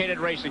sophisticated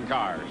racing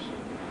cars.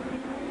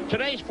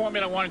 Today's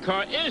Formula One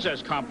car is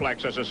as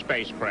complex as a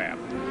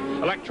spacecraft.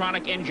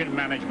 Electronic engine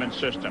management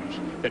systems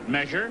that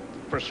measure,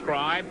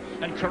 prescribe,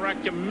 and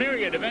correct a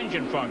myriad of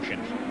engine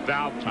functions: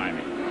 valve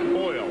timing,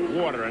 oil,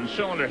 water, and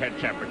cylinder head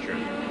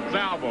temperatures,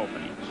 valve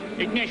openings,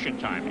 ignition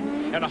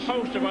timing, and a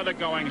host of other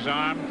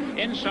goings-on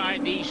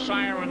inside these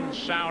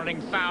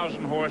siren-sounding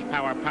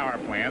 1,000-horsepower power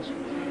plants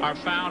are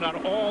found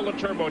on all the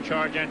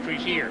turbocharged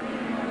entries here.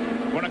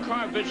 When a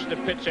car visits the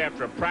pits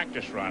after a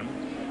practice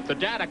run, the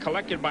data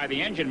collected by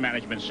the engine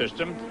management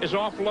system is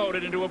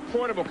offloaded into a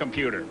portable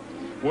computer,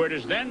 where it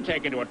is then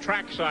taken to a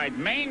trackside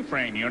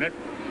mainframe unit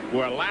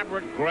where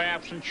elaborate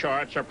graphs and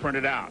charts are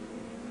printed out.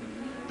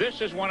 This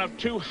is one of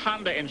 2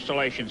 Honda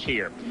installations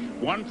here,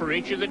 one for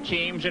each of the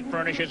teams that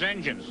furnishes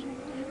engines.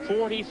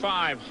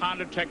 45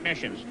 Honda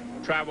technicians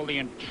travel the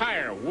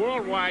entire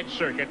worldwide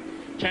circuit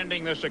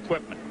tending this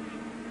equipment.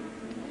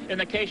 In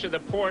the case of the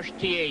Porsche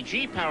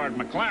TAG-powered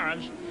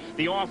McLarens,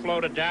 the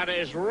offloaded data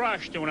is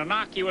rushed to an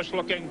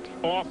innocuous-looking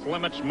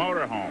off-limits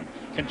motorhome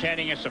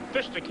containing a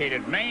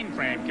sophisticated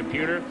mainframe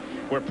computer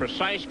where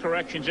precise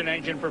corrections in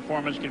engine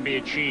performance can be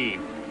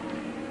achieved.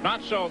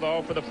 Not so,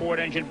 though, for the Ford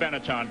engine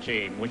Benetton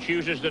team, which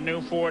uses the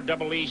new Ford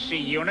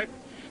EEC unit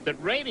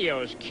that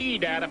radios key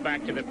data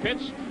back to the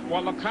pits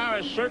while the car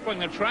is circling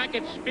the track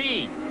at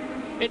speed.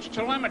 It's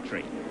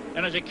telemetry,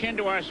 and is akin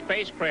to our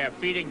spacecraft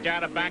feeding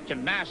data back to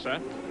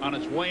NASA on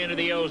its way into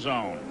the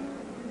ozone.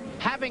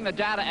 Having the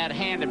data at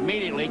hand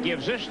immediately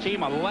gives this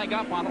team a leg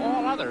up on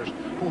all others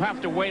who have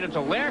to wait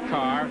until their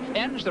car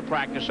ends the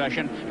practice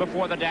session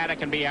before the data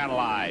can be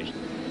analyzed.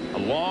 A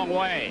long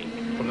way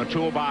from the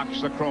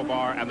toolbox, the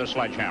crowbar, and the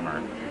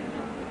sledgehammer.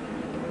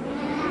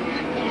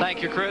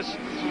 Thank you, Chris.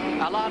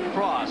 Alain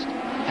Prost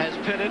has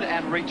pitted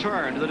and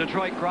returned to the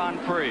Detroit Grand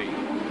Prix.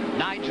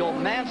 Nigel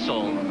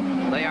Mansell,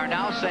 they are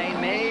now saying,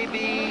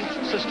 maybe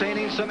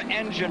sustaining some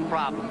engine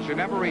problems.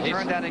 Remember, he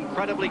turned that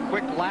incredibly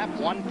quick lap,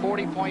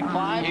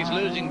 140.5. He's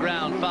losing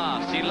ground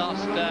fast. He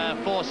lost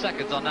 4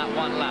 seconds on that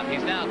one lap.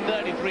 He's now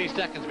 33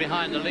 seconds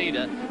behind the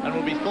leader and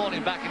will be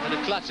falling back into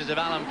the clutches of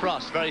Alan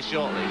Prost very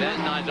shortly. There's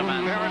Nigel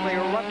Mansell. Apparently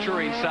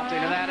rupturing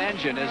something in that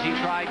engine as he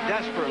tried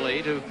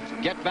desperately to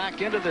get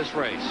back into this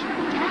race.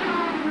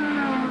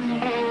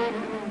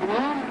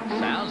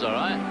 Sounds all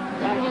right.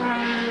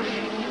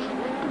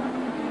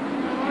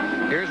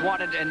 Here's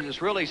one, and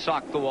it's really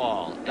socked the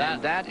wall.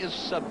 That is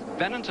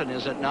Benetton,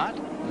 is it not?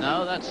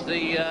 No, that's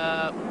the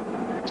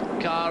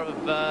car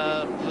of,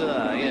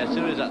 yes,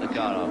 who is that the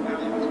car of?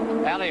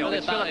 Alio,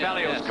 it's Philip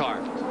Alio's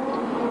car.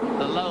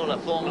 The Lola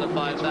Formula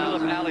 5000.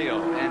 Philip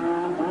Alio, and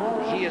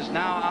he is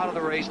now out of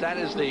the race. That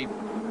is the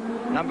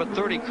number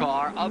 30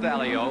 car of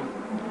Alio,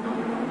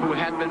 who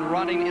had been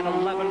running in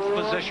 11th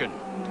position.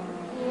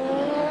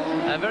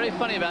 Very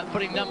funny about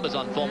putting numbers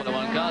on Formula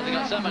 1 cars. They've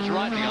got so much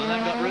writing on them,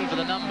 they've got room for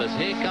the numbers.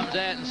 Here comes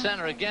Ayrton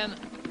Senna again,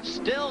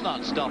 still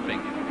not stopping.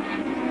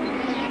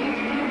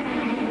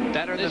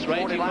 Better this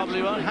rate, he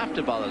probably won't have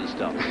to bother to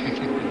stop.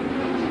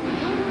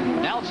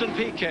 Nelson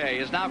Piquet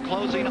is now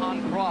closing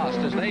on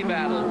Prost as they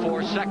battle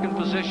for second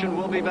position.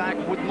 We'll be back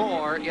with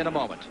more in a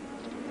moment.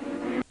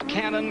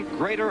 Cannon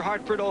Greater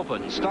Hartford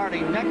Open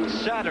starting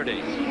next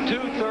Saturday,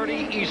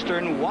 2:30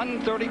 Eastern,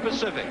 1:30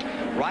 Pacific,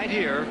 right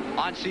here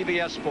on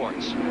CBS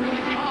Sports.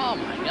 Oh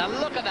my God,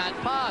 look at that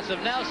pass of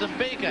Nelson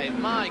Piquet.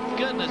 My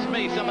goodness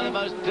me, some of the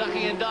most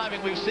ducking and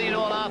diving we've seen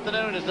all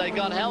afternoon as they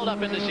got held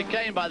up in the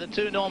chicane by the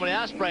two normally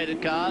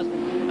aspirated cars,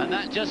 and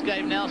that just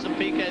gave Nelson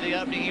Piquet the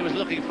opening he was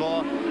looking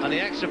for, and the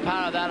extra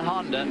power of that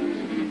Honda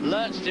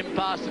lurched him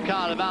past the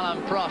car of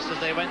Alan Prost as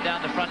they went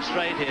down the front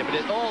straight here, but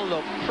it all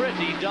looked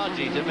pretty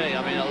dodgy to me.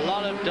 I mean, a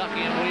lot of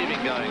ducking and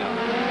weaving going on.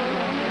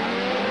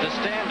 The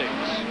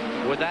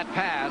standings with that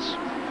pass,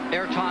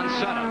 Ayrton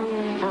Senna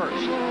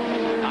first.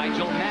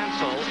 Nigel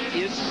Mansell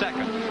is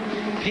second.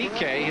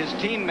 Piquet, his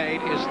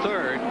teammate, is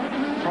third.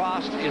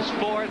 Prost is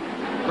fourth.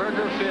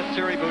 Berger fifth.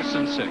 Thierry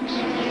Boutsen sixth.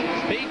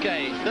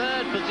 Piquet,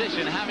 third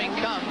position, having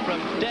come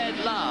from dead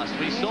last.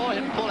 We saw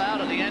him pull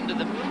out at the end of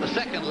the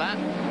second lap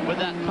with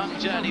that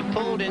puncture, and he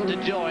pulled in to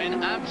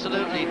join,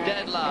 absolutely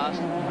dead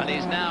last, and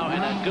he's now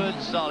in a good,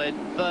 solid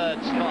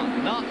third spot.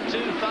 Not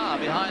too far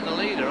behind the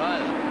leader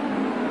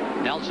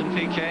either. Nelson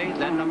Piquet,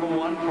 then number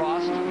one,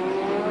 Prost.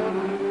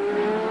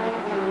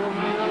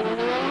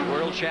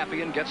 World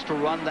champion gets to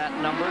run that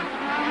number.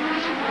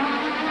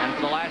 And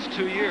for the last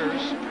 2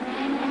 years,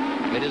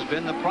 it has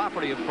been the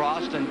property of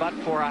Prost, and but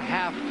for a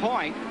half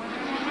point,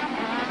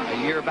 a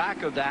year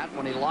back of that,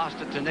 when he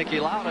lost it to Niki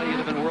Lauda, he'd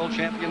have been world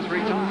champion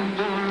 3 times.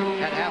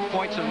 Had half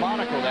points in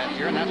Monaco that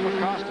year, and that's what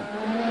cost him.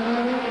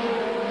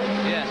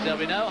 Yes, there'll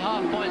be no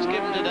half points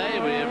given today.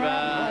 We're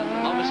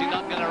obviously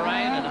not going to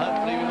rain, and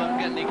hopefully we won't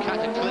get any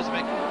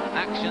cataclysmic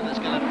action that's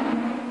going to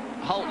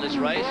halt this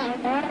race.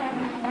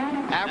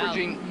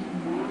 Averaging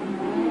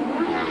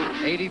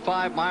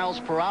 85 miles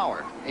per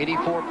hour,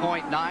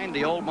 84.9,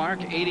 the old mark,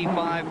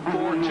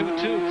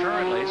 85.422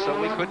 currently, so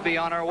we could be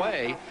on our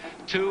way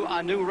to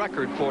a new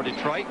record for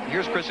Detroit.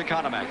 Here's Chris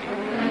Economaki.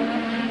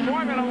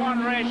 Formula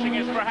One racing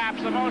is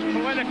perhaps the most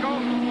political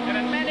and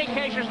in many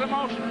cases the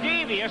most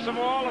devious of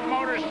all of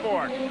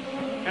motorsport.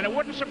 And it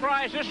wouldn't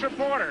surprise this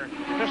reporter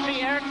to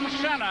see Ayrton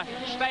Senna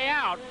stay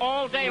out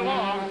all day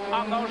long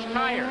on those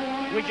tires.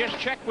 We just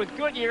checked with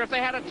Goodyear if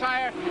they had a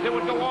tire that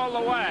would go all the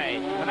way.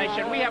 And they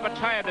said, we have a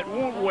tire that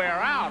won't wear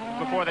out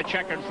before the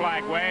checkered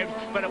flag waves,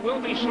 but it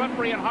will be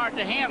slippery and hard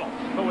to handle.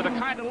 But with the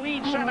kind of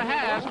lead Senna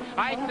has,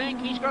 I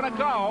think he's going to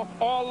go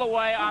all the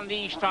way on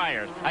these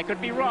tires. I could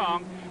be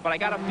wrong, but I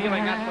got a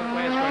feeling that's what the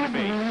way it's going to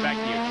be. Back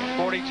to you, Ken.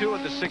 42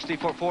 of the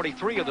 64,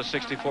 43 of the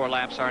 64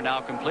 laps are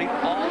now complete.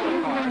 All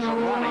the cars are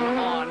running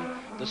on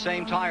the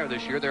same tire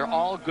this year. They're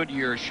all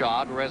Goodyear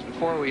shod, whereas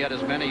before we had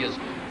as many as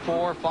 4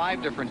 or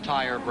 5 different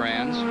tire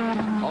brands.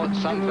 Oh,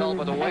 some fell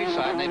by the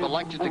wayside, and they've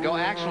elected to go.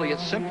 Actually,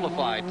 it's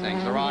simplified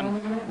things. They're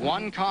on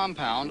one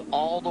compound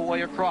all the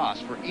way across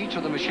for each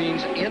of the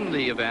machines in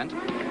the event.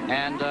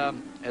 And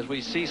as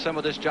we see some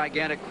of this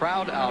gigantic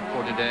crowd out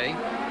for today,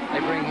 they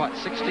bring, what,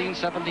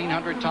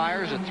 1,700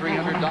 tires at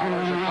 $300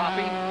 a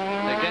copy?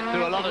 They get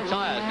through a lot of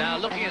tires. Now,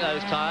 looking at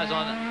those tires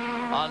on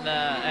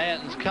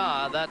Ayrton's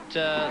car, that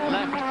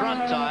left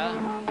front tire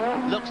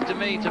looks to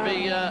me to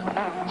be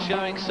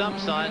showing some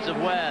signs of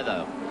wear,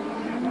 though.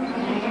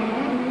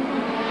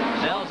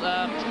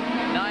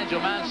 Nigel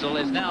Mansell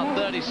is now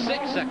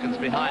 36 seconds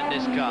behind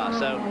this car,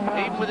 so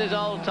even with his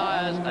old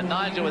tires and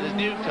Nigel with his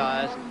new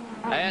tires,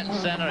 Ayrton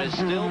Senna is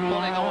still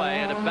pulling away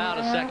at about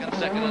a second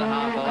and a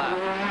half a lap.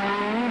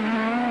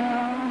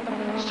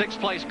 6th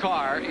place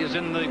car is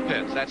in the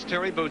pits. That's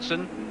Thierry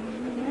Boutsen,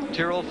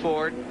 Tyrrell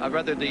Ford, the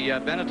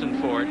Benetton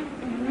Ford.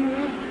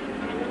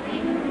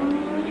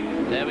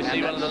 There we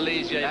see one of the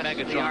Ligier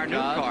Megatron our new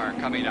car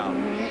coming out.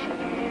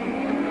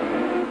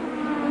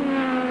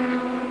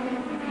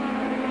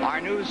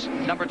 Arnoux,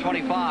 number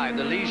 25,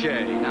 the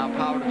Ligier, now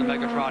powered with the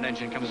Megatron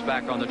engine, comes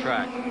back on the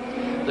track.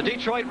 The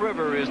Detroit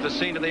River is the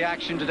scene of the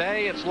action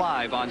today. It's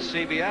live on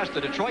CBS,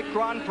 the Detroit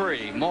Grand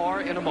Prix.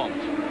 More in a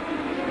moment.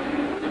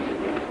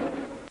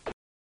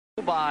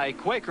 By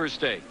Quaker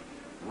State,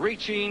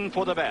 reaching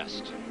for the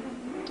best.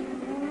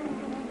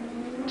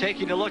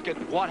 Taking a look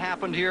at what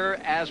happened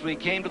here as we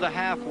came to the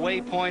halfway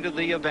point of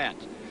the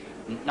event.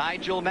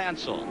 Nigel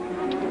Mansell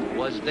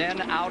was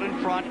then out in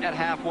front at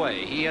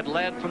halfway. He had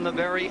led from the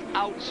very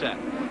outset.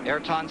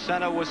 Ayrton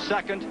Senna was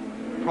second,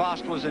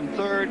 Prost was in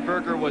third,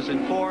 Berger was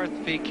in fourth,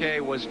 Piquet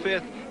was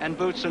fifth, and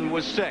Boutsen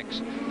was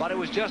sixth. But it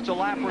was just a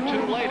lap or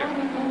two later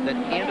that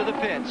into the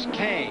pits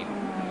came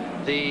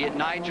the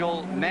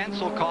Nigel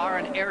Mansell car,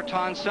 and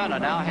Ayrton Senna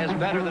now has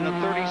better than a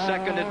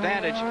 30-second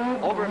advantage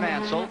over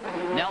Mansell.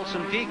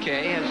 Nelson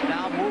Piquet has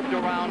now moved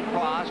around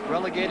Prost,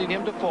 relegating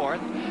him to fourth.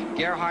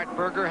 Gerhard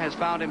Berger has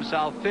found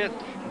himself fifth.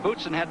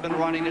 Boutsen had been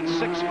running in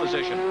sixth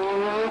position.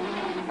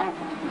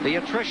 The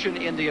attrition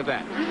in the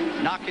event.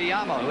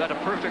 Nakayama, who had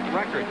a perfect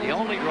record, the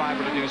only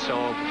driver to do so,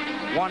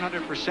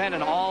 100%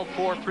 in all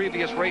 4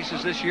 previous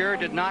races this year,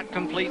 did not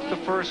complete the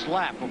first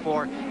lap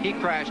before he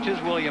crashed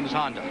his Williams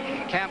Honda.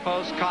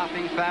 Campos,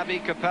 Coffey,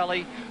 Fabi,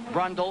 Capelli,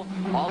 Brundle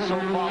also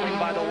falling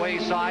by the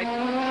wayside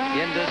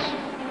in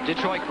this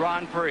Detroit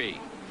Grand Prix.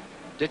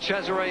 De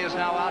Cesare is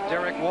now out,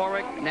 Derek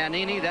Warwick,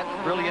 Nannini,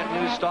 that brilliant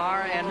new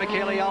star, and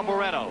Michele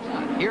Alboreto.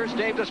 Here's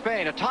Dave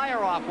Despain, a tire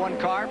off one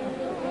car.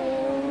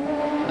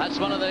 That's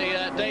one of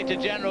the Data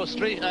General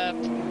Street.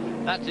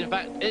 That's, in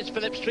fact, it's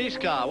Philip Streif's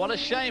car. What a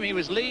shame, he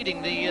was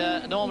leading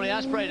the normally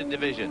aspirated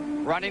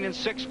division. Running in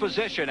sixth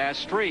position as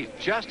Streif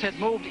just had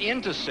moved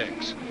into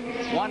sixth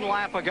 1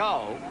 lap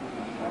ago.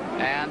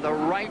 And the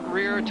right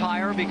rear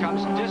tire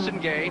becomes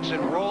disengaged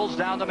and rolls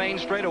down the main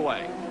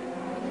straightaway.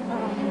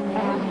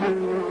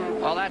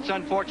 Well, that's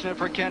unfortunate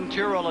for Ken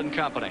Tyrrell and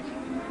company.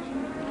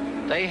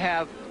 They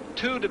have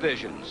 2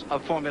 divisions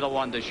of Formula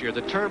One this year,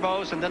 the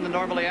turbos and then the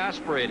normally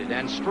aspirated.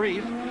 And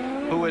Streif,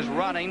 who is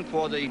running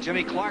for the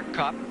Jimmy Clark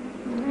Cup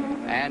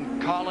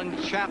and Colin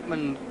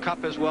Chapman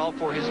Cup as well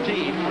for his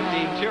team, for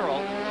Team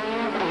Tyrrell,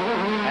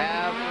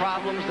 have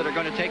problems that are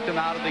going to take them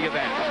out of the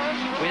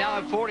event. We now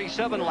have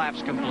 47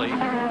 laps complete.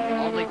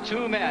 Only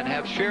 2 men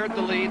have shared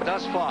the lead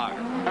thus far.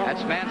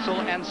 That's Mansell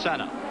and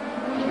Senna.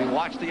 As we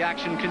watch the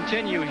action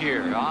continue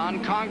here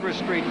on Congress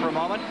Street for a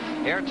moment,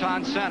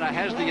 Ayrton Senna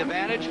has the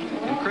advantage,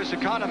 and Chris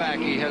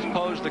Economaki has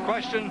posed the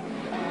question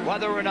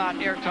whether or not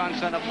Ayrton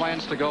Senna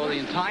plans to go the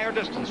entire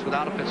distance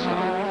without a pit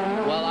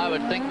stop. Well, I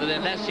would think that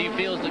unless he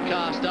feels the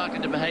car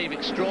starting to behave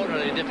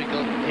extraordinarily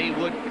difficult, he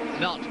would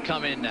not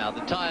come in now.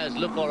 The tires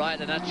look all right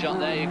in that shot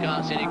there. You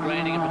can't see any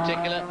graining in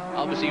particular.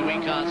 Obviously, we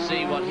can't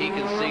see what he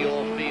can see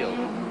or feel.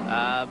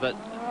 But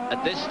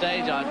at this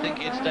stage, I think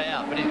he'd stay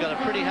out. But he's got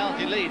a pretty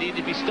healthy lead. Even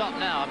if he stopped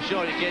now, I'm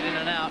sure he'd get in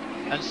and out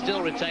and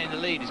still retain the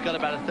lead. He's got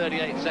about a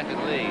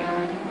 38-second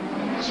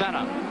lead.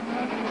 Senna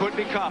could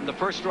become the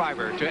first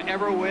driver to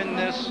ever win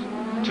this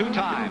 2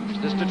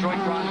 times, this Detroit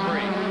Grand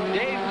Prix.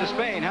 Dave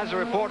Despain has a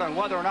report on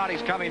whether or not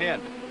he's coming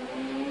in.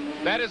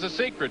 That is a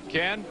secret,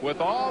 Ken. With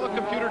all the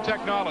computer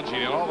technology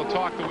and all the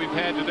talk that we've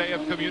had today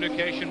of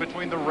communication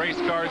between the race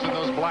cars and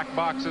those black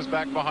boxes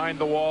back behind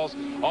the walls,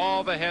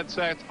 all the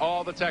headsets,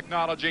 all the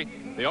technology,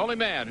 the only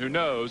man who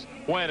knows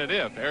when and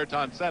if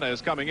Ayrton Senna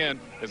is coming in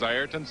is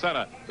Ayrton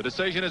Senna. The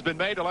decision has been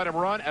made to let him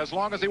run as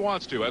long as he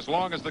wants to, as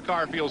long as the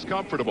car feels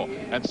comfortable.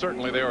 And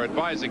certainly they are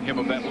advising him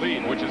of that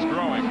lead, which is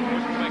growing,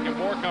 which will make him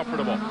more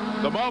comfortable.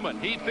 The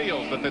moment he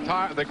feels that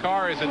the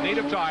car is in need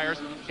of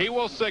tires, he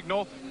will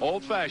signal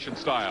old-fashioned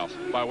style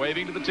by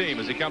waving to the team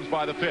as he comes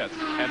by the pits,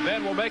 and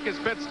then will make his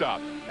pit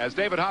stop. As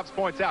David Hobbs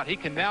points out, he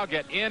can now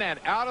get in and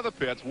out of the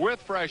pits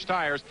with fresh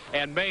tires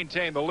and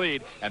maintain the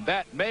lead, and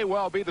that may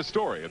well be the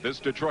story of this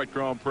Detroit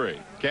Grand Prix.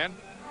 Ken?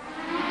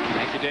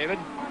 Thank you, David.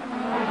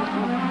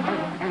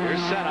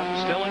 Here's Senna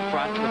still in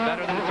front with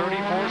better than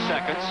 34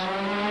 seconds.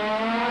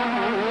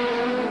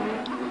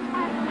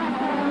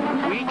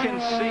 We can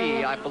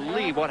see, I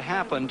believe, what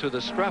happened to the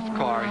Streff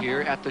car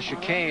here at the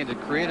chicane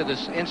that created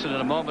this incident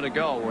a moment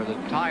ago where the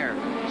tire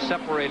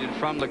separated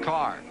from the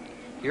car.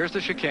 Here's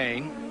the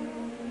chicane.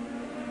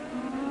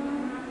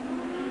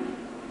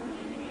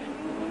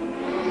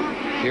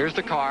 Here's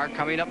the car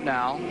coming up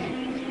now.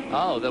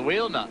 Oh, the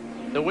wheel nut.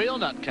 The wheel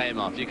nut came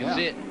off. You can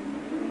see it.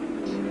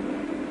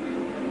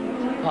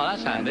 Oh,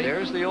 that's handy.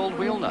 There's the old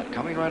wheel nut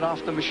coming right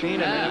off the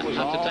machine. Yeah, and then it was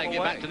have all to take the it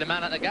way. back to the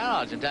man at the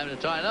garage and tell him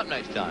to tie it up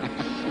next time.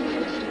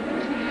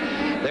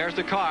 There's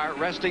the car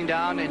resting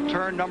down in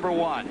turn number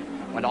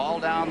 1. Went all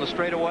down the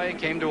straightaway,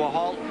 came to a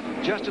halt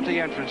just at the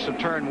entrance of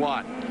turn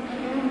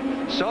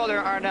 1. So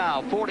there are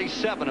now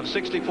 47 of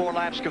 64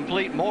 laps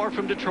complete. More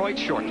from Detroit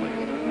shortly.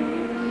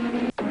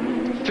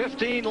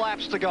 15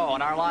 laps to go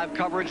on our live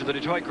coverage of the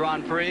Detroit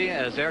Grand Prix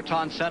as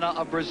Ayrton Senna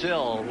of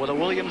Brazil with a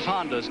Williams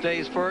Honda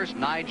stays first.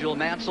 Nigel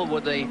Mansell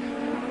with the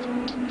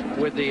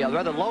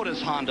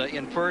Lotus Honda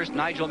in first.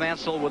 Nigel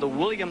Mansell with a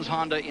Williams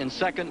Honda in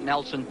second.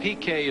 Nelson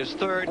Piquet is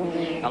third.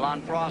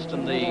 Alain Prost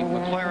in the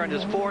McLaren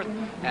is fourth.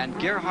 And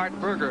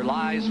Gerhard Berger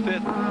lies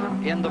fifth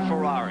in the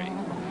Ferrari.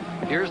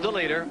 Here's the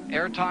leader,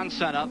 Ayrton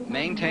Senna,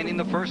 maintaining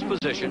the first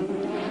position,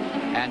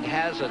 and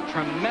has a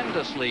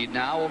tremendous lead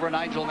now over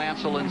Nigel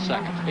Mansell in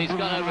second. He's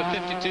got over a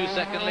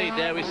 52-second lead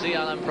there. We see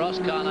Alain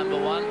Prost, car number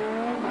 1,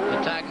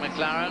 the tag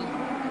McLaren,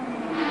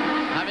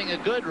 having a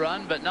good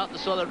run, but not the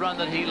sort of run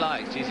that he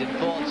likes. He's in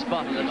 4th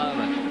spot at the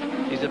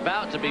moment. He's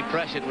about to be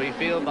pressured, we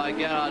feel, by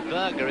Gerhard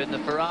Berger in the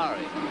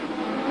Ferrari.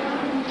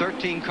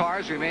 13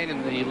 cars remain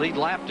in the lead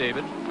lap,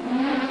 David.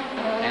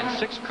 And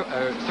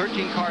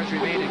 13 cars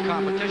remain in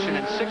competition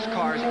and 6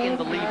 cars in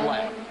the lead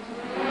lap.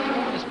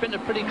 It's been a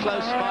pretty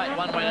close fight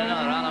one way or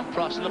another. Alain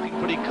Prost looking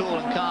pretty cool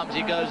and calm as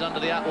he goes under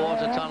the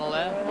Atwater tunnel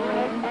there.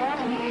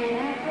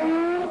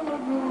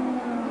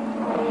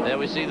 There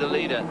we see the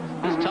leader.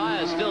 His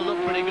tyres still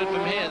look pretty good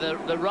from here.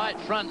 The right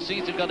front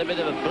seems to have got a bit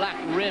of a black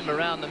rim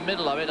around the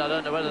middle of it. I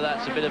don't know whether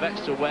that's a bit of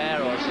extra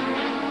wear or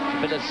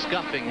a bit of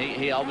scuffing.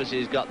 He obviously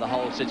has got the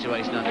whole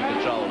situation under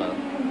control, though.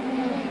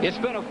 It's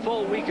been a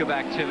full week of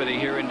activity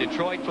here in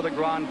Detroit for the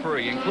Grand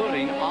Prix,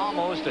 including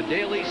almost a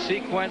daily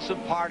sequence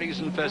of parties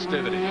and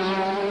festivities.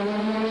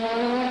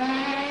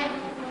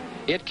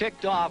 It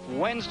kicked off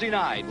Wednesday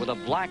night with a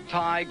black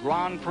tie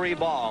Grand Prix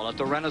ball at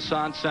the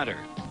Renaissance Center.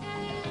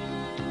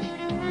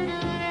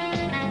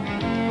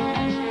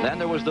 Then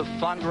there was the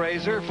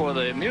fundraiser for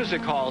the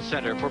Music Hall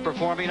Center for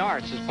Performing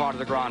Arts as part of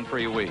the Grand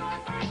Prix week.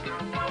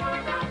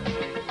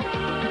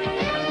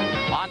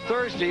 On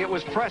Thursday, it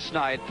was press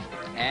night,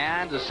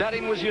 and the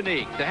setting was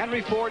unique. The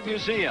Henry Ford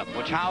Museum,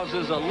 which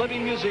houses a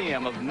living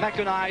museum of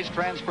mechanized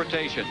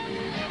transportation.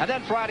 And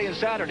then Friday and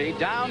Saturday,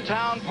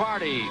 downtown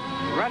party,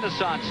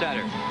 Renaissance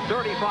Center.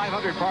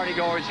 3,500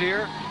 partygoers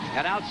here,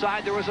 and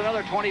outside there was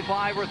another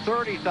 25 or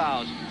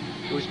 30,000.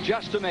 It was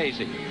just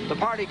amazing. The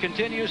party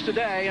continues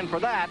today, and for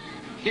that,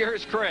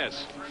 here's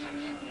Chris.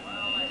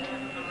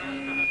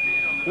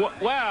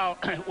 Well,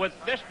 with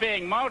this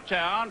being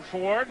Motown,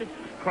 Ford,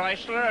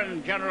 Chrysler,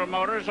 and General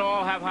Motors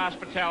all have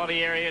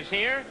hospitality areas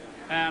here.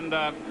 And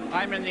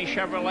I'm in the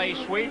Chevrolet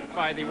suite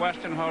by the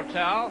Westin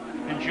Hotel,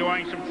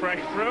 enjoying some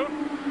fresh fruit.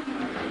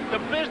 The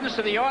business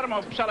of the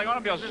selling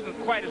automobiles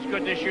isn't quite as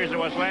good this year as it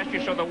was last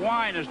year, so the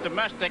wine is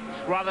domestic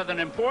rather than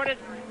imported.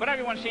 But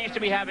everyone seems to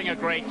be having a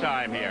great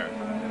time here.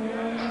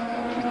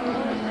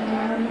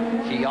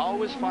 He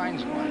always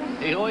finds one.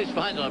 He always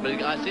finds one,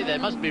 but I see they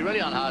must be really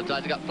on hard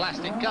times. They've got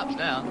plastic cups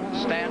now.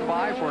 Stand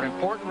by for an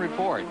important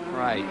report.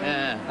 Right.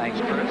 Yeah.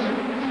 Thanks, Chris.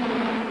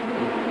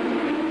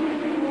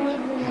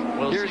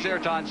 Here's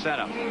Ayrton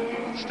Senna,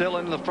 still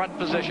in the front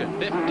position.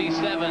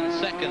 57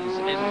 seconds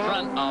in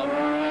front of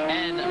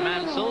N.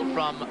 Mansell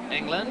from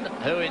England,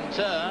 who in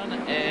turn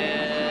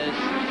is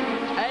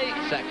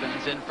 8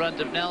 seconds in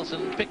front of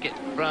Nelson Piquet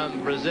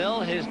from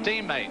Brazil, his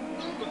teammate.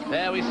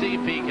 There we see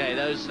Piquet,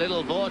 those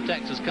little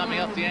vortexes coming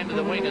up the end of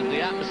the wing of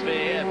the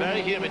atmosphere here.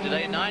 Very humid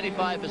today,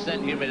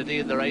 95% humidity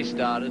as the race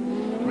started.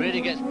 Really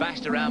gets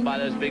bashed around by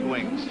those big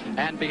wings.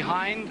 And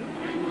behind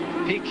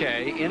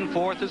Piquet, in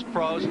 4th is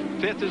Prost,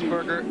 5th is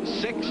Berger,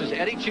 6th is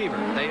Eddie Cheever.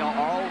 They are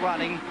all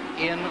running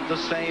in the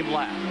same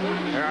lap.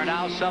 There are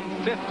now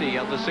some 50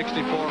 of the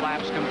 64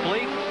 laps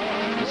complete.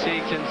 You see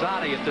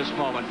Kinzani at this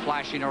moment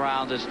flashing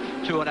around this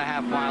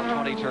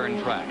 2.5-mile 20-turn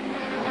track.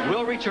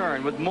 We'll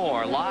return with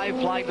more live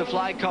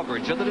flag-to-flag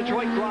coverage of the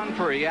Detroit Grand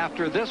Prix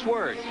after this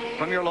word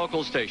from your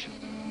local station.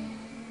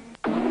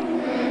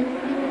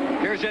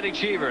 Here's Eddie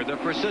Cheever, the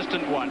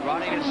persistent one,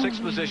 running in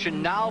 6th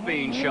position, now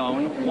being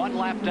shown 1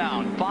 lap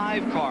down.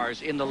 5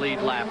 cars in the lead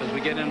lap as we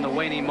get into the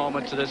waning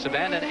moments of this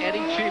event. And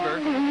Eddie Cheever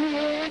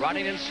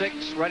running in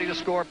 6th, ready to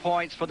score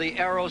points for the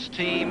Aeros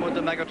team with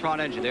the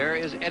Megatron engine. There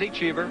is Eddie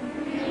Cheever,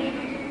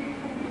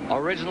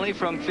 originally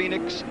from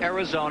Phoenix,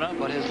 Arizona,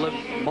 but has lived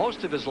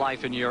most of his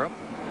life in Europe.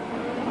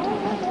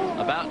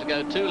 About to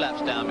go 2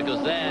 laps down,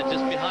 because there,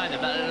 just behind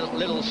him, that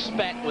little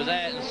speck was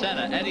Ayrton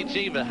Senna. Eddie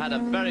Cheever had a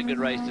very good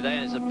race today,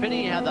 and it's a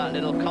pity he had that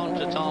little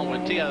contretemps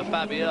with Theo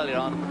Fabi earlier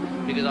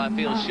on, because I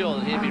feel sure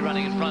that he'd be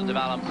running in front of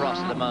Alain Prost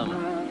at the moment.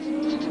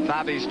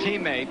 Fabi's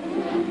teammate,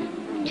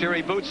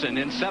 Thierry Boutsen,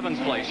 in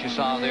 7th place, you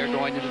saw there,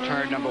 going into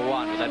turn number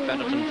 1 with that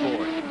Benetton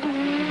Ford.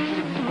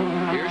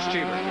 Here's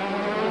Cheever.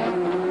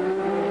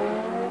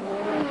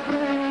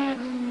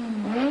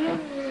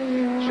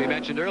 We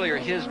mentioned earlier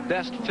his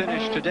best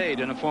finish to date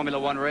in a Formula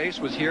One race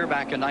was here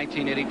back in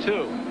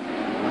 1982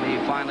 when he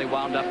finally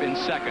wound up in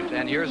 2nd.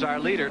 And here's our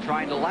leader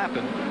trying to lap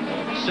him,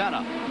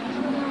 Senna.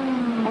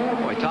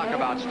 Boy, talk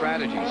about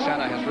strategy.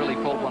 Senna has really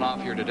pulled one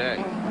off here today.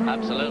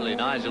 Absolutely.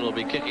 Nigel will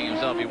be kicking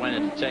himself if he went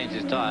in to change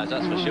his tyres,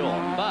 that's for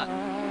sure. But,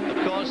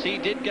 of course, he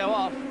did go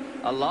off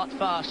a lot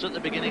faster at the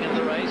beginning of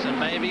the race, and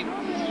maybe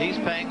he's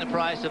paying the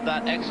price of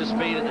that extra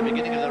speed at the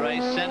beginning of the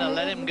race. Senna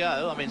let him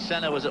go. I mean,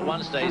 Senna was at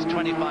one stage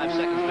 25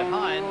 seconds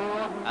behind,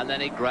 and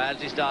then he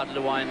gradually started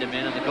to wind him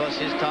in, and of course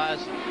his tyres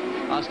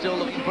are still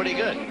looking pretty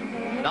good.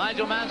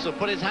 Nigel Mansell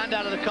put his hand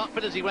out of the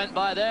cockpit as he went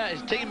by there.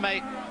 His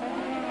teammate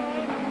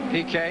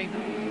Piquet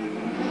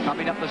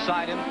coming up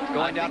beside him,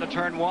 going down to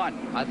turn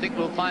 1. I think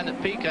we'll find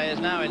that Piquet is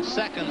now in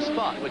 2nd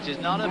spot, which is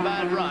not a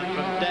bad run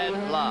from dead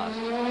last.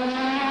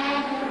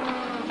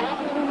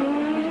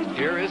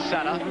 Here is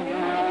Senna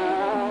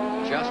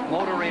just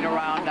motoring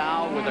around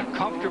now with a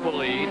comfortable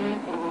lead,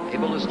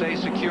 able to stay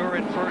secure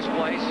in first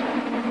place.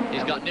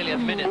 He's got nearly a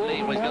minute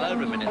lead. Well, he's got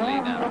over a minute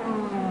lead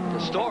now. The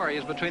story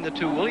is between the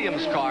two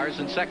Williams cars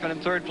in second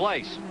and third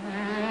place.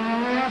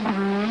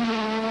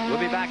 We'll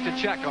be back to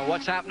check on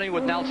what's happening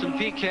with Nelson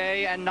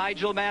Piquet and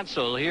Nigel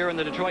Mansell here in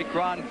the Detroit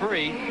Grand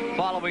Prix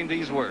following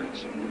these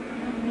words.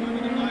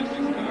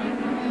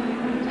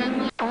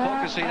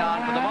 Focusing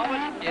on for the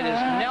moment, it is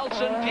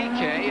Nelson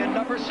Piquet in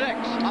number 6,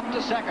 up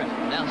to second.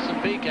 Nelson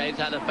Piquet's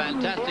had a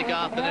fantastic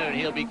afternoon.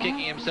 He'll be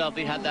kicking himself.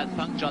 He had that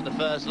puncture on the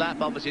first lap,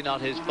 obviously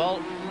not his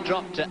fault.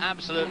 Dropped to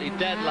absolutely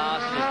dead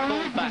last and has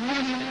pulled back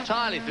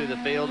entirely through the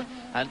field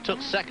and took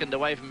second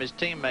away from his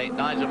teammate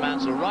Nigel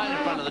Mansell right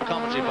in front of the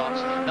commentary box.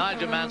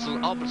 Nigel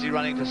Mansell obviously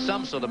running into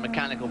some sort of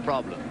mechanical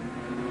problem.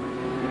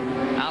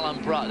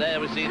 Alan Brott, there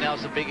we see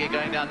Nelson Piquet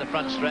going down the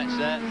front stretch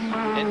there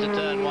into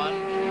turn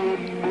 1.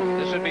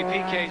 This would be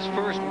Piquet's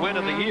first win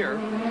of the year.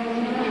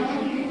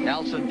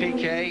 Nelson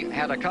Piquet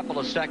had a couple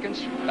of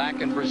seconds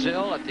back in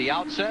Brazil at the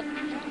outset,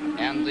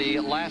 and the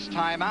last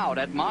time out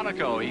at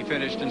Monaco he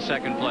finished in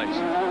second place.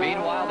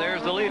 Meanwhile,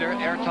 there's the leader,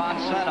 Ayrton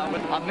Senna,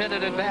 with a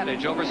minute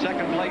advantage over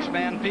second place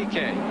man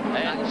Piquet.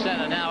 Ayrton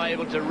Senna now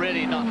able to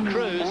really not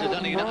cruise. There's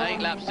only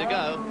 8 laps to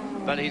go,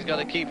 but he's got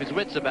to keep his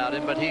wits about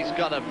him. But he's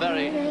got a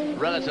very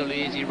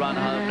relatively easy run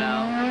home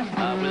now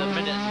with a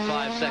minute and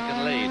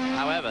 5-second lead.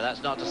 However,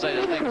 that's not to say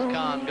that things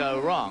can't go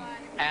wrong.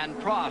 And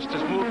Prost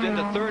has moved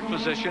into third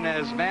position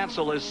as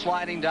Mansell is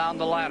sliding down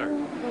the ladder.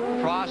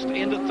 Prost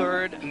into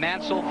third,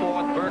 Mansell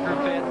fourth, Berger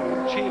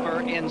fifth,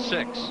 Cheever in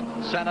sixth.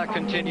 Senna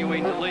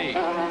continuing to lead.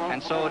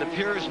 And so it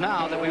appears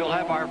now that we will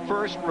have our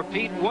first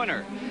repeat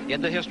winner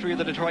in the history of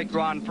the Detroit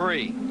Grand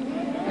Prix.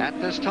 At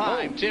this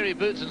time, Thierry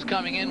Boutsen's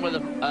coming in with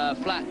a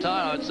flat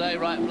tire, I would say,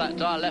 right flat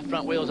tire, left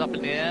front wheels up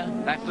in the air.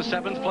 That's the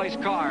 7th place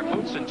car.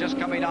 Boutsen just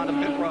coming onto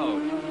pit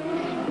road.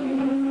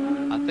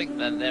 I think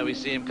then there we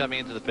see him coming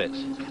into the pits.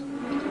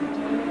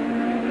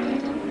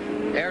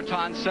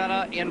 Ayrton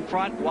Senna in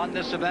front, won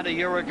this event a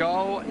year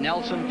ago.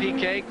 Nelson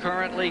Piquet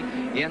currently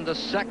in the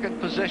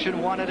 2nd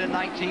position, won it in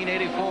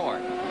 1984.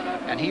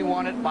 And he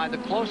won it by the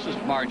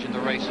closest margin the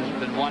race has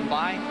been won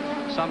by,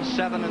 some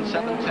 7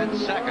 7/10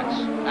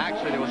 seconds.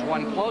 Actually, there was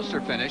one closer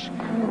finish,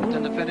 but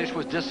then the finish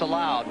was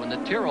disallowed when the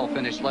Tyrrell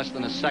finished less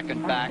than a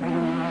second back,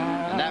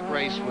 and that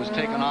race was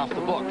taken off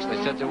the books.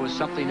 They said there was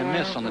something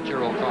amiss on the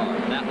Tyrrell car.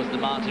 And that was the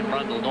Martin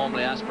Brundle,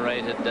 normally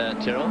aspirated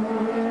Tyrrell.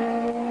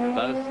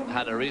 Both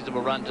had a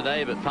reasonable run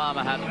today, but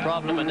Palmer had a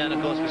problem, and then,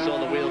 of course, we saw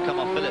the wheel come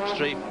off Phillips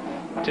Street.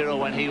 Tyrrell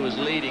when he was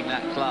leading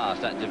that class,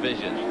 that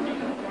division.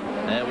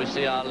 There we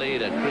see our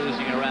leader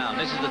cruising around.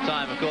 This is the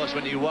time, of course,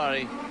 when you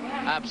worry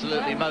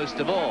absolutely most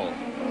of all.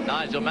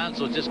 Nigel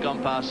Mansell's just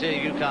gone past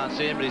here. You can't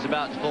see him, but he's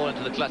about to fall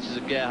into the clutches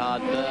of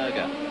Gerhard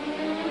Berger.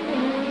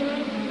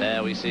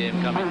 There we see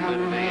him coming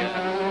through the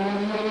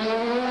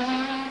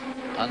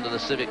under the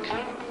Civic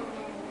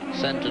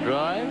Centre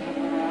Drive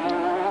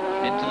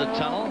into the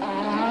tunnel.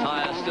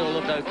 Tyres still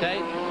look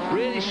okay.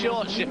 Really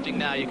short shifting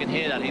now, you can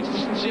hear that. He's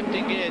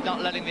shifting gears,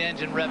 not letting the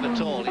engine rev at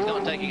all. He's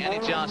not taking any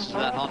chances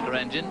with that Honda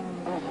engine.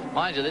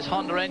 Mind you, this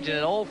Honda engine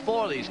in all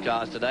 4 of these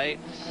cars today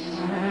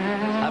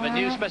have a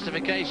new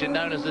specification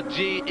known as the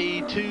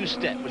GE2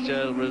 step, which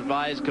are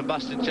revised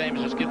combustion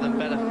chambers which give them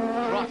better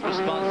throttle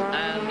response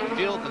and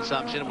fuel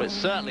consumption, which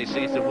certainly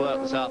seems to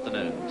work this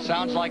afternoon.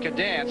 Sounds like a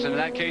dance, and in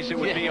that case it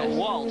would be a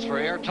waltz for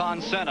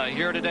Ayrton Senna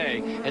here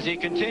today as he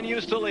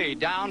continues to lead,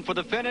 down for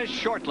the finish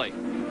shortly.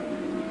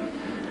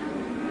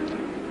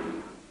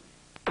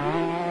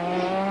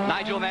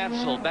 Nigel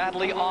Mansell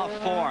badly off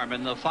form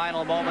in the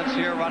final moments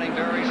here, running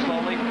very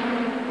slowly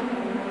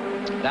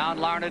down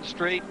Larned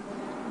Street,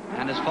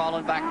 and has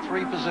fallen back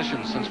 3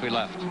 positions since we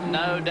left.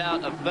 No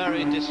doubt a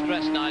very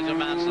distressed Nigel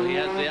Mansell. He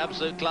has the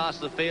absolute class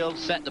of the field,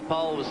 set the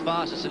pole, was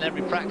fastest in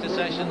every practice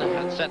session,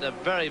 had set a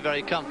very,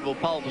 very comfortable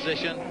pole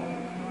position,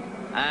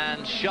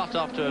 and shot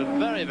off to a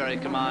very, very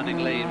commanding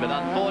lead. But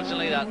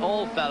unfortunately, that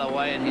all fell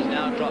away, and he's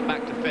now dropped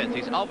back to 5th.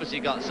 He's obviously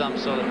got some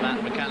sort of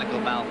mechanical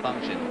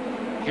malfunction.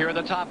 Here are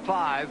the top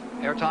 5.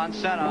 Ayrton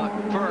Senna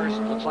first.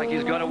 Looks like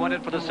he's going to win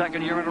it for the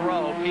 2nd year in a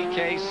row.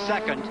 Piquet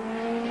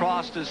 2nd.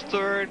 Prost is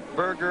 3rd.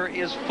 Berger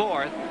is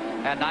 4th.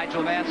 And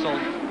Nigel Mansell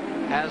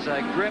has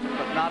a grip,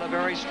 but not a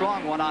very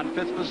strong one, on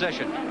 5th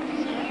position.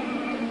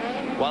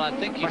 Well, I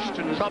think he's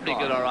probably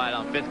good all right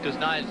on 5th, because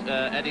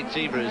Eddie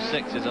Cheever is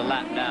 6th, is a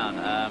lap down.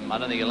 I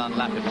don't think he'll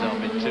unlap himself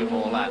in 2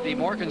 more laps. I'd be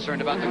more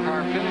concerned about the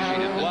car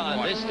finishing at this point.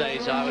 At this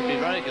stage, I would be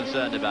very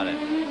concerned about it.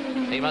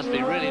 He must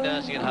be really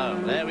nursing it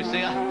home. There we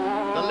see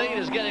the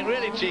leader's getting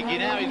really cheeky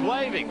now. He's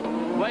waving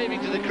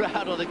to the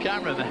crowd or the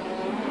cameraman.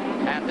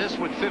 And this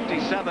with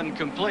 57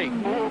 complete.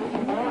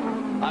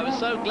 I was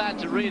so glad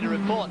to read a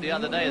report the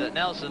other day that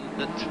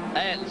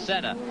Ayrton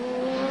Senna,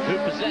 who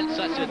presents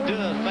such a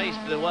dour face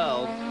to the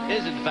world,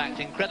 is in fact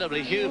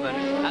incredibly human,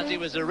 as he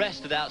was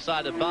arrested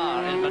outside a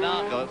bar in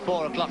Monaco at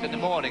 4 o'clock in the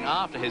morning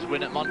after his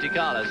win at Monte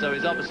Carlo. So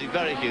he's obviously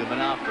very human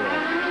after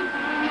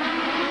all.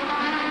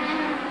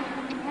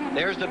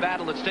 There's the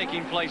battle that's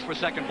taking place for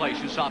second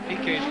place. You saw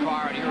Piquet's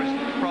car, and here is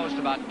Prost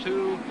about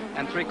 2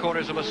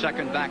 3/4 of a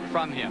second back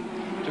from him.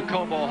 To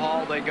Cobo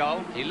Hall they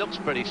go. He looks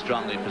pretty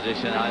strongly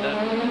positioned. I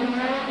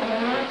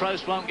don't.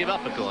 Prost won't give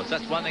up, of course.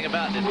 That's one thing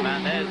about this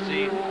man. There's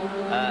the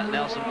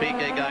Nelson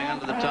Piquet going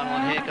under the tunnel,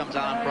 and here comes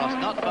Alain Prost,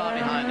 not far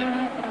behind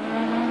him.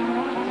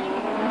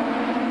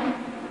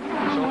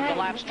 So the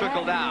laps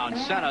trickle down.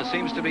 Senna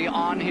seems to be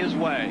on his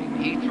way.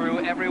 He threw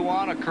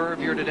everyone a curve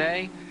here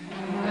today.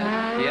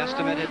 The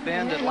estimate had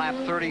been that lap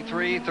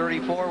 33,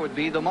 34 would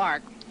be the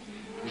mark.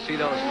 You see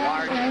those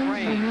large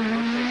cranes.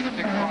 They can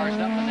pick cars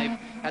up, and they've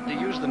had to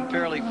use them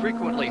fairly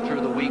frequently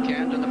through the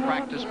weekend and the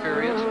practice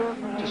periods.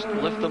 Just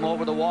lift them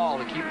over the wall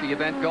to keep the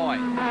event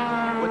going.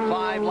 With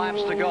 5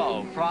 laps to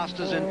go, Prost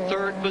is in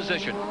 3rd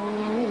position.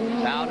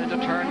 Down into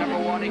turn number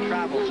 1 he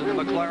travels in the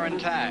McLaren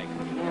tag.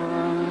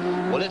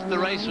 Well, if the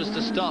race was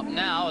to stop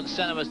now and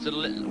Senna was to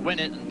win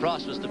it and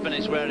Prost was to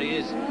finish where he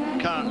is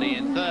currently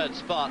in 3rd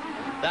spot,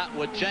 that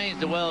would change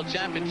the World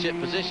Championship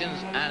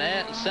positions, and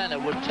Ayrton Senna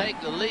would take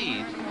the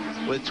lead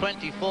with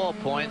 24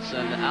 points,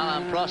 and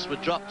Alain Prost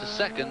would drop to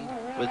 2nd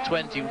with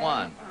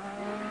 21.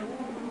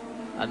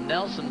 And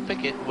Nelson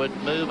Piquet would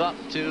move up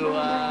to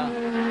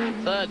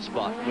 3rd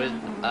spot with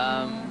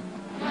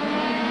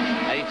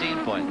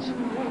 18 points.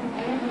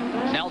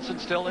 Nelson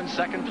still in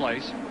 2nd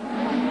place.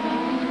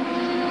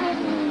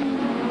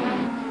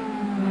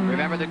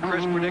 Remember that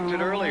Chris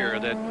predicted earlier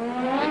that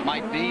it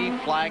might be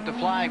flag to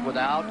flag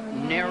without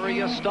nary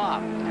a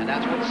stop, and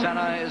that's what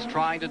Senna is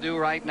trying to do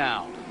right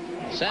now.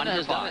 Senna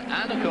has done it,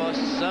 and of course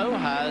so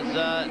has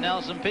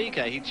Nelson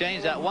Piquet. He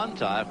changed that one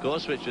tyre, of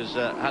course, which was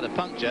had a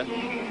puncture.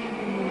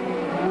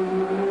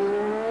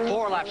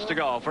 4 laps to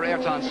go for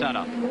Ayrton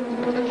Senna.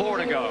 4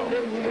 to go.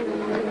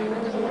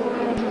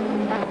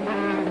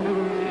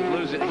 If you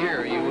lose it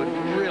here, you would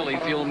really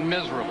feel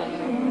miserable.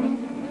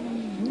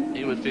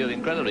 He would feel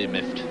incredibly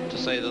miffed, to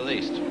say the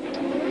least.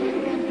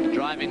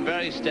 Driving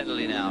very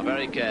steadily now,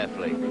 very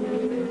carefully.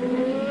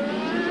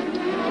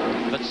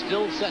 But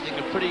still setting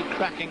a pretty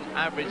cracking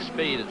average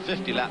speed. At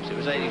 50 laps, it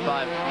was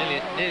 85,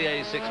 nearly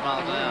 86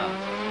 miles an hour.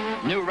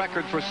 New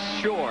record for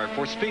sure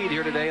for speed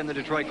here today in the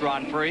Detroit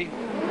Grand Prix.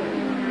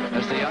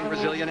 As the young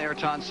Brazilian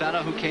Ayrton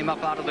Senna, who came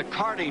up out of the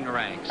karting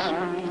ranks.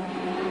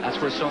 That's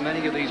where so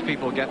many of these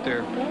people get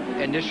their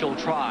initial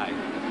try.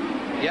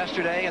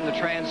 Yesterday in the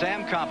Trans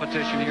Am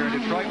competition here in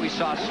Detroit, we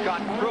saw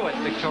Scott Pruitt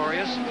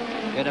victorious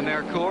in a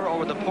Merkur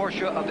over the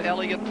Porsche of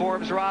Elliott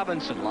Forbes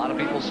Robinson. A lot of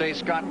people say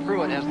Scott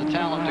Pruitt has the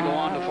talent to go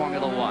on to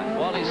Formula One.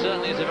 Well, he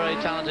certainly is a very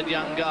talented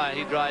young guy.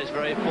 He drives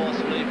very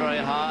forcefully, very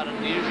hard,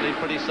 and usually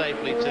pretty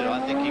safely too.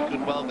 I think he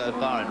could well go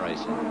far in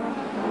racing.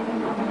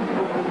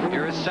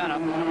 Here is Senna,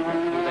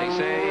 who they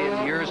say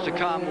in years to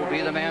come will be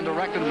the man to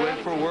reckon with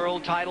for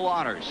world title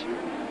honors.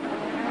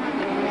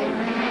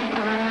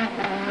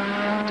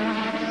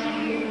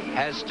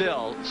 Has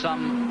still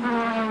some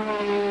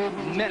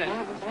minute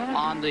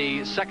on the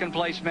 2nd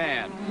place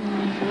man.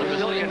 The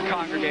Brazilian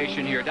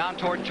congregation here down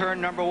toward turn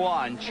number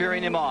 1,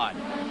 cheering him on.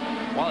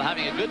 Well,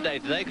 having a good day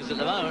today, because at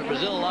the moment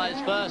Brazil lies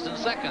 1st and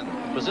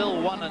 2nd.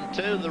 Brazil 1 and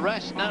 2, the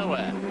rest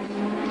nowhere.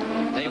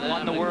 They've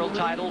won the world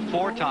title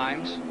 4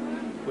 times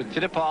with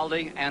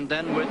Fittipaldi and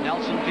then with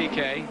Nelson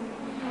Piquet.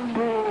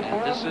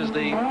 And this is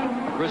the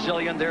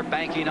Brazilian they're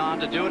banking on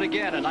to do it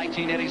again in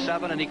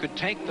 1987, and he could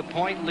take the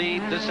point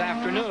lead this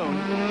afternoon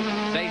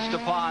based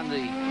upon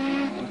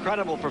the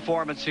incredible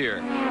performance here.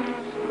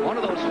 One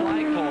of those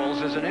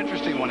flagpoles is an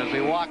interesting one. As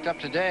we walked up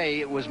today,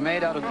 it was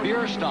made out of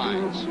beer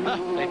steins.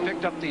 They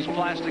picked up these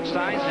plastic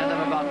steins, had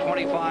them about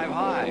 25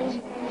 high,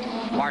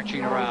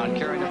 marching around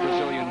carrying the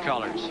Brazilian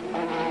colors.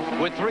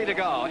 With 3 to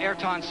go,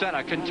 Ayrton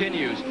Senna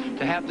continues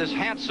to have this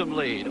handsome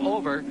lead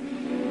over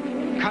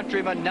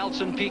countryman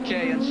Nelson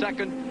Piquet in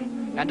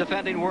 2nd, and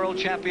defending world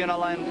champion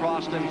Alain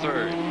Prost in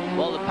 3rd.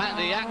 Well,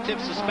 the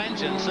active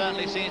suspension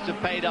certainly seems to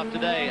have paid up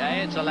today.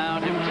 It's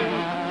allowed him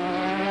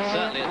to,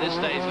 certainly at this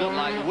stage, look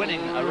like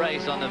winning a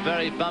race on the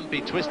very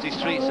bumpy, twisty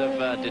streets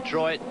of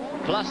Detroit.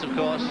 Plus, of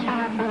course,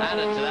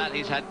 added to that,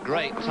 he's had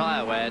great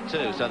tyre wear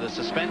too. So the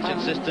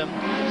suspension system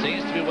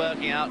seems to be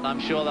working out, and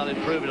I'm sure they'll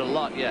improve it a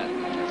lot yet.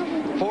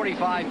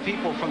 45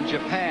 people from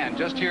Japan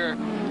just here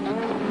to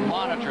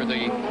monitor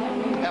the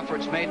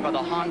efforts made by the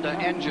Honda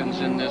engines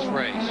in this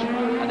race.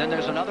 And then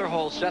there's another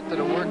whole set that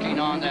are working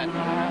on that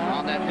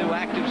new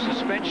active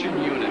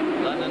suspension unit.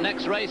 And the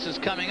next race is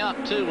coming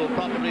up too will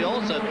probably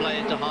also play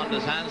into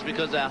Honda's hands,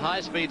 because they're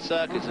high-speed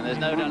circuits, and there's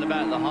no doubt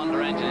about it, the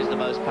Honda engine is the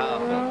most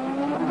powerful.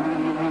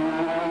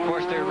 Of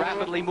course, they're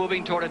rapidly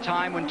moving toward a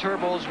time when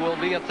turbos will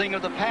be a thing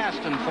of the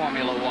past in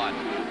Formula One.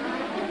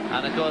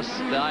 And of course,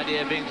 the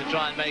idea being to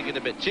try and make it a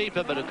bit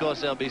cheaper, but of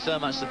course there'll be so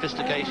much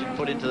sophistication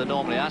put into the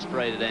normally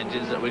aspirated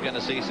engines that we're going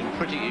to see some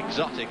pretty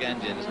exotic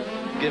engines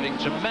giving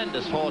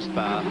tremendous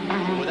horsepower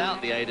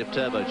without the aid of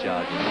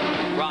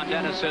turbochargers. Ron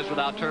Dennis says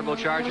without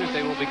turbochargers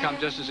they will become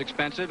just as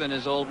expensive, and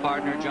his old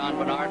partner John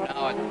Bernard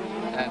now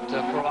at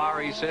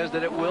Ferrari says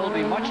that it will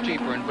be much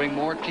cheaper and bring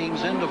more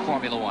teams into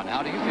Formula One.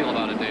 How do you feel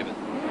about it, David?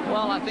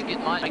 Well, I think it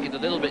might make it a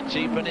little bit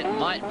cheaper, and it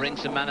might bring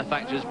some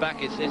manufacturers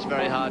back. It's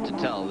very hard to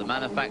tell. The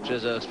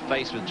manufacturers are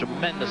faced with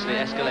tremendously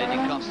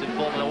escalating costs in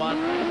Formula One,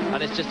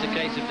 and it's just a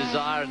case of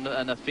desire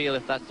and a feel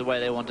if that's the way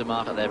they want to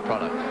market their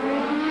product.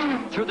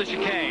 Through the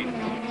chicane,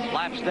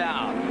 laps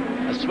down.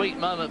 A sweet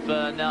moment for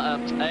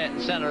Ayrton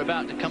Senna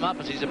about to come up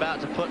as he's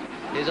about to put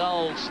his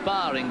old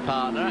sparring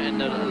partner, in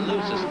the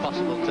loosest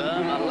possible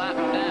term, a lap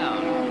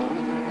down.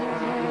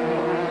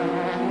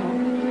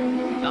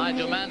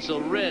 Nigel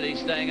Mansell really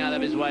staying out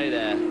of his way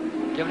there.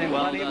 Giving him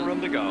plenty of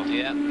room to go.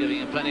 Yeah, giving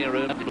him plenty of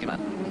room.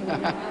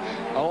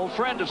 Old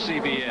friend of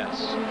CBS.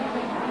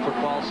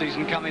 Football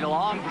season coming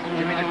along.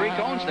 Jimmy the Greek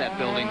owns that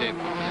building, Dave.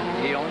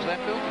 He owns that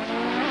building?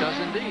 Does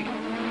indeed.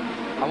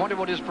 I wonder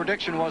what his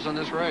prediction was on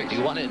this race. He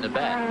won it in the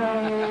bet.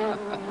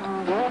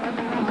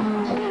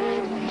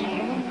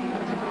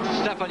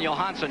 Stefan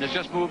Johansson has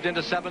just moved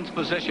into 7th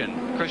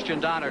position. Christian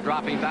Donner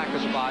dropping back a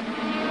spot.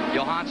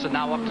 Johansson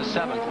now up to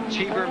 7th.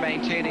 Cheever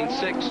maintaining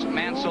 6th.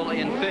 Mansell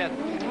in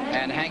 5th.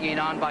 And hanging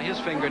on by his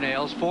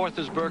fingernails. 4th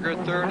is Berger.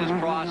 3rd is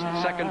Prost.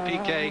 2nd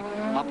Piquet.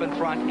 Up in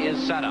front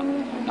is Senna.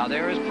 Now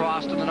there is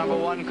Prost in the number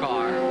 1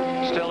 car.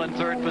 Still in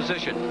 3rd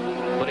position.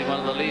 Putting one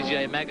of the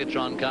Ligier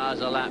Megatron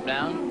cars a lap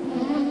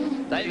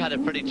down. They've had a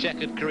pretty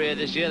checkered career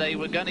this year. They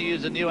were going to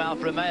use a new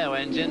Alfa Romeo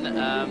engine.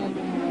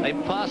 They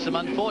passed some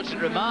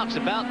unfortunate remarks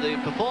about the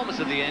performance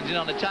of the engine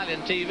on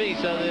Italian TV,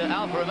 so the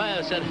Alfa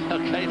Romeo said,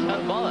 okay,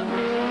 don't bother.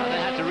 And they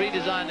had to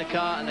redesign the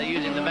car, and they're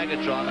using the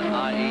Megatron,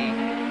 i.e.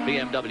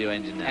 BMW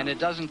engine now. And it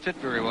doesn't fit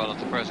very well at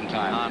the present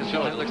time. I'm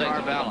sure it'll the take car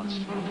some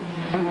balanced.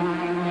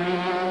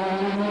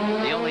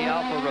 The only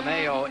Alfa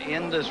Romeo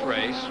in this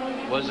race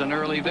was an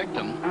early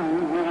victim.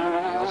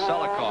 He'll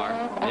sell a car.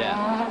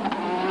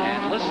 Yeah.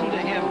 And listen to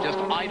him just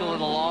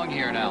idling along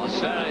here now. It's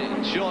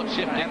very short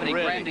shifting, Having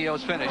a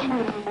grandiose finish.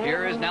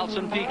 Here is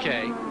Nelson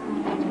Piquet,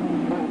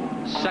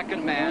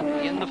 2nd man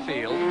in the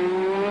field,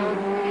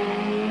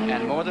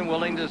 and more than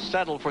willing to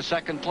settle for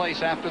 2nd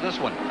place after this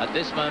one. At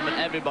this moment,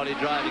 everybody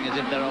driving as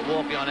if they're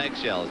walking on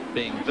eggshells,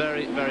 being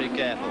very, very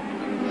careful.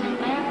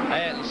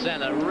 Ayrton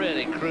Senna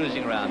really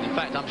cruising around. In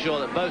fact, I'm sure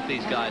that both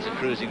these guys are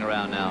cruising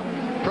around now.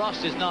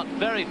 Prost is not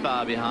very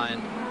far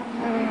behind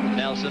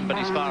Nelson, but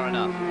he's far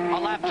enough. A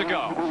lap to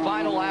go.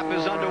 Final lap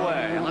is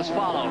underway. Let's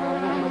follow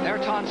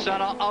Ayrton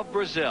Senna of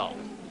Brazil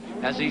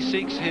as he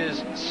seeks his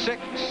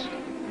 6th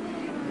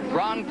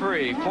Grand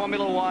Prix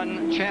Formula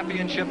One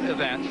championship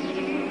event.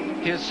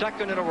 His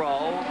 2nd in a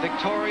row,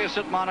 victorious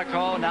at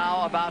Monaco,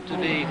 now about to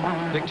be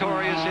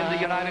victorious in the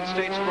United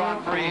States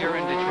Grand Prix here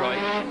in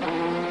Detroit,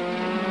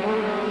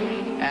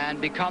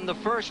 and become the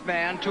first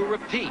man to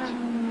repeat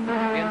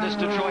in this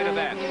Detroit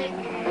event.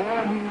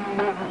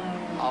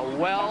 A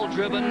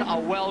well-driven, a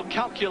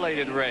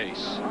well-calculated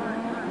race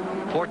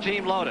for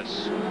Team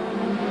Lotus.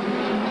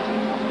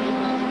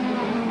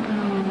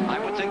 I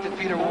would think that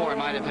Peter Warren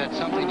might have had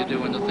something to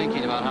do in the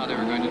thinking about how they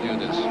were going to do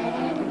this.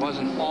 It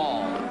wasn't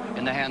all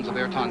in the hands of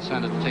Ayrton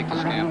Senna to take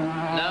this gamble.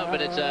 No,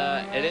 but it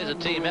is a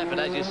team effort.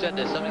 As you said,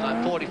 there's something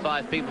like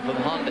 45 people from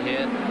Honda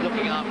here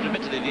looking after,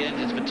 admittedly, the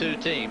engines for 2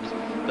 teams.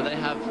 But they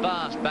have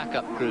vast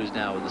backup crews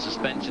now with the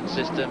suspension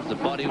systems, the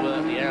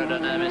bodywork, the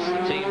aerodynamics,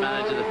 the team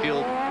manager, the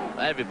fuel,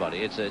 everybody.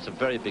 It's a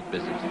very big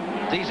business.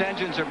 These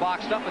engines are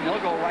boxed up and they'll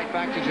go right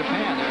back to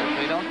Japan.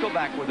 They don't go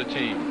back with the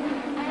team.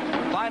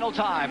 Final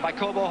time by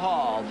Cobo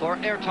Hall for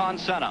Ayrton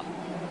Senna.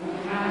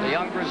 The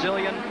young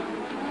Brazilian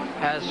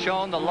has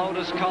shown the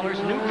Lotus colors,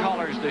 new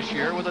colors this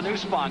year with a new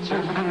sponsor.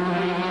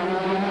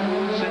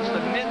 Since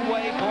the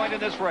midway point in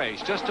this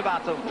race, just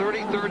about the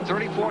 33rd,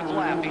 34th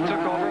lap, he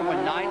took over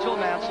when Nigel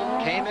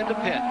Mansell came into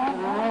pit.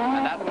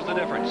 And that was the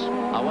difference.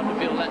 I wonder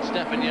if he'll let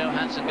Stefan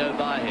Johansson go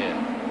by here.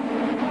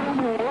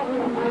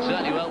 He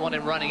certainly won't want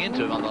him running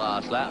into him on the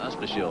last lap, that's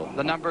for sure.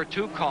 The number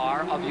 2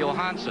 car of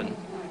Johansson,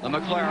 the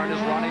McLaren,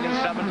 is running in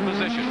 7th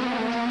position.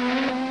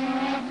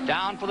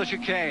 Down for the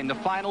chicane, the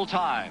final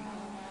time.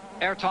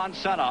 Ayrton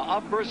Senna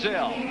of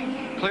Brazil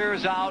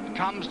clears out,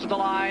 comes to the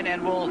line,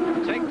 and will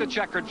take the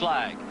checkered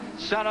flag.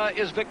 Senna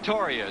is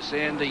victorious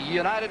in the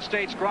United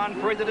States Grand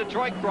Prix, the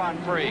Detroit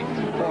Grand Prix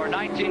for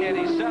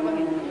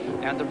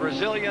 1987. And the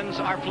Brazilians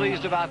are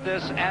pleased about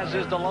this, as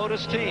is the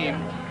Lotus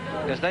team,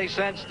 as they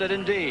sense that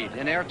indeed,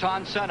 in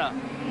Ayrton Senna,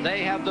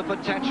 they have the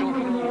potential for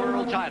the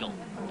world title.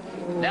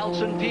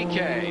 Nelson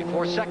Piquet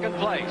for 2nd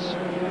place.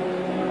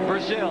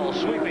 Brazil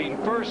sweeping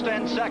 1st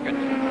and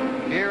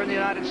 2nd here in the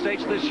United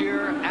States this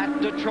year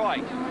at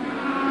Detroit.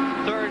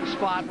 3rd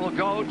spot will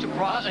go to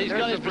Prost.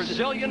 There's the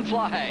Brazilian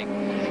flag.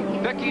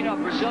 Picking up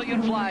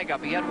Brazilian flag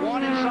up. He had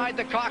one inside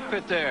the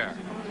cockpit there.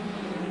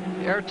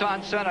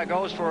 Ayrton Senna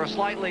goes for a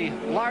slightly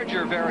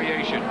larger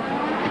variation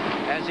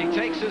as he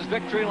takes his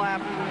victory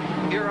lap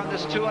here on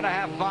this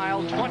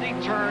 2.5-mile,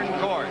 20-turn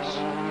course.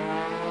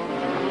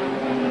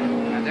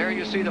 And there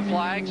you see the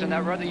flags and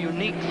that rather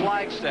unique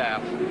flag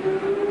staff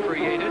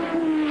created.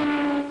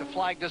 The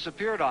flag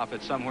disappeared off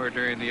it somewhere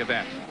during the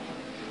event.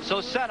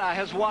 So Senna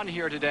has won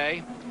here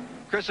today.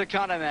 Chris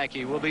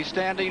Economaki will be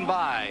standing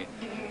by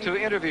to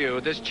interview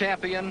this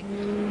champion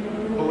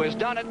who has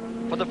done it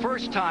for the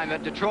first time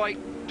at Detroit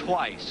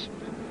twice.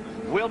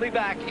 We'll be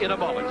back in a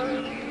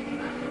moment.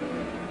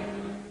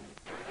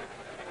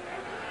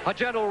 A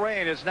gentle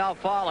rain is now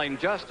falling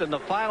just in the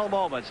final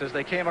moments as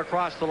they came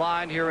across the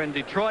line here in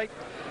Detroit.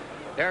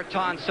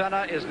 Ayrton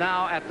Senna is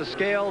now at the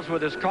scales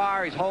with his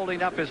car. He's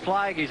holding up his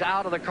flag. He's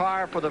out of the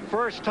car for the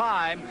first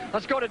time.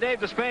 Let's go to Dave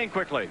Despain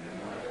quickly.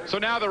 So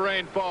now the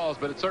rain falls,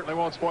 but it certainly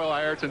won't spoil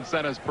Ayrton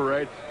Senna's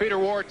parade. Peter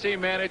Ward,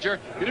 team manager,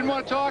 you didn't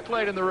want to talk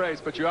late in the race,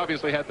 but you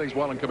obviously had things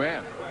well in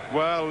command.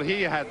 Well,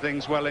 he had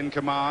things well in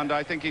command.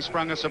 I think he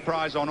sprung a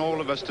surprise on all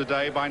of us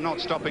today by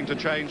not stopping to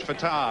change for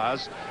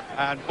tyres.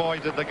 And boy,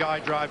 did the guy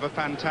drive a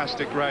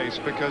fantastic race,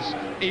 because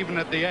even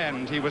at the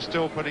end, he was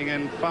still putting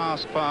in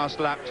fast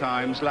lap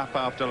times, lap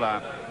after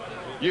lap.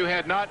 You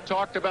had not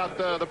talked about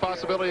the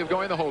possibility of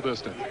going the whole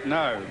distance.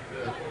 No.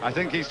 I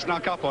think he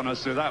snuck up on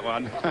us with that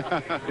one.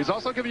 He's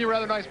also given you a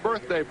rather nice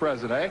birthday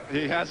present, eh?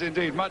 He has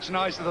indeed. Much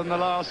nicer than the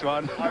last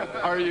one.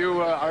 Are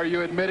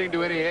you admitting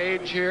to any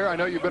age here? I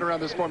know you've been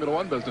around this Formula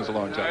One business a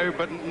long time. No,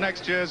 but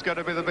next year's going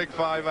to be the big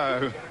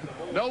 5-0.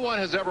 No one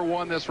has ever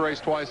won this race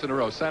twice in a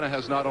row. Senna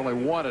has not only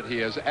won it, he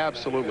has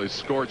absolutely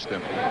scorched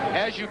him.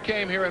 As you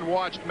came here and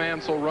watched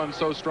Mansell run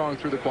so strong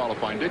through the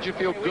qualifying, did you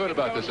feel good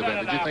about this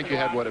event? Did you think you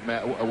had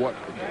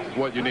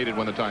what you needed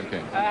when the time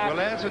came? Well,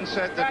 Ayrton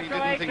said that he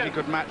didn't think he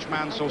could match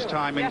Mansell's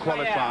time in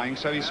qualifying,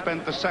 so he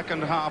spent the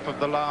second half of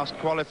the last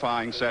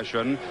qualifying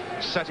session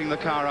setting the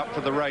car up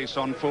for the race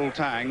on full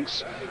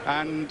tanks,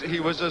 and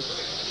he was as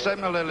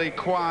similarly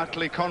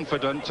quietly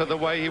confident to the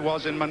way he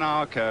was in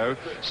Monaco,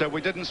 so we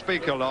didn't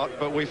speak a lot,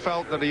 but we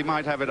felt that he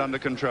might have it under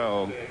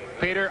control.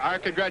 Peter, our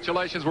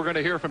congratulations. We're going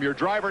to hear from your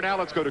driver now.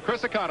 Let's go to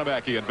Chris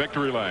Economaki in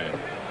victory lane.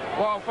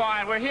 Well,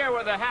 fine. We're here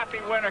with a happy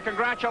winner.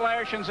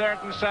 Congratulations,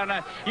 Ayrton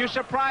Senna. You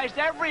surprised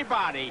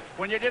everybody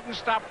when you didn't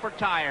stop for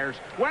tires.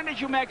 When did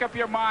you make up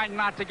your mind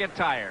not to get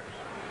tired?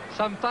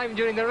 Sometime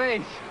during the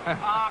race.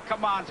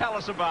 Come on. Tell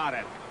us about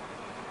it.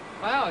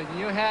 Well,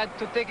 you had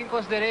to take in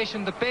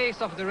consideration the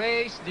pace of the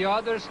race, the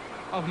others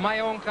of my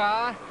own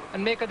car,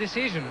 and make a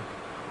decision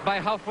by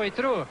halfway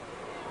through.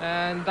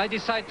 And I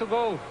decided to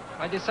go.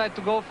 I decided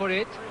to go for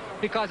it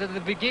because at the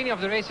beginning of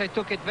the race I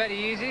took it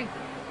very easy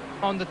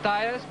on the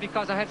tires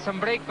because I had some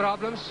brake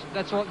problems.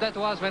 That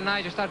was when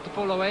I just started to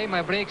pull away.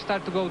 My brakes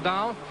started to go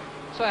down,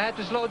 so I had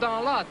to slow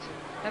down a lot.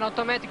 And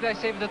automatically I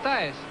saved the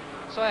tires.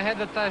 So I had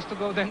the tires to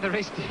go then the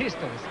race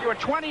distance. You were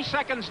 20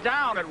 seconds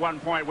down at one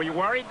point. Were you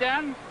worried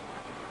then?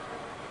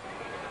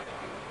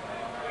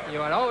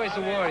 You are always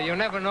worried. You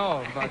never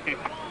know, but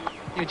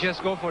you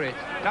just go for it.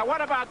 Now,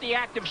 what about the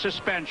active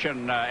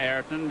suspension,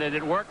 Ayrton? Did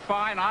it work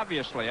fine,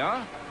 obviously,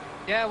 huh?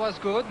 Yeah, it was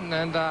good,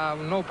 and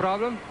no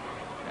problem.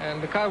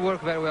 And the car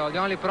worked very well. The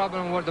only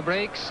problem were the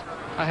brakes.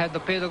 I had the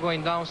pedal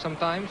going down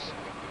sometimes,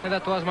 and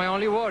that was my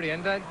only worry.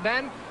 And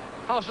then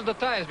also the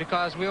tires,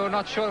 because we were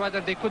not sure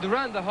whether they could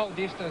run the whole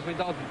distance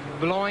without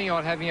blowing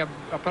or having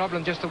a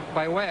problem just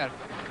by wear,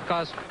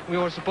 because we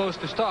were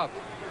supposed to stop.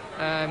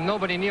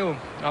 Nobody knew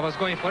I was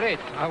going for it.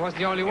 I was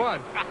the only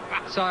one.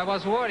 So I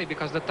was worried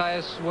because the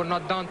tires were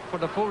not done for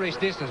the full race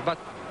distance, but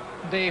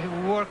they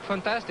worked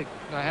fantastic.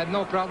 I had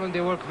no problem.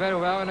 They worked very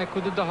well, and I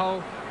could do the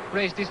whole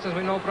race distance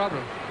with no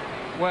problem.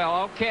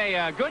 Well,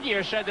 okay,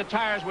 Goodyear said the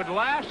tires would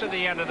last to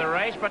the end of the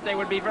race, but they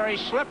would be very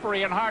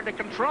slippery and hard to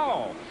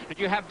control. Did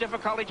you have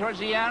difficulty towards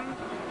the end?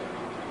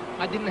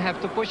 I didn't have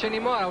to push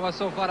anymore. I was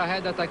so far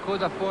ahead that I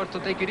could afford to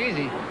take it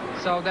easy.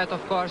 So that,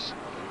 of course,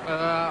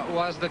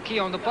 was the key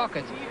on the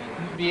pocket.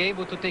 Be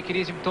able to take it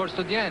easy towards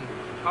to the end.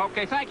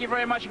 Okay, thank you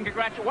very much, and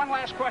congratulations. One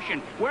last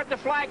question. Where'd the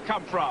flag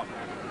come from?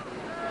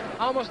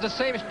 Almost the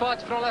same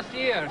spots from last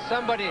year.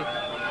 Somebody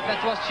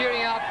that was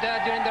cheering up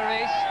there during the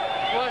race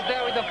was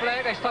there with the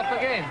flag. I stopped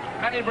again.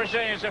 Many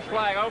Brazilians have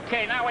flag.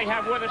 Okay, now we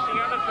have with us the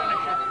other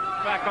finisher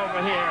back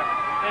over here.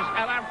 There's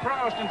Alain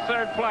Prost in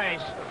third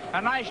place.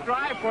 A nice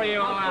drive for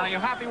you, Alain. Are you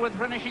happy with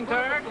finishing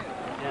third?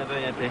 Yeah,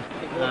 very happy.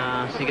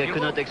 I think I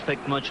could not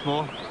expect much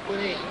more.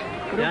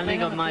 The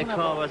handling of my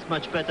car was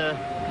much better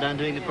than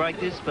during the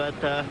practice, but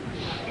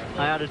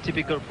I had a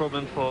typical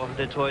problem for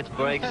Detroit: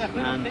 brakes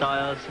and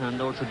tires and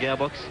also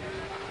gearbox.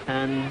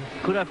 And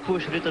could have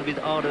pushed a little bit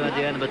harder at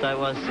the end, but I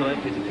was so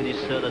happy to finish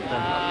third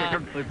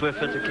that we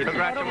prefer to keep it.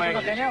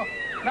 Congratulations.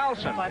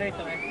 Nelson,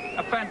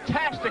 a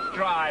fantastic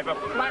drive, a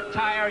flat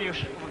tire, you're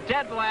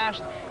dead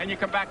last, and you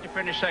come back to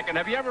finish second.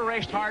 Have you ever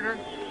raced harder?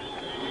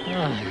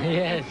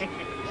 Yes,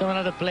 some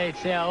other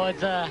plates,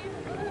 yeah.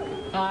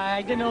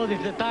 I didn't know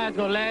if the tires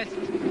go last.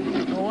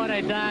 What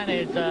I done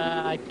is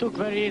I took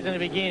very easy in the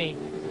beginning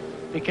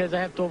because I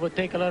have to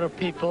overtake a lot of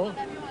people.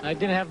 I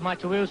didn't have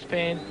much wheel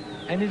spin,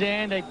 and in the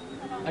end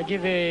I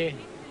give a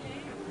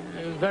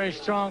very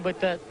strong, but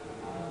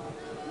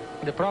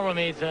the problem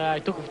is I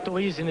took it too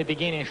easy in the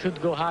beginning. I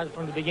should go hard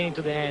from the beginning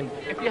to the end.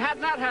 If you had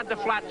not had the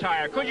flat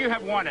tire, could you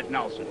have won it,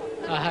 Nelson?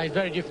 It's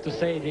very difficult to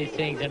say these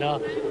things, you know.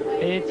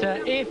 It's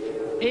if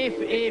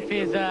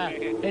is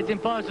it's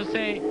impossible to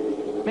say.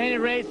 Many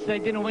races I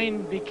didn't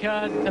win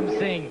because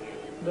something,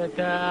 but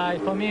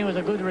for me it was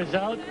a good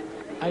result.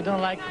 I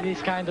don't like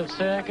this kind of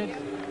circuit,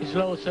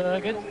 slow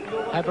circuit.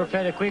 I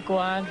prefer the quick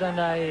ones, and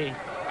I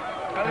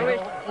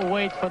I'll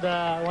wait for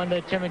when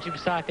the championship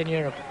starts in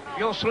Europe.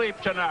 You'll sleep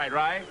tonight,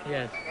 right?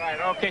 Yes. Right,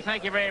 okay,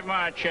 thank you very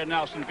much,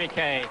 Nelson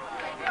Piquet.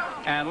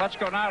 And let's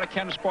go now to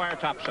Ken Squire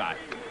topside.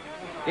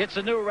 It's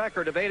a new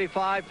record of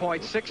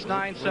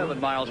 85.697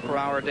 miles per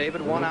hour,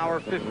 David. 1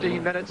 hour,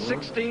 15 minutes,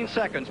 16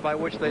 seconds by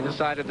which they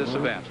decided this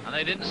event. And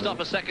they didn't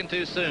stop a second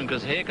too soon,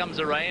 because here comes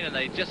the rain, and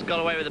they just got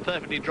away with a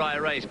perfectly dry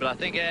race. But I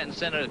think Ayrton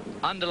Senna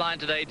underlined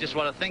today just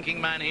what a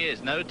thinking man he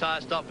is. No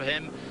tyre stop for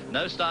him,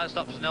 no tyre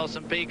stop for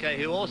Nelson Piquet,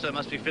 who also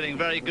must be feeling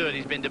very good.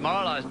 He's been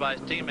demoralised by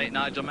his teammate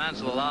Nigel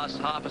Mansell the last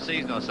half a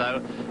season or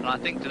so, and I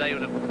think today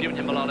would have given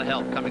him a lot of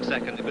help, coming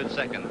second, a good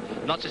second.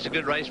 Not such a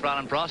good race for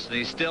Alan Prost, and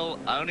he's still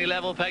only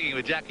level pegging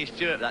with Jackie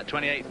Stewart. That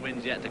 28th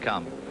win's yet to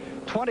come.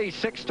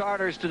 26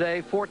 starters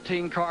today,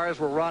 14 cars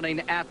were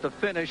running at the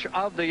finish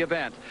of the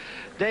event.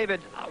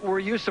 David, were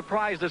you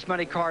surprised this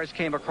many cars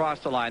came across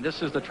the line?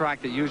 This is the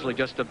track that usually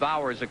just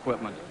devours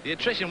equipment. The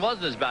attrition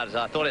wasn't as bad as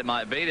I thought it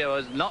might be. There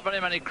was not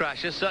very many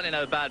crashes, certainly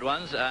no bad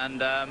ones,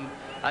 and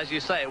as you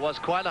say, it was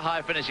quite a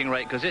high finishing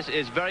rate, because this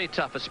is very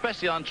tough,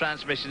 especially on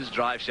transmissions,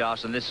 drive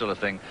shafts, and this sort of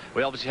thing.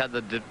 We obviously had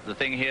the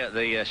thing here at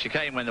the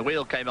chicane when the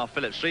wheel came off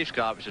Philip Streif's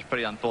car, which was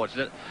pretty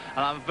unfortunate. And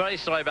I'm very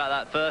sorry about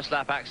that first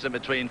lap accident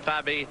between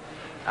Fabi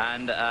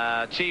and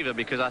Cheever,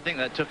 because I think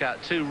that took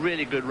out two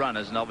really good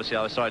runners, and obviously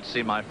I was sorry to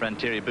see my friend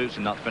Thierry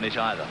Boutsen not finish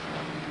either.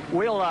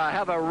 We'll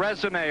have a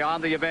resume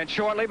on the event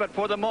shortly, but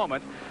for the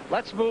moment,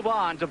 let's move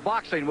on to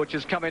boxing, which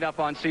is coming up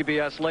on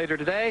CBS later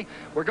today.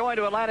 We're going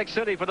to Atlantic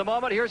City for the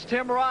moment. Here's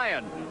Tim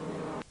Ryan.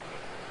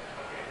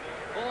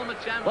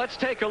 Let's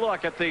take a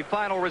look at the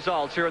final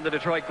results here in the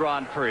Detroit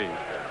Grand Prix.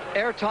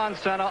 Ayrton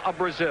Senna of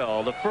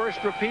Brazil, the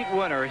first repeat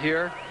winner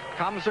here,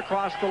 comes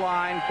across the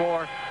line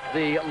for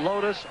the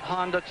Lotus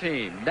Honda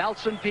team.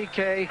 Nelson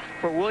Piquet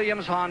for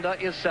Williams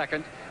Honda is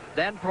second.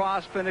 Then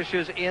Prost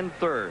finishes in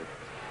third.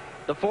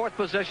 The fourth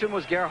position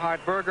was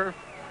Gerhard Berger,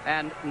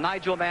 and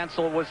Nigel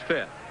Mansell was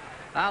fifth.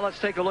 Now let's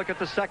take a look at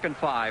the second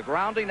five.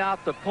 Rounding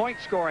out the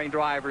point-scoring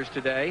drivers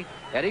today,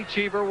 Eddie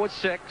Cheever was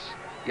sixth.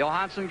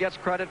 Johansson gets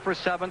credit for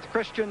seventh.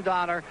 Christian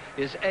Donner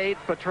is eighth.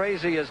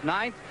 Patrese is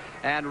ninth.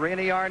 And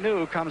René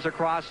Arnoux comes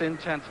across in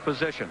 10th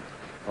position.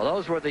 Well,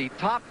 those were the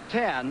top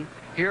 10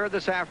 here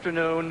this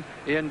afternoon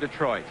in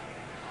Detroit.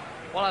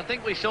 Well, I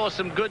think we saw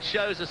some good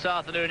shows this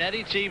afternoon.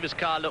 Eddie Cheever's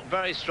car looked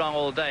very strong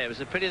all day. It was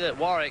a pity that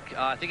Warwick,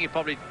 I think he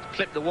probably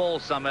clipped the wall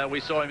somewhere. We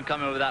saw him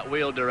coming with that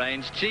wheel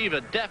deranged.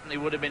 Cheever definitely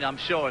would have been, I'm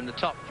sure, in the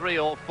top 3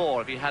 or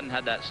 4 if he hadn't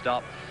had that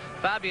stop.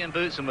 Fabi and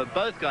Boutsen were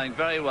both going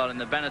very well in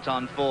the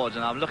Benetton Fords,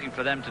 and I'm looking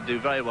for them to do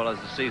very well as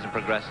the season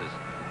progresses.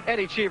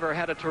 Eddie Cheever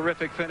had a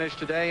terrific finish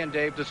today, and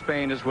Dave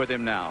Despain is with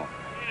him now.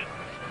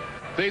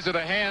 These are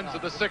the hands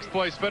of the 6th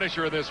place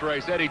finisher in this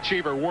race. Eddie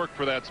Cheever worked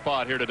for that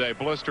spot here today.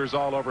 Blisters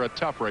all over a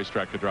tough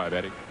racetrack to drive,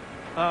 Eddie.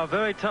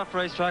 Very tough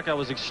racetrack. I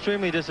was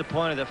extremely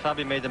disappointed that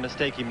Fabi made the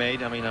mistake he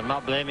made. I mean, I'm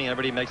not blaming,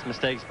 everybody makes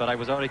mistakes, but I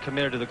was already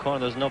committed to the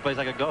corner. There's no place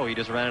I could go. He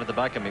just ran into the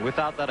back of me.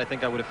 Without that, I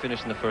think I would have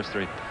finished in the first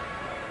 3.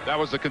 That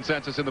was the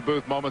consensus in the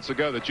booth moments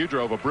ago, that you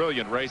drove a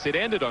brilliant race. It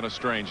ended on a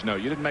strange note.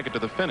 You didn't make it to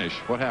the finish.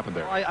 What happened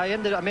there? I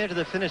made it to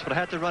the finish, but I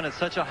had to run at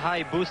such a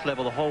high boost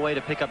level the whole way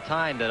to pick up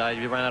time that I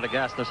ran out of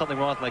gas. There's something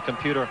wrong with my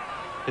computer.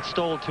 It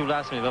stole 2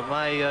 laps of me, but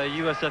my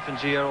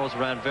USF&G arrows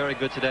ran very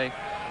good today.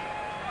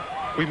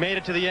 We made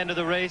it to the end of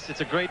the race.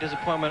 It's a great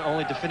disappointment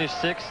only to finish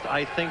 6th.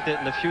 I think that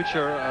in the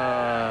future,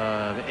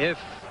 if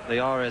they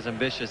are as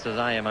ambitious as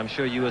I am, I'm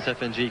sure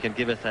USF&G can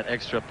give us that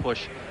extra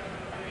push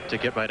to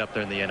get right up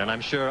there in the end. And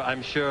I'm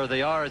sure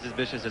they are as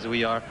ambitious as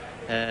we are,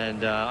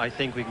 and I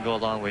think we can go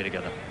a long way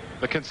together.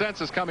 The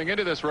consensus coming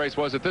into this race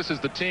was that this is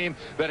the team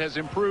that has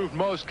improved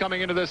most coming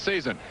into this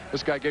season.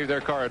 This guy gave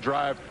their car a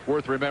drive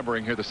worth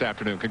remembering here this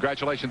afternoon.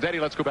 Congratulations, Eddie.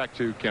 Let's go back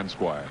to Ken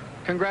Squire.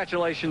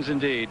 Congratulations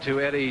indeed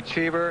to Eddie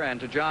Cheever and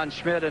to John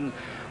Schmidt and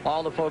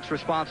all the folks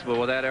responsible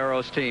with that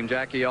Arrows team.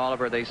 Jackie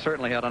Oliver, they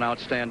certainly had an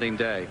outstanding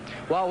day.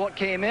 Well, what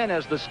came in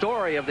as the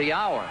story of the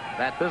hour,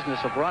 that business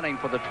of running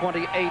for the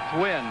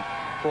 28th win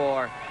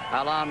for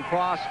Alain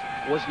Prost,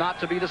 was not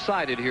to be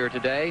decided here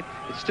today.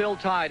 It's still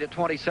tied at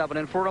 27.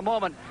 And for a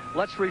moment,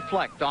 let's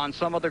reflect on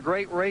some of the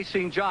great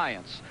racing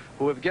giants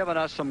who have given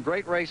us some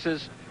great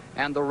races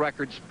and the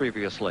records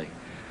previously.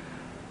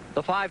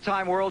 The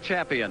 5-time world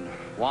champion,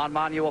 Juan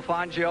Manuel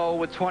Fangio,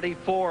 with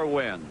 24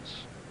 wins.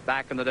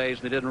 Back in the days,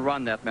 they didn't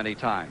run that many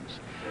times.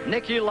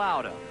 Niki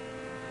Lauda,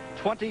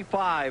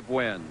 25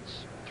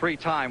 wins,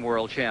 3-time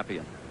world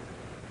champion.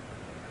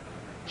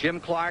 Jim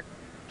Clark,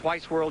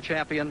 twice world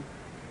champion,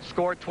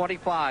 scored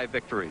 25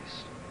 victories.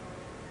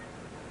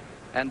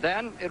 And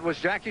then it was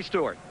Jackie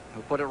Stewart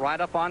who put it right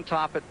up on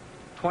top at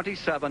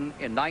 27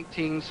 in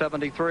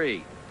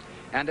 1973.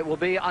 And it will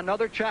be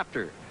another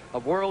chapter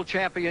of World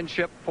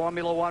Championship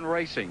Formula One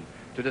racing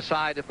to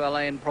decide if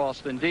Alain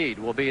Prost indeed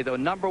will be the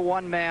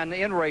 #1 man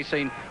in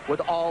racing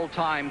with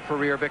all-time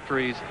career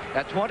victories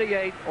at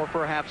 28 or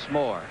perhaps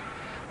more.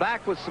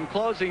 Back with some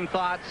closing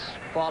thoughts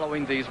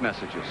following these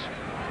messages.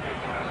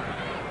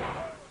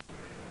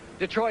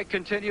 Detroit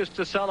continues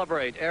to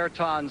celebrate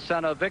Ayrton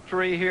Senna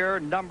victory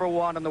here,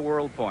 #1 in the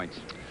world points.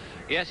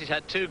 Yes, he's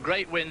had 2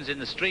 great wins in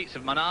the streets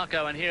of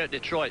Monaco and here at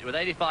Detroit with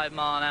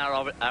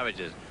 85-mile-an-hour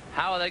averages.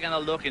 How are they going to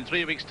look in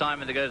 3 weeks' time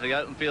when they go to the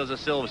open fields of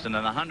Silverstone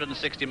and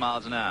 160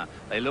 miles an hour?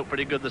 They look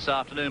pretty good this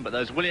afternoon, but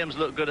those Williams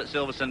looked good at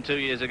Silverstone 2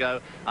 years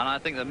ago, and I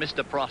think that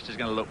Mr. Prost is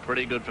going to look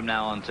pretty good from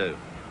now on, too.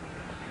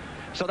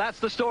 So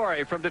that's the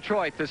story from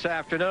Detroit this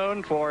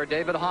afternoon for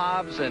David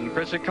Hobbs and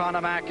Chris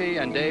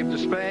Economaki and Dave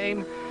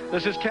Despain.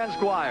 This is Ken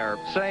Squire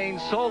saying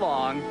so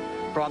long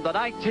from the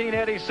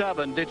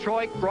 1987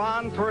 Detroit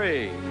Grand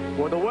Prix,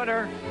 where the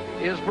winner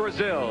is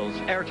Brazil's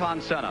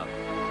Ayrton Senna.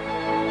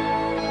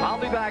 I'll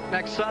be back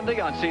next Sunday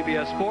on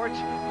CBS Sports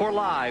for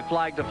live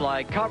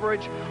flag-to-flag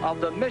coverage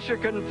of the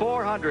Michigan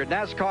 400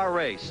 NASCAR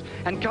race.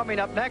 And coming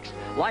up next,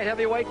 light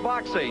heavyweight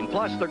boxing,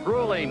 plus the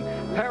grueling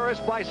Paris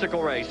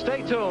bicycle race.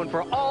 Stay tuned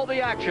for all the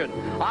action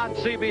on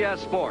CBS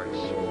Sports.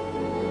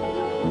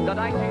 The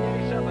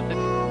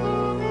 1987...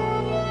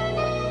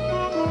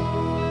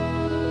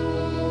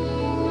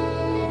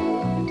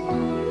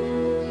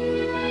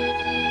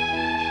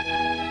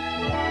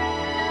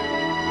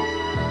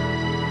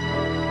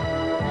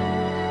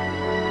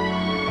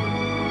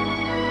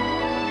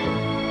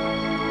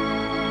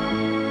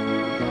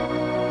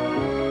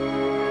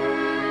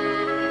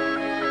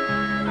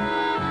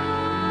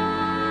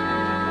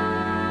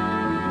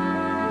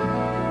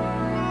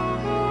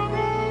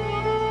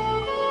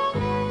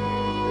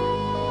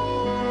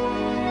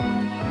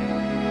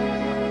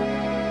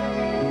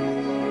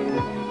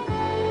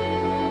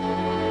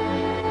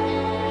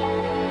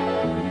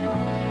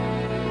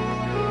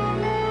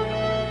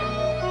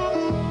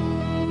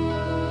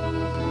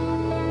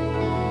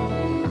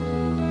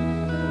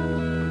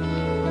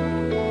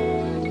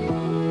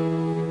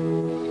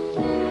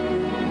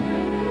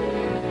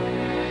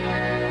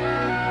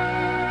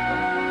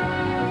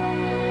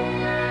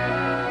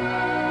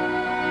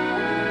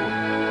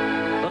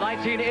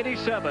 The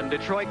 1987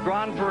 Detroit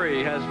Grand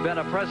Prix has been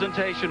a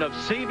presentation of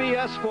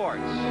CBS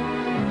Sports.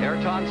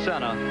 Ayrton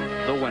Senna,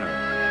 the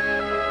winner.